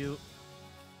 That's a beaut.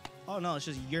 Oh no, it's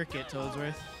just yerk it,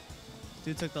 Toadsworth.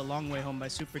 Dude took the long way home by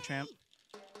Super Tramp.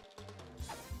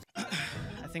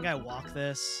 I think I walk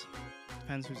this.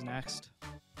 Depends who's next.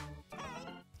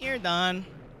 You're done.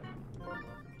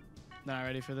 Not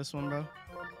ready for this one, bro.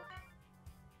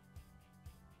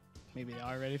 Maybe they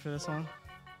are ready for this one.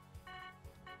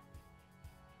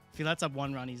 If he lets up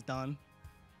one run, he's done.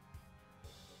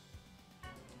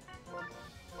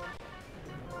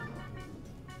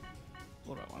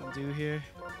 What do I want to do here?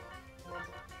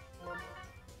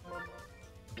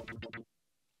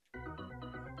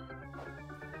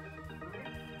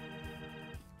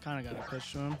 Kind of got to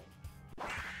push to him.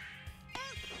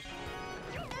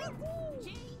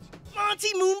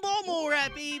 Monty Moonball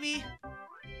Morat, baby!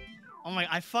 Oh my,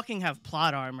 I fucking have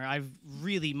plot armor. I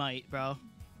really might, bro.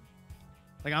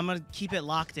 Like, I'm gonna keep it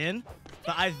locked in,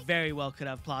 but I very well could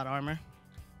have plot armor.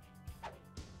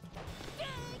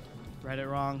 Read it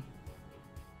wrong.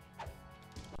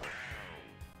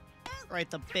 Right,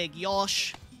 the big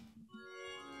yosh.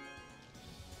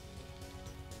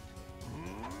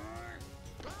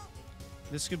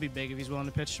 This could be big if he's willing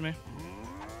to pitch to me.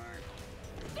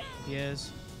 He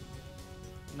is.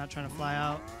 I'm not trying to fly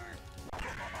out.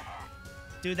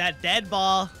 Dude, that dead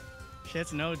ball.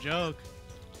 Shit's no joke.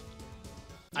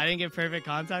 I didn't get perfect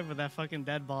contact with that fucking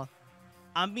dead ball.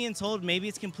 I'm being told maybe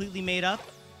it's completely made up.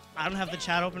 I don't have the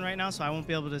chat open right now, so I won't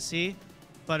be able to see.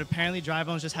 But apparently Dry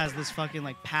Bones just has this fucking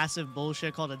like passive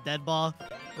bullshit called a dead ball,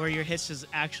 where your hits just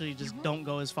actually just don't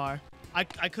go as far. I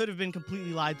could have been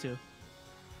completely lied to.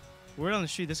 Word on the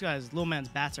street, this guy's little man's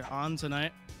bats are on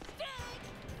tonight.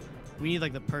 We need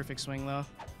like the perfect swing though.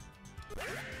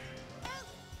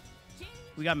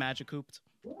 We got magic cooped.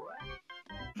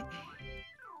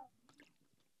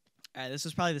 Alright, this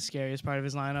is probably the scariest part of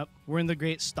his lineup. We're in the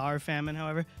Great Star Famine,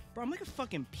 however. Bro, I'm like a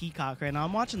fucking peacock right now.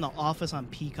 I'm watching The Office on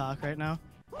Peacock right now.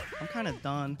 I'm kind of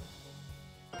done.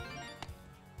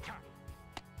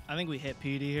 I think we hit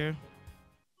PD here.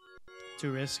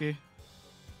 Too risky.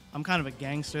 I'm kind of a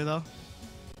gangster, though.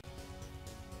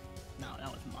 No,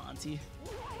 not with Monty.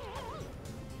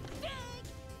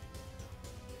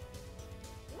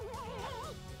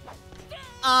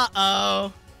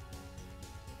 Uh-oh.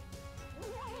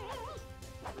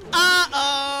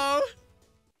 Uh-oh.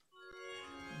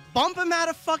 Bump him out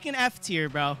of fucking F tier,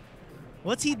 bro.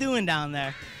 What's he doing down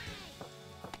there?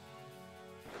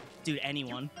 Dude,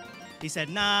 anyone. He said,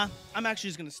 nah, I'm actually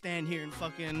just gonna stand here and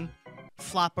fucking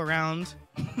flop around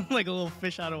like a little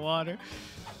fish out of water.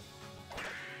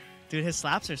 Dude, his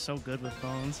slaps are so good with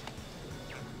Bones.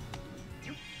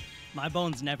 My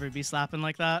Bones never be slapping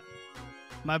like that.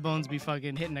 My Bones be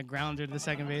fucking hitting a grounder to the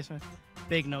second baseman.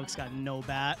 Big Noak's got no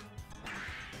bat.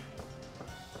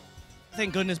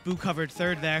 Thank goodness Boo covered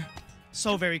third there.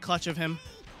 So very clutch of him.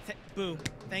 Boo,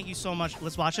 thank you so much.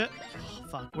 Let's watch it. Oh,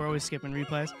 fuck, we're always skipping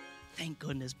replays. Thank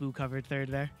goodness Boo covered third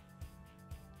there.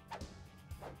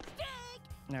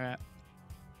 All right.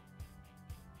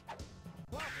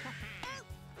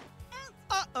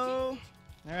 Uh-oh. All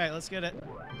right, let's get it.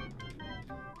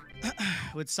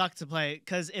 Would suck to play,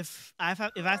 because if I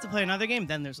have to play another game,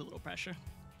 then there's a little pressure.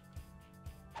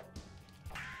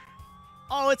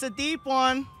 Oh, it's a deep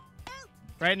one.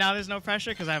 Right now, there's no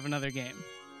pressure because I have another game.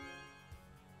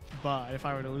 But if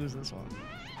I were to lose this one,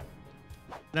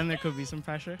 then there could be some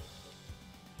pressure.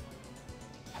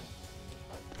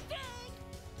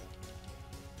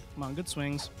 Come on, good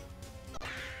swings.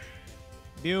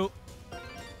 Butte.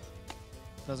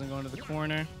 Doesn't go into the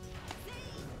corner.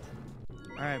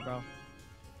 All right, bro.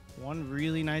 One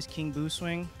really nice King Boo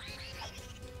swing.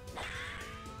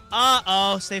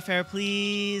 Uh-oh. Stay fair,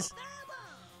 please.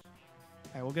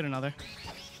 All right, we'll get another.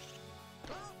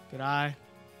 Good eye.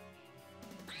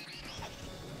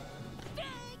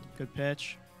 Good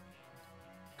pitch.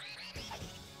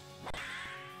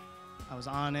 I was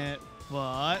on it,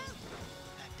 but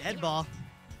that dead ball.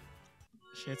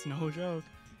 Shit's no joke.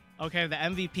 Okay, the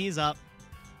MVP's up.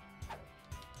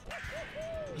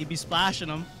 He'd be splashing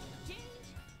him.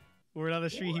 Word on the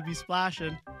street, he'd be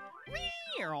splashing.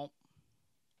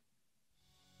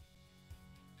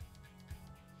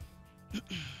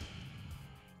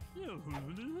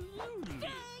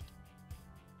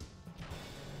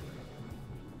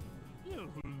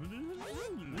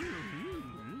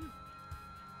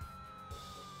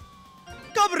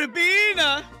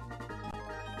 Cabrabina!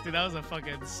 Dude, that was a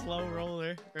fucking slow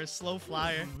roller, or slow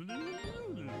flyer.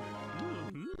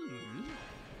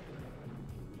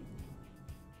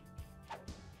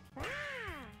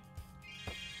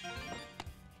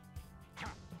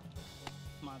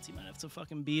 Monty might have to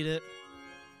fucking beat it.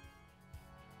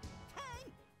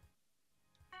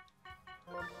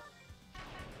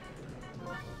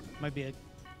 Might be a...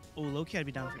 Oh, low-key, I'd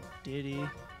be down for Diddy.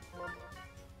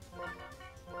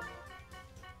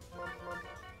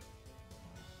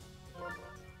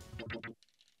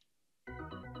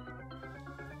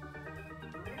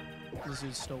 This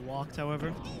dude still walked,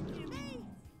 however.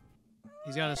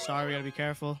 He's got a star, we gotta be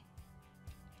careful.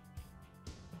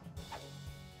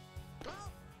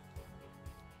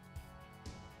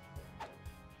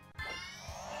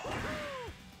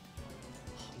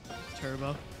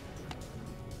 Turbo.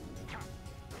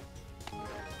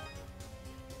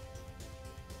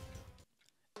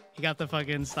 He got the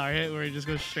fucking star hit where he just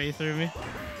goes straight through me.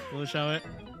 We'll show it.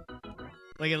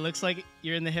 Like, it looks like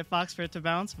you're in the hitbox for it to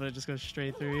bounce, but it just goes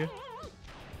straight through you.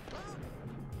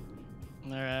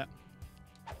 Alright.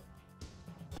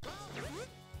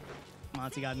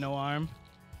 Monty got no arm.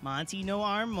 Monty, no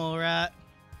arm, Morat.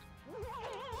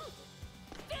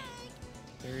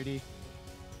 30.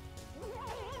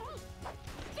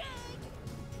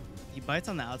 He bites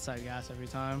on the outside gas every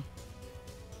time.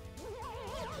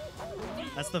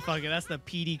 That's the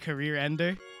PD career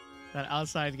ender. That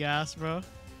outside gas, bro.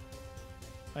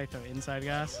 I throw inside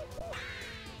gas.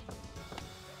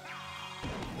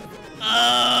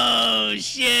 Oh,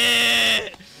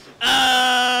 shit!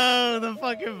 Oh, the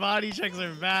fucking body checks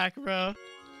are back, bro.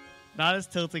 Not as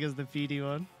tilting as the PD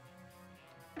one.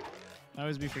 I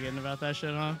always be forgetting about that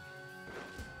shit, huh?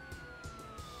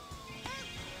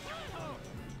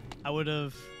 I would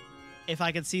have, if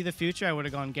I could see the future, I would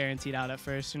have gone guaranteed out at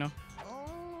first, you know?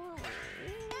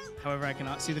 However, I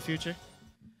cannot see the future.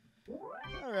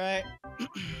 All right.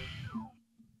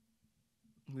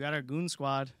 We got our goon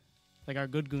squad. Like our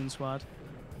good goon squad.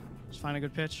 Just find a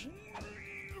good pitch.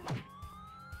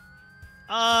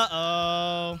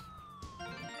 Uh-oh.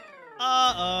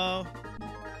 Uh-oh.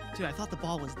 Dude, I thought the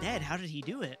ball was dead. How did he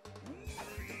do it?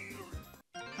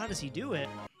 How does he do it?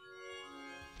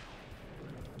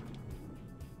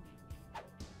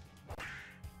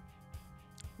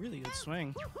 Really good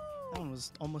swing. That one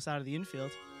was almost out of the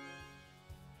infield.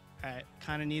 Alright,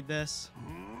 kind of need this.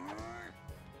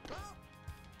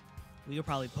 We could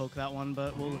probably poke that one,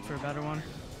 but we'll look for a better one.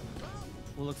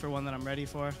 We'll look for one that I'm ready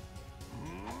for.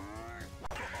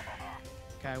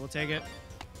 Okay, we'll take it.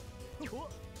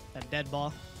 That dead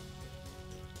ball.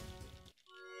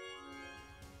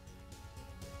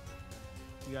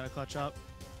 You gotta clutch up.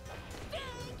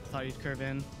 Thought you'd curve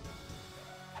in.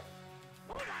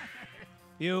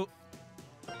 You.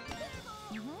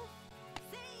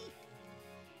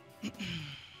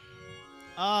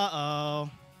 Uh-oh.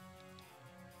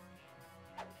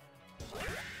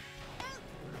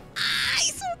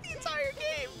 He sold the entire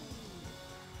game.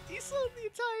 He sold the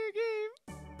entire game.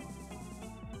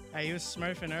 Hey, he was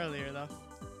smurfing earlier, though.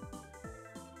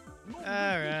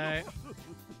 Alright.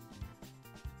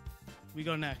 We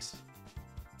go next.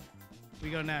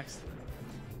 We go next.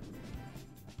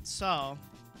 So,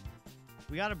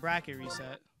 we got a bracket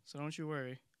reset, so don't you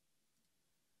worry.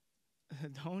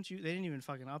 Don't you? They didn't even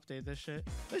fucking update this shit.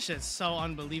 This shit's so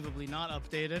unbelievably not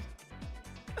updated.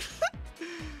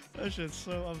 That shit's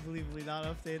so unbelievably not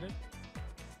updated.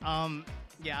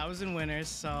 Yeah, I was in winners,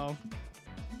 so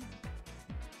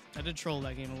I did troll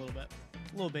that game a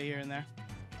little bit here and there.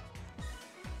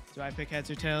 Do I pick heads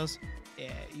or tails?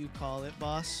 Yeah, you call it,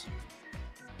 boss.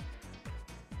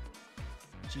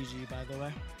 GG, by the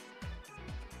way.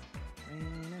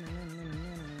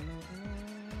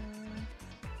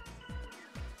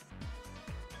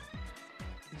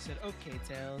 He said, okay,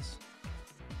 tails.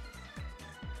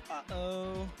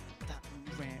 Uh-oh.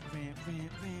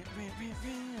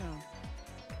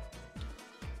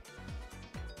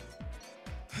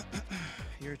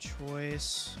 Your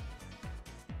choice.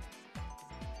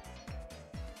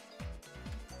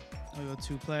 I'll go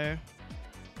 2-player.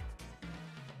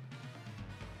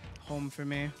 Home for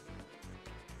me.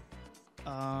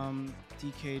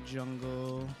 DK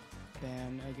jungle.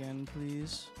 Ban again,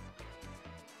 please.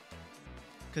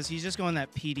 Because he's just going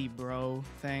that PD bro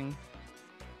thing.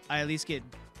 I at least get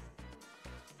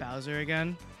Bowser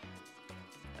again.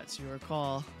 That's your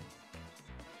call.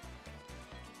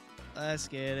 Let's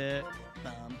get it.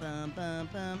 Bum, bum, bum,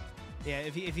 bum. Yeah,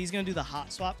 if he's going to do the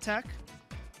hot swap tech,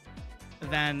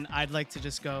 then I'd like to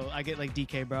just go. I get like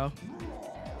DK bro.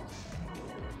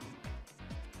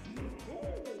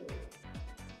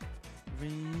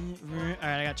 Alright,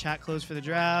 I got chat closed for the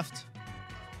draft.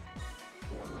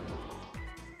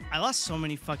 I lost so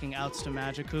many fucking outs to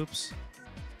Magic Hoops.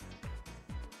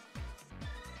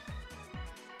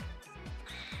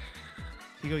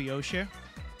 You go Yosh here?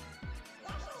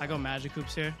 I go Magic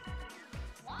Hoops here.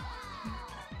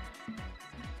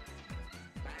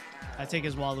 I take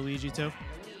his Waluigi too.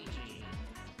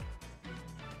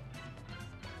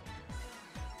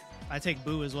 I take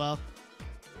Boo as well.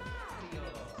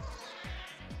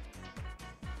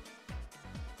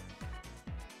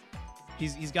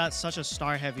 He's got such a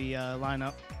star-heavy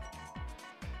lineup.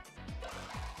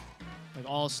 Like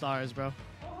all stars, bro.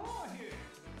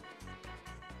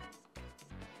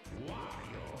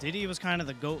 Diddy was kind of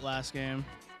the GOAT last game.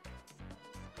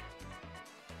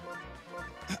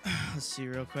 Let's see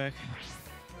real quick.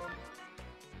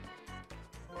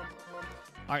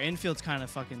 Our infield's kind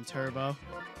of fucking turbo.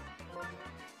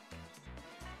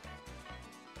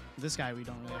 This guy we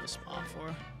don't really have a spot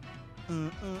for.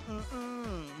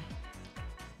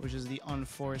 Which is the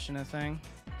unfortunate thing.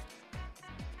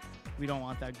 We don't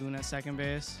want that goon at second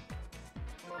base.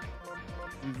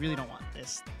 We really don't want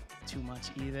this too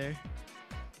much either.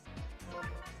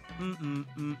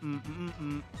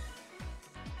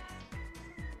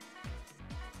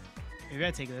 Maybe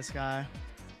I take this guy.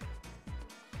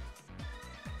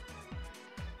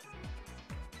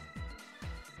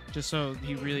 Just so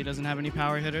he really doesn't have any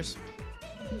power hitters.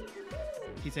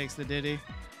 He takes the Diddy.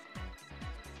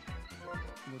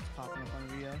 What's popping up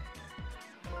on Rio?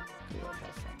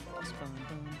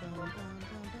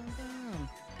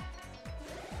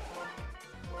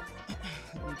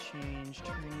 Let me change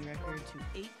tourney record to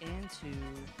 8 and 2.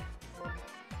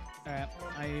 Alright,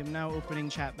 I am now opening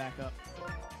chat back up.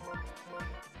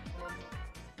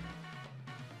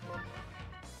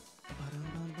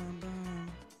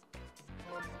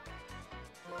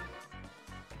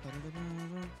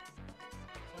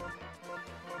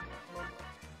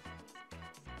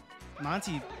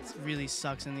 Monty really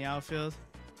sucks in the outfield.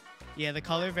 Yeah, the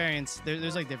color variants,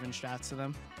 there's like different strats to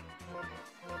them.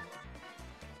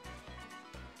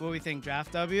 What do we think,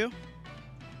 draft W?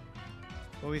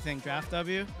 What do we think, draft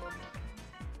W?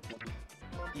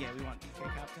 Yeah, we want DK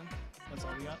captain. That's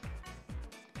all we got.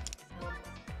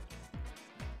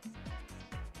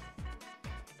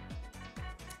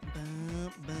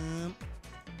 Bum, bum,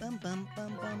 bum, bum,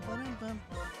 bum, bum, bum, bum.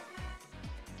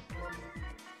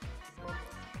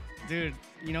 Dude,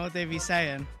 you know what they be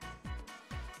saying?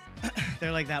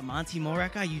 They're like, that Monty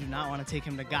Morad guy, you do not want to take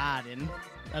him to Garden.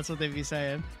 That's what they be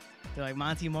saying. They're like,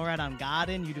 Monty Morad on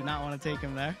Garden, you do not want to take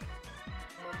him there.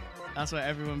 That's what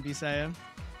everyone be saying.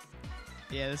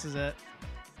 Yeah, this is it.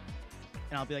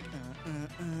 And I'll be like,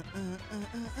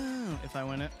 if I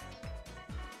win it.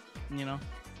 You know?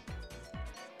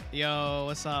 Yo,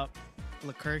 what's up?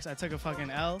 Leclerc, I took a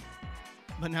fucking L.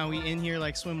 But now we in here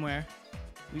like swimwear.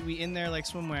 We in there like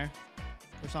swimwear.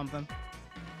 Or something.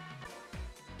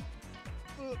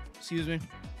 Excuse me.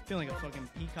 Feeling like a fucking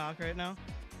peacock right now.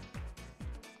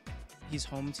 He's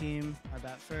home team. I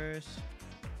bat first.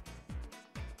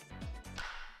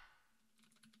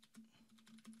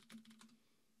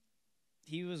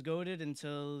 He was goated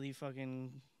until he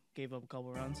fucking gave up a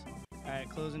couple runs. Alright,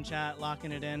 closing chat,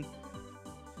 locking it in.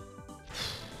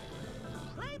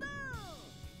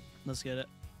 Let's get it.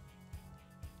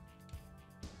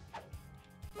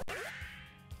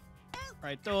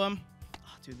 Right, throw him.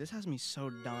 Oh, dude, this has me so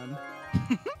done.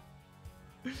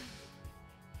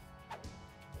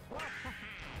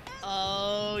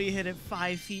 Oh, you hit it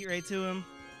 5 feet right to him.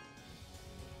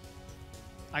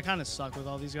 I kind of suck with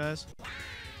all these guys.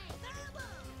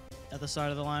 At the start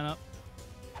of the lineup.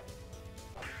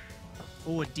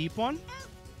 Oh, a deep one.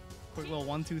 Quick little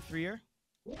 1-2-3er.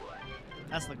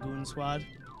 That's the goon squad.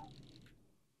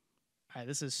 Alright,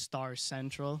 this is Star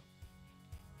Central.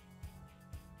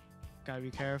 Gotta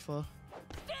be careful.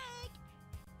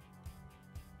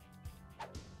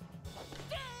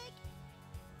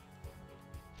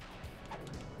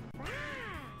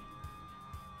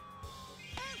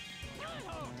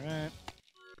 Alright.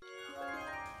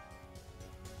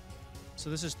 So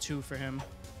this is 2 for him.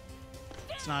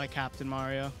 It's not a Captain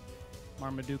Mario.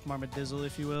 Marmaduke, Marmadizzle,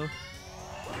 if you will.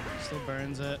 Still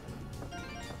burns it.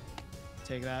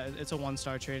 Take that. It's a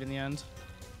 1-star trade in the end.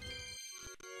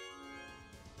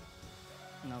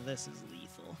 Now this is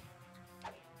lethal.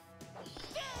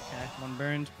 Okay, 1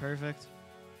 burned. Perfect.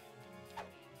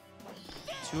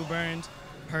 2 burned.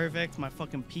 Perfect. My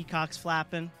fucking peacock's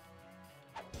flapping.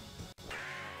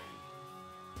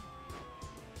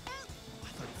 I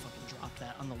thought he fucking dropped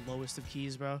that on the lowest of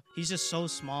keys, bro. He's just so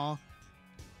small.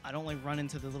 I don't like run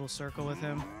into the little circle with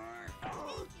him.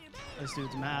 This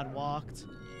dude's mad walked.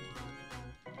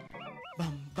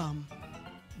 Bum, bum.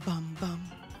 Bum, bum.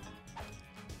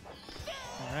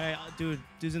 Alright,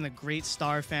 dude's in the Great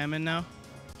Star Famine now.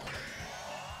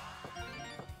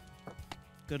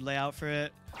 Good layout for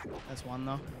it. That's 1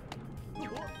 though.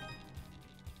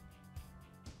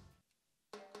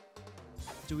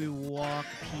 Do we walk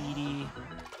PD?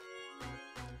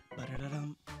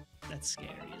 That's scary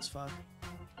as fuck.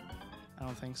 I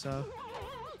don't think so.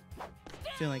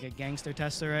 Feeling like a gangster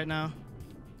tester right now.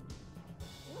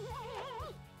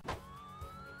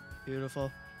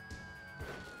 Beautiful.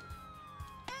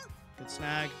 Good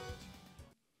snag.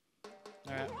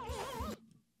 Alright.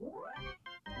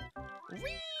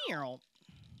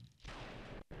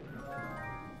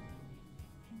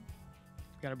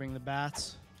 Gotta bring the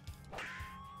bats.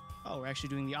 Oh, we're actually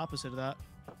doing the opposite of that.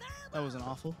 That wasn't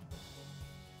awful.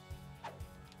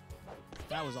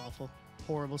 That was awful.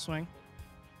 Horrible swing.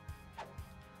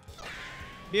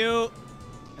 Beaut.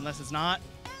 Unless it's not.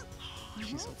 Oh,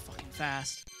 she's so fucking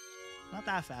fast. Not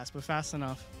that fast, but fast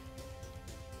enough.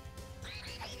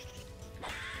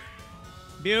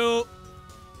 Beaut.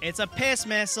 It's a piss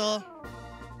missile.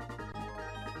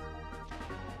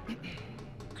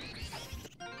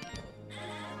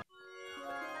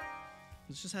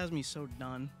 This just has me so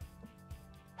done.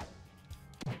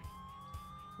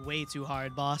 Way too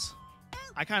hard, boss.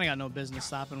 I kind of got no business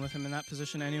slapping with him in that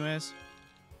position anyways.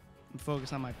 I'm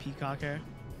focused on my peacock hair.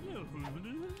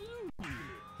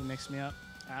 He mixed me up.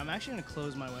 I'm actually going to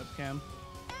close my webcam.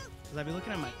 Because I've been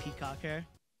looking at my peacock hair.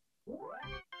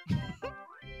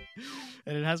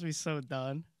 And it has me so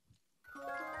done.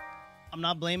 I'm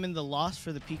not blaming the loss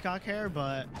for the peacock hair,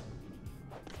 but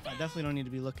I definitely don't need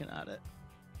to be looking at it.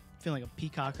 I feel like a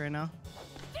peacock right now.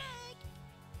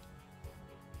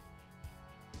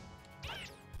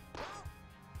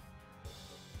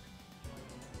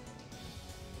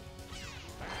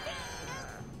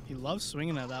 He loves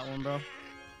swinging at that one, bro.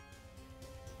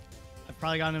 I've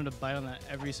probably gotten him to bite on that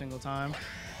every single time.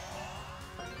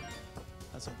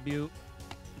 That's a beaut.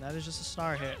 That is just a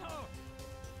star hit.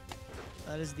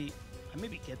 That is the... I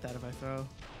maybe get that if I throw.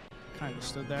 Kind of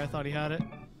stood there. I thought he had it.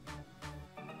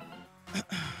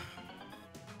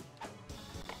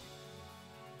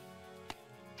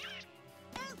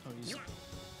 Oh,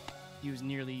 he was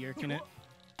nearly yerking it.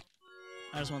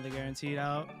 I just want the guaranteed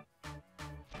out.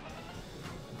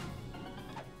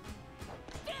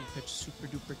 Pitch super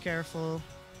duper careful.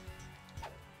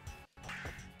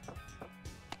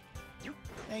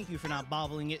 Thank you for not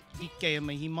bobbling it, DK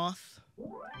Mahimoth.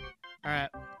 Alright.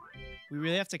 We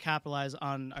really have to capitalize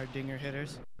on our dinger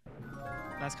hitters.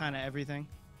 That's kind of everything.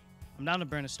 I'm down to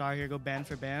burn a star here. Go band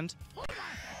for band.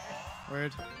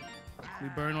 Word. We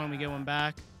burn one, we get one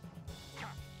back.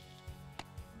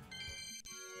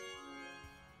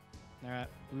 Alright.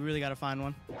 We really got to find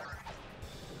one.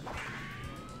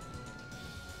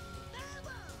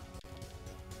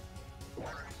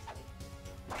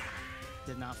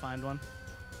 Did not find one.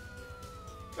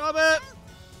 Drop it!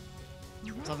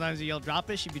 Sometimes you yell drop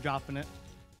it, she'd be dropping it.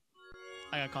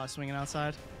 I got caught swinging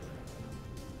outside.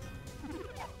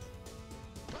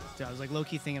 Dude, I was like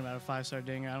low-key thinking about a 5-star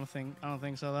dinger. I don't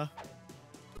think so though.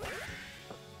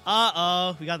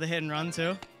 Uh-oh, we got the hit and run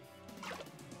too.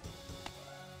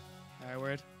 Alright,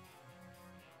 word.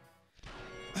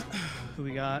 Who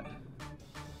we got?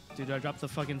 Dude, do I drop the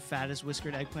fucking fattest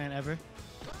whiskered eggplant ever?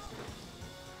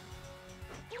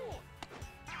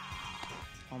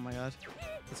 Oh my god.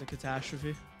 It's a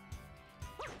catastrophe.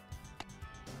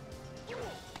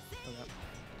 Okay.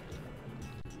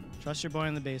 Trust your boy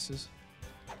on the bases.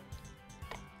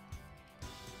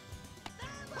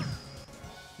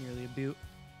 Nearly a beaut.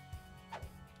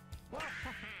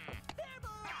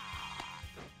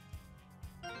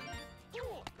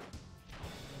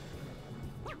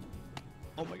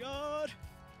 Oh my god!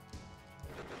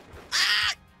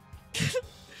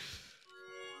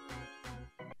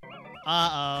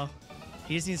 Uh-oh.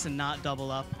 He just needs to not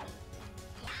double up.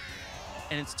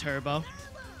 And it's turbo.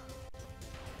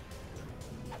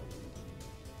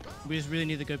 We just really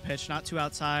need the good pitch. Not too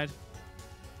outside.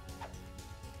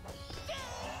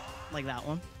 Like that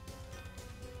one.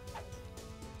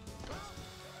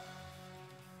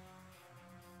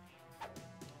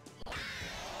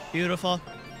 Beautiful.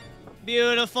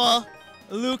 Beautiful.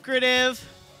 Lucrative.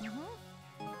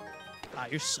 Ah,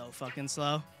 you're so fucking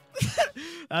slow.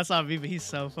 That's not me, but he's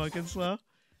so fucking slow.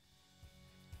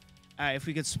 Alright, if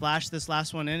we could splash this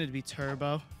last one in, it'd be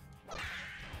turbo.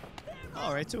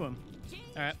 Oh, right to him.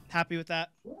 Alright, happy with that.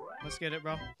 Let's get it,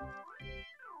 bro.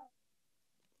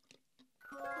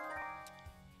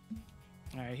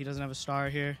 Alright, he doesn't have a star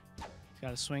here. He's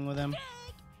got to swing with him.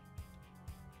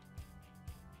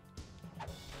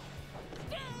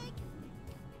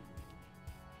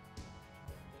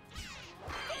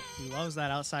 He loves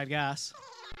that outside gas.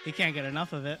 He can't get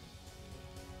enough of it.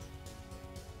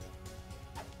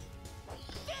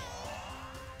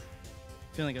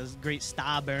 Feeling like a great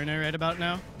star burner right about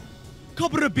now.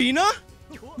 Cabrabina?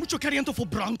 Mucho caliente for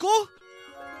Bronco?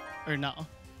 Or no?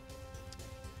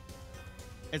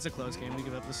 It's a close game. We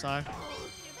give up the star.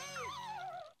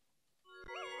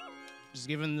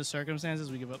 given the circumstances,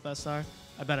 we give up that star.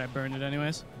 I bet I burned it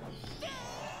anyways.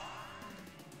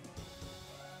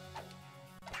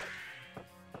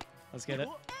 Let's get it.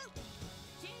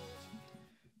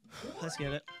 Let's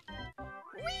get it.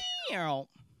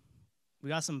 We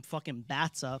got some fucking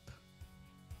bats up.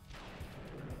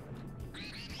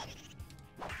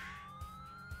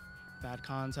 Bad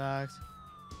contact.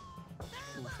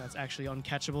 Oof, that's actually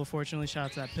uncatchable, fortunately. Shout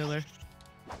out to that pillar.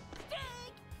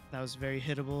 That was very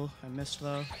hittable. I missed,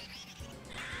 though.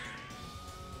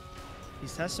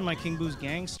 He's testing my King Boo's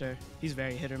gangster. He's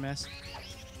very hit or miss.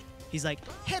 He's like,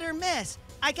 hit or miss?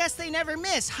 I guess they never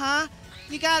miss, huh?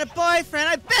 You got a boyfriend.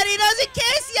 I bet he doesn't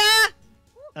kiss ya!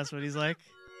 That's what he's like.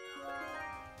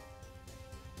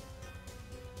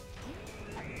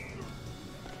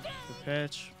 Good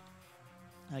pitch.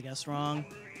 I guess wrong.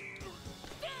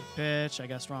 Good pitch. I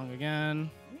guess wrong again.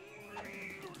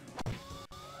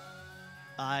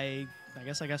 I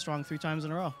guess wrong 3 times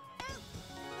in a row.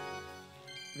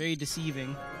 Very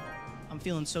deceiving. I'm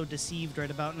feeling so deceived right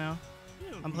about now.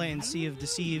 I'm playing Sea of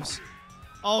Deceives.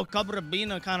 Oh,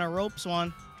 Cabrabina kind of ropes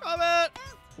one. Drop it!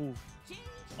 Ooh.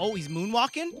 Oh, he's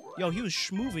moonwalking? Yo, he was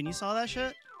schmoving. You saw that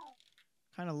shit?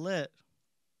 Kind of lit.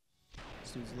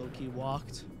 This dude's low-key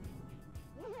walked.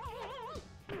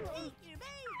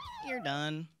 You're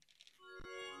done.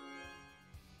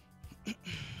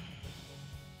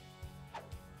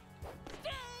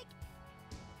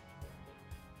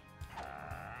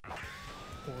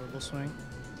 Horrible swing.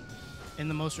 In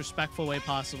the most respectful way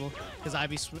possible, because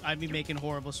I'd be making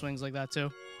horrible swings like that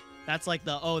too. That's like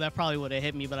the, oh, that probably would have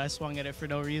hit me, but I swung at it for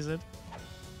no reason.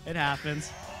 It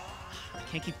happens. I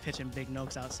can't keep pitching big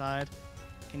nokes outside.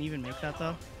 Can you even make that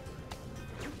though?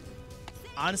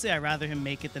 Honestly, I'd rather him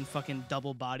make it than fucking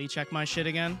double body check my shit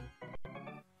again.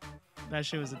 That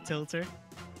shit was a tilter.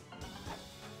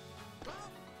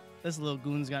 This little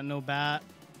goon's got no bat.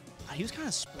 He was kind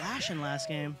of splashing last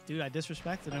game. Dude, I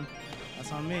disrespected him. That's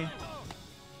on me.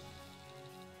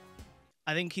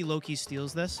 I think he low-key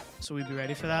steals this, so we'd be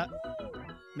ready for that.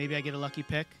 Maybe I get a lucky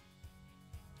pick.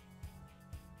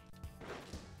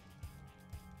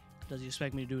 Does he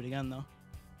expect me to do it again, though?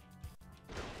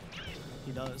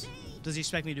 He does. Does he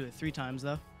expect me to do it 3 times,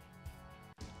 though?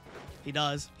 He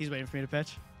does. He's waiting for me to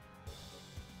pitch.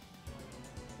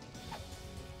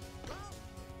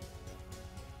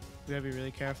 We gotta be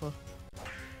really careful.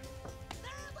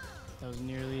 That was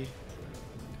nearly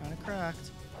kind of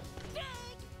cracked.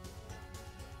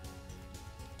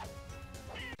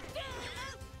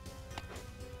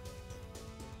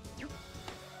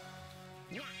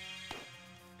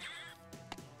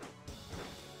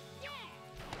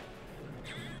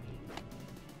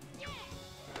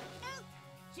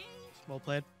 Well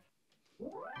played.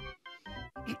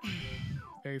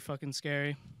 Very fucking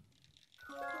scary.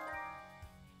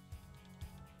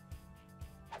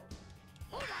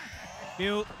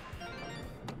 Cute.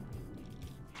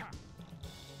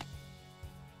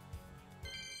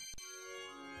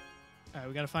 Alright,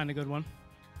 we gotta find a good one.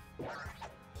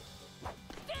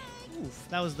 Oof,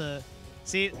 that was the...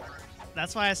 See,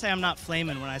 that's why I say I'm not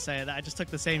flaming when I say it. I just took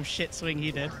the same shit swing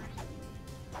he did.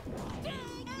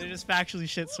 They're just factually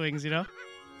shit swings, you know?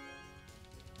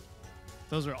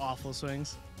 Those were awful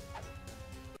swings.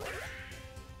 Got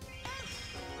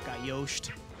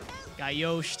yoshed. Got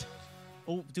yoshed.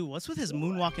 Oh, dude, what's with his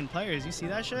moonwalking players? You see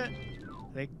that shit?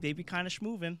 They be kind of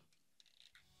schmoving.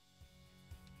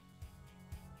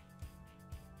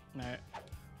 Alright.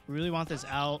 We really want this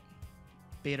out.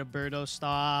 Beta Birdo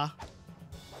star.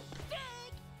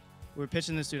 We're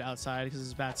pitching this dude outside because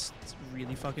his bat's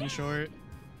really fucking short.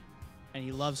 And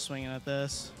he loves swinging at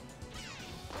this.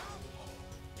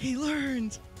 He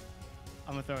learned!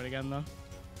 I'm gonna throw it again, though.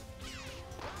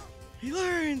 He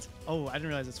learned! Oh, I didn't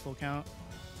realize it's full count.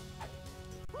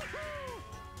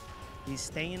 He's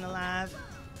staying alive.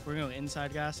 We're gonna go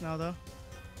inside gas now, though.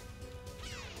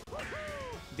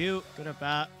 Butte, good at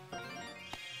bat.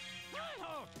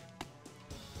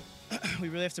 We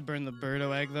really have to burn the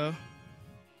Birdo egg, though.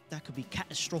 That could be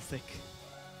catastrophic.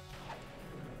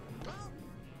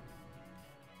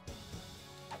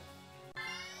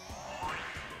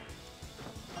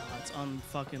 That's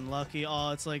unfucking lucky.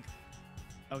 Oh, it's like...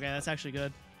 Okay, that's actually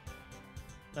good.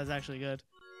 That's actually good.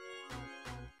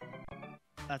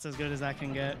 That's as good as that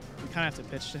can get. We kind of have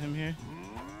to pitch to him here.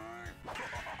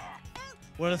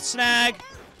 What a snag!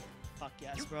 Fuck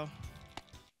yes, bro.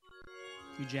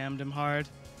 You jammed him hard.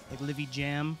 Like Livy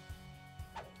Jam.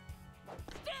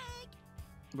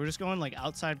 We're just going like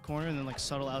outside corner and then like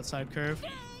subtle outside curve.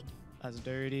 That's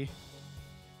dirty.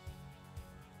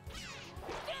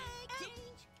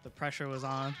 The pressure was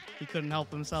on. He couldn't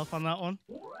help himself on that one.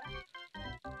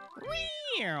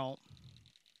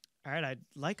 Alright, I'd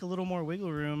like a little more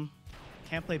wiggle room.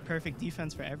 Can't play perfect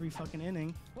defense for every fucking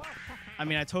inning. I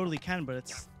mean, I totally can, but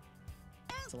it's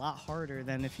a lot harder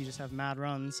than if you just have mad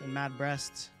runs and mad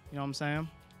breasts. You know what I'm saying?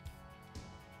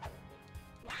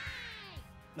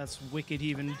 That's wicked. He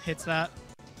even hits that.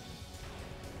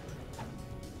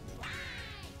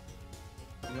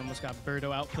 We almost got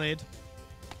Birdo outplayed.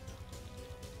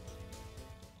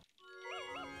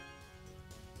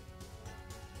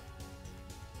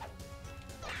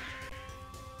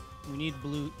 We need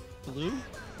blue?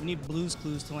 We need Blue's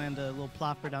Clues to land a little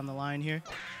plopper down the line here.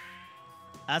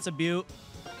 That's a beaut.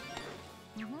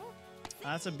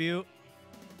 That's a beaut.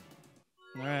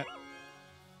 All right.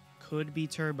 Could be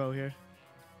turbo here.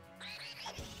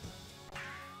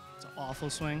 It's an awful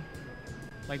swing.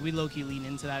 Like, we low-key lean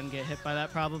into that and get hit by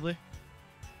that probably.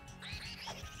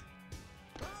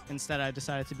 Instead, I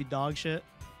decided to be dog shit.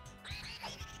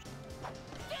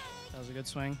 That was a good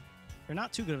swing. Or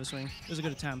not too good of a swing. It was a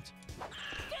good attempt.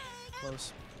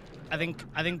 Close. I think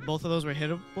both of those were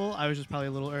hittable. I was just probably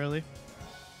a little early.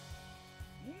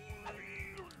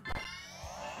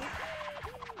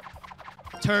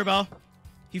 Turbo.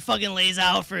 He fucking lays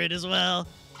out for it as well.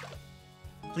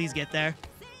 Please get there.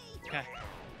 Okay.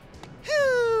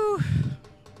 Whew.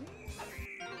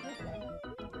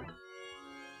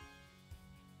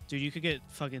 Dude, you could get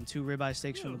fucking 2 ribeye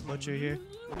steaks from the butcher here.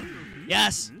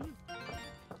 Yes!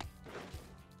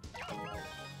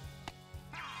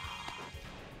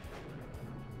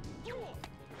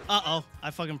 Uh-oh.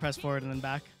 I fucking pressed forward and then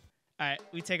back. Alright,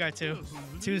 we take our 2.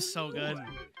 2 is so good.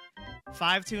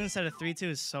 5-2 instead of 3-2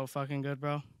 is so fucking good,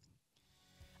 bro.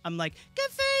 I'm like, good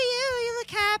for you, you look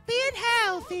happy and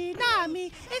healthy. Not me,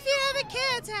 if you ever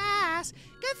cared to ask.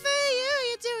 Good for you,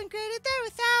 you're doing great there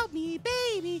without me,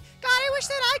 baby. God, I wish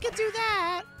that I could do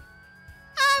that.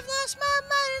 I've lost my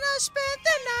mind and I spent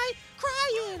the night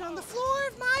crying on the floor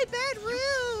of my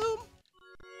bedroom.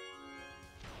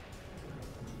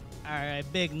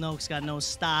 Alright, Big Noak's got no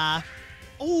star.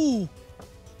 Ooh!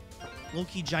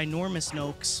 Low-key ginormous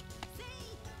Noakes.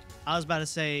 I was about to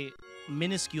say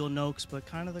minuscule Noakes, but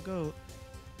kind of the GOAT.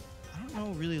 I don't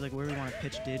know really like where we want to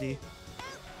pitch Diddy.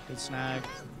 Good snag.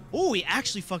 Oh, he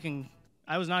actually fucking...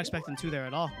 I was not expecting 2 there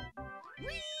at all.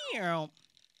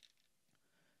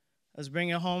 Let's bring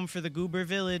it home for the Goober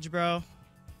Village, bro.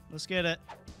 Let's get it.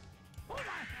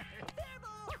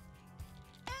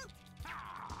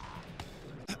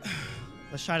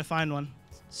 Let's try to find one.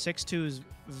 6-2 is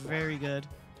very good.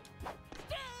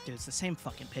 Dude, it's the same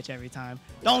fucking pitch every time.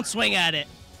 Don't swing at it.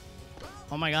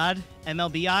 Oh my god.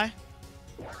 MLBI.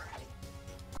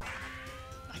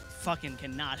 I fucking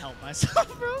cannot help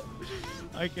myself, bro.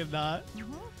 I cannot.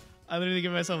 I literally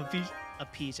give myself a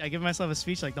peach. I give myself a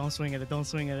speech like, don't swing at it, don't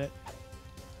swing at it.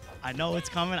 I know it's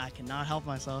coming. I cannot help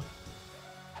myself.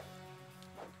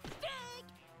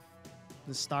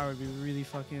 This star would be really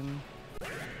fucking...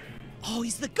 Oh,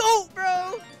 he's the GOAT,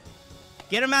 bro!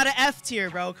 Get him out of F tier,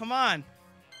 bro. Come on.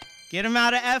 Get him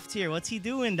out of F tier. What's he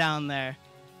doing down there?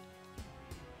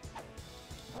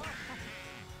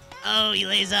 Oh, he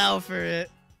lays out for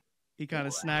it. He kind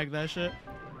of snagged that shit.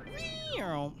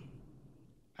 Alright,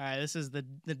 this is the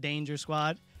danger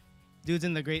squad. Dude's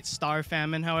in the great star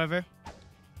famine, however.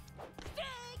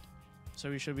 So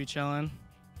we should be chilling.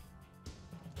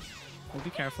 We'll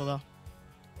be careful, though.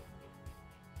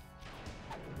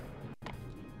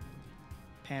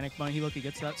 Panic Bunny. He look-y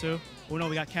gets that, too. Oh, no,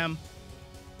 we got Chem.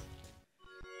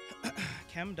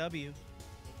 Chem W.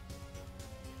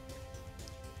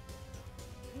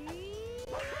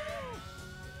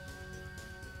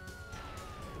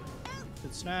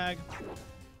 Good snag.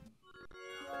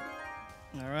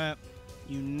 Alright.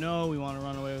 You know we want to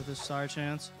run away with this star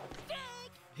chance.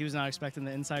 He was not expecting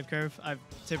the inside curve. I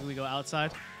typically go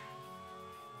outside.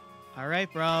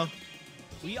 Alright, bro.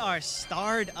 We are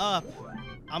starred up.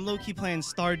 I'm low-key playing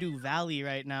Stardew Valley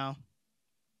right now.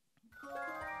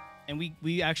 And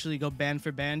we actually go band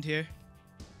for band here.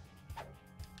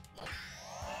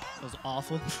 That was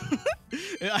awful.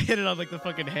 I hit it on like the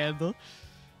fucking handle.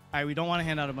 Alright, we don't want to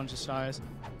hand out a bunch of stars.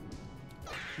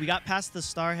 We got past the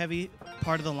star-heavy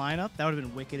part of the lineup. That would have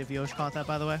been wicked if Yosh caught that,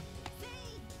 by the way.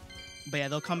 But yeah,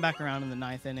 they'll come back around in the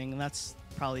 9th inning, and that's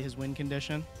probably his win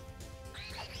condition.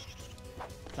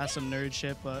 That's some nerd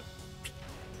shit, but...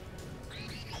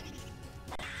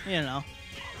 You know.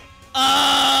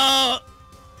 Oh!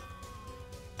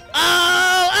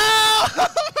 Oh! Oh!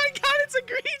 Oh my god, it's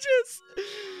egregious!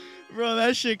 Bro,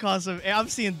 that shit cost him... I'm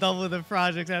seeing double the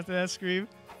projects after that scream.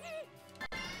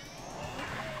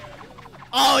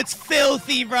 Oh, it's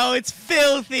filthy, bro. It's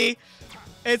filthy.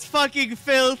 It's fucking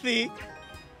filthy.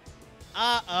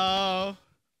 Uh-oh.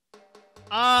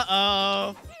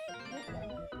 Uh-oh.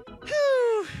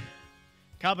 Whew.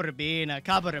 Cabrabina,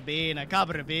 cabrabina,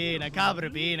 cabrabina,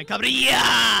 cabrabina, cabra.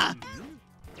 Yeah!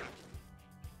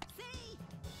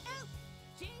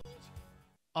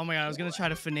 Oh my god, I was gonna try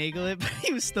to finagle it, but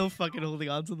he was still fucking holding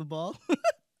on to the ball.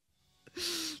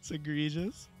 It's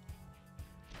egregious.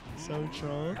 So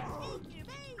troll.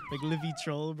 Like Livy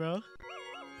troll, bro.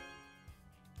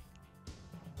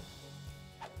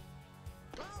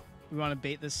 We want to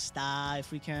bait this star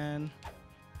if we can.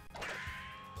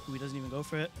 Ooh, he doesn't even go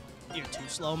for it. You're too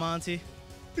slow, Monty.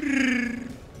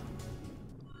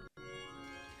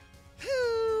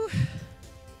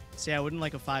 See, I wouldn't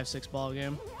like a 5-6 ball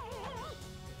game.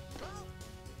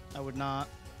 I would not.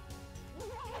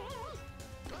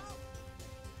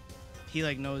 He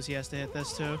like knows he has to hit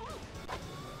this too.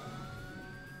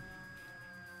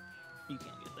 You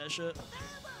can't get that shit.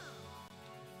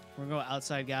 We're gonna go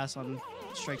outside gas on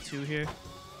strike 2 here.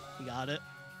 He got it.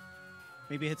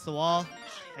 Maybe it hits the wall.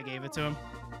 I gave it to him.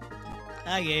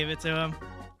 I gave it to him.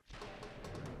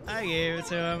 I gave it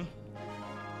to him.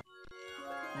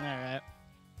 Alright.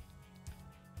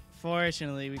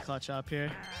 Fortunately, we clutch up here.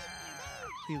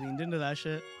 He leaned into that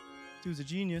shit. Dude's a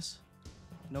genius.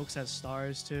 Noakes has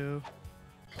stars too.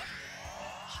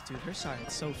 Dude, her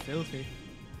side's so filthy.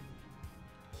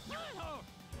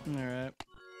 Alright.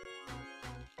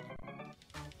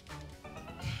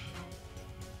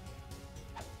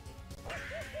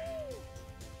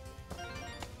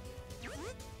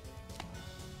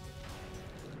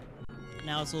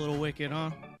 Now it's a little wicked,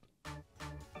 huh?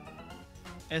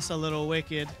 It's a little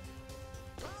wicked.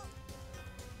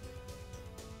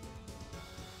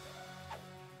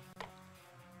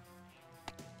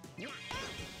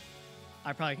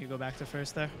 I probably could go back to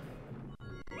first there.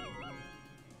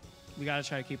 We gotta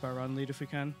try to keep our run lead if we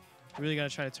can. We really gotta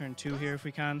try to turn 2 here if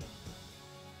we can.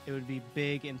 It would be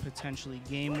big and potentially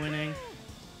game winning.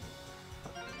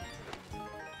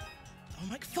 Oh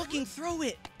my, fucking throw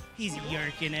it! He's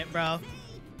yerking it, bro.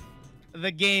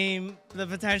 The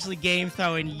potentially game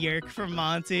throwing yerk from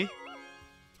Monty.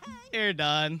 You're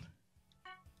done.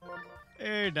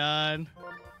 You're done.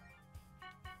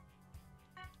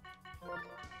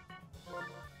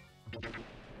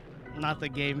 Not the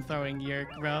game throwing yerk,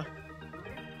 bro.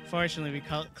 Fortunately, we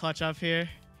clutch up here.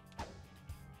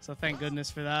 So thank goodness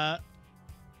for that.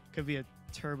 Could be a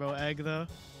turbo egg, though.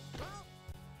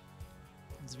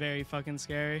 It's very fucking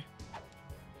scary.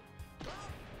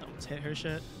 Almost hit her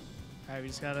shit. Alright, we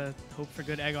just gotta hope for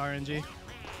good egg RNG.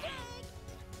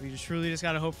 We just truly just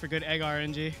gotta hope for good egg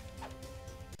RNG.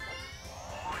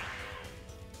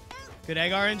 Good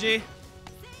egg RNG.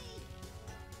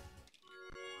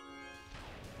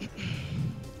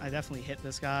 I definitely hit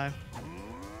this guy.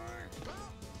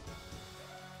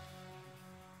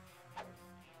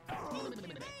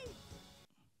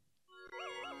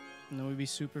 And then we'd be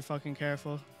super fucking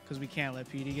careful because we can't let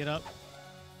PD get up.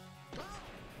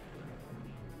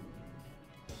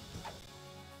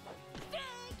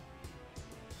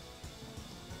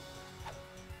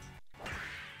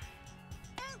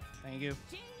 Thank you.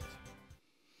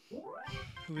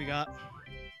 Who we got?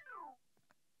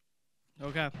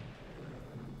 Okay.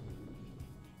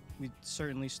 We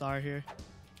certainly star here.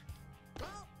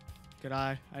 Good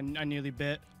eye. I nearly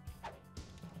bit.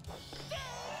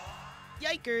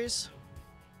 Yikers.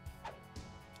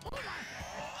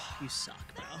 You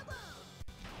suck, bro.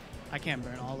 I can't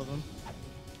burn all of them.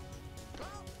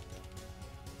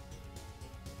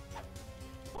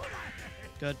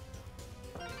 Good.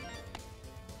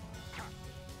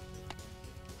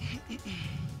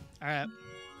 Alright.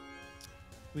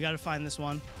 We gotta find this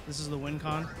one. This is the win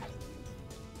con.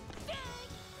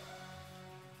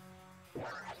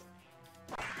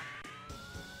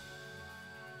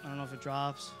 I don't know if it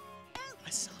drops. I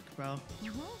suck, bro.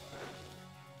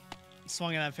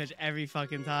 Swung at that pitch every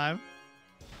fucking time.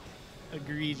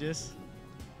 Egregious.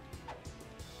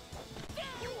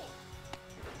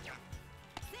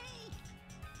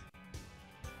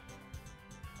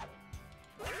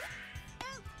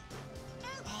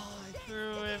 Oh, I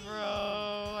threw it,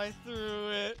 bro. I threw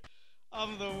it.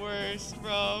 I'm the worst,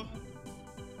 bro.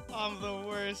 I'm the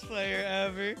worst player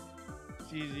ever.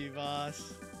 GG,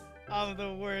 boss. I'm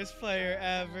the worst player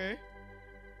ever.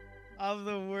 I'm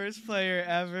the worst player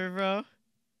ever, bro.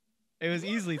 It was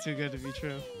easily too good to be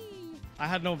true. I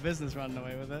had no business running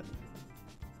away with it.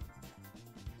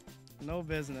 No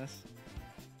business.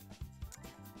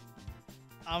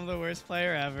 I'm the worst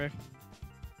player ever.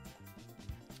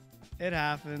 It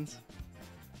happens.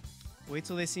 Wait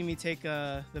till they see me take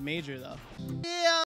the major, though. Yeah.